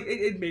really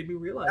it made me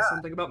realize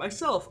something about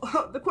myself.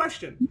 The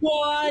question.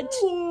 What?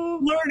 Ooh.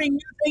 Learning new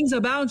things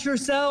about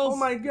yourself. Oh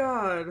my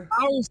god.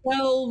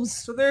 Ourselves.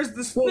 So there's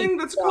this thing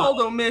that's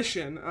called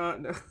omission.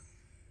 No.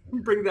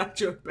 Bring that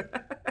joke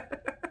back.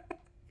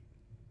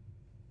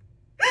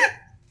 I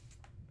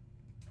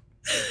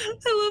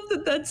love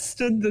that that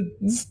stood the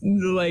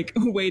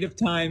weight of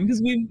time because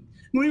we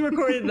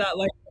recorded that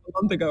a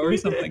month ago or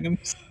something.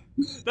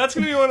 That's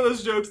gonna be one of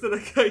those jokes that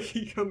I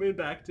keep coming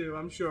back to.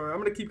 I'm sure I'm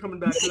gonna keep coming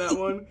back to that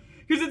one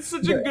because it's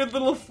such a good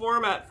little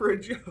format for a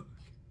joke.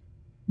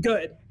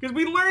 Good, because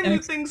we learn new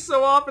things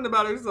so often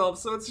about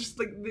ourselves. So it's just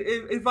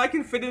if I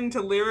can fit it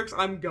into lyrics,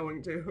 I'm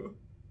going to.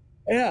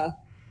 Yeah,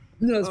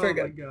 no, it's very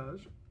good. Oh my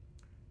gosh.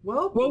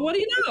 Well, what do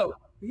you know?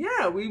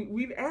 Yeah,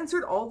 we've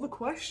answered all the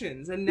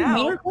questions, and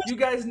now you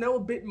guys know a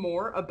bit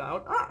more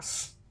about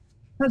us.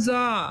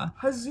 Huzzah!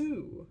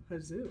 Hazoo.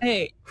 Hazoo.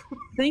 Hey,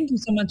 thank you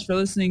so much for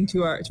listening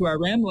to our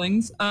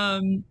ramblings.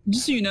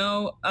 Just so you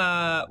know,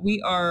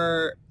 we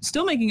are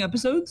still making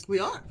episodes. We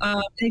are.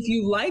 If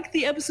you like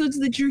the episodes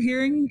that you're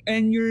hearing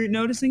and you're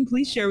noticing,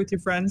 please share with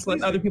your friends.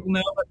 Let other people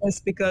know about this,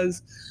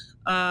 because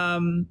we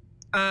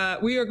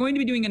are going to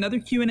be doing another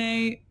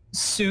Q&A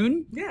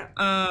soon.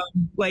 Yeah.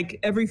 Like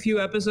every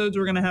few episodes,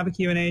 we're going to have a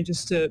Q&A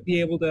just to be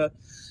able to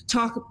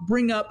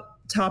bring up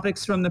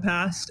topics from the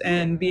past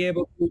and be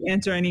able to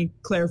answer any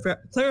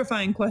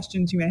clarifying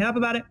questions you may have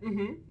about it.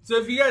 Mm-hmm. So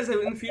if you guys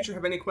in the future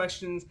have any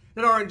questions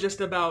that aren't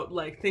just about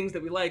like things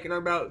that we like and are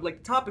about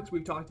like topics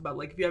we've talked about,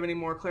 like if you have any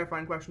more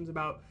clarifying questions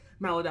about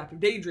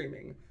maladaptive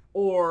daydreaming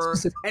or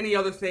any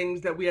other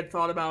things that we had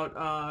thought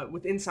about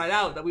with Inside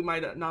Out that we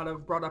might not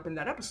have brought up in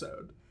that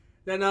episode,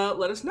 then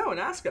let us know and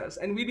ask us.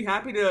 And we'd be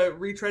happy to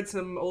retread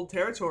some old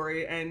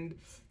territory and,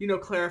 you know,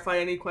 clarify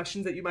any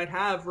questions that you might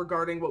have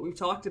regarding what we've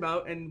talked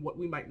about and what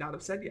we might not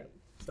have said yet.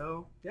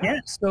 So, yeah.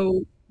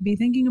 So be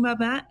thinking about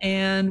that,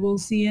 and we'll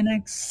see you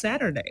next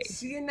Saturday.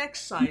 See you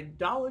next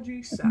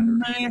Sidology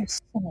Saturday.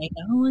 Next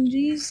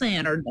Sidology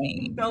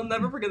Saturday. I'll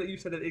never forget that you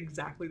said it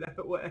exactly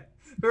that way.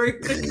 Very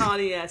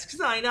Picani-esque.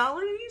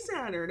 Sidology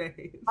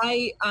Saturday.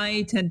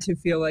 I tend to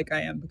feel like I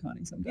am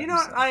Picani sometimes. You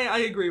know, I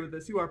agree with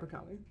this. You are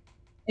Picani.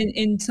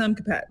 In some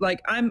capacity,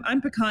 like I'm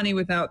Picani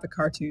without the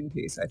cartoon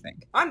piece. I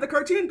think I'm the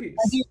cartoon piece.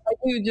 I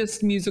do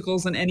just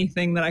musicals and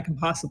anything that I can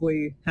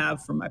possibly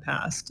have from my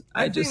past.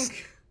 I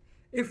think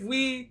if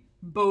we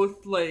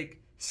both like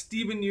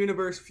Steven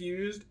Universe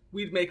fused,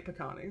 we'd make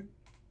Picani.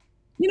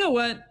 You know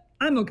what?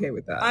 I'm okay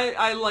with that.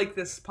 I like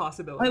this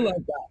possibility. I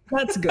love that.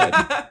 That's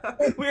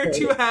good. We're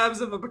two halves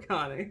of a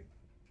Picani.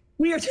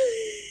 We are.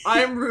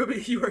 I am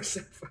Ruby. You are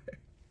Sapphire.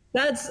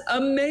 That's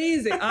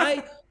amazing.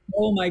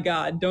 Oh my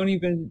God! Don't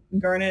even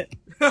Garnet.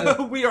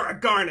 We are a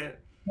Garnet.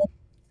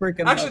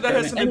 Freaking. Actually, that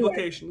Garnet. has some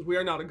implications. We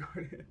are not a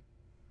Garnet.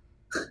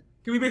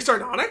 Can we be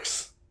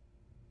Sardonyx?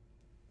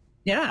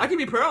 Yeah. I can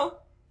be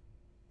Pearl.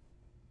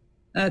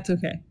 That's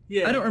okay.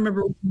 Yeah. I don't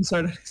remember which one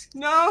Sardonyx.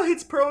 No,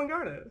 it's Pearl and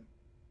Garnet.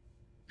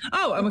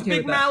 Oh, I'm okay with that.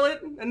 Big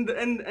mallet and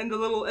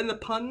the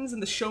puns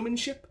and the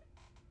showmanship.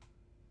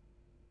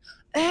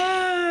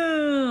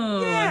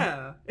 Oh.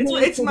 Yeah.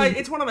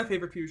 It's one of my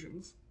favorite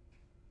fusions.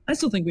 I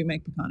still think we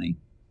make Picani.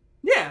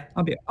 Yeah.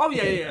 I'll be. Oh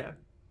yeah, yeah.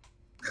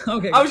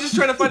 Okay. I was just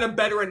trying to find a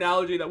better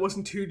analogy that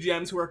wasn't two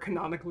gems who are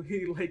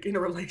canonically like in a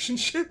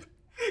relationship.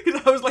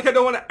 Because I was like, I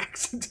don't want to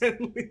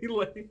accidentally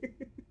like.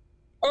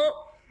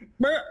 Oh,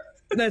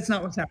 that's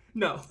not what's happening.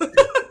 No.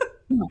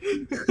 No.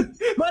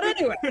 But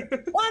anyway, on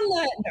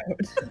that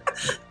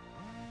note,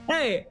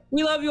 hey,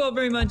 we love you all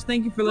very much.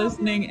 Thank you for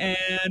listening,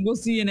 and we'll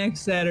see you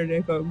next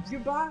Saturday, folks.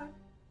 Goodbye.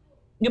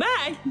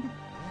 Goodbye.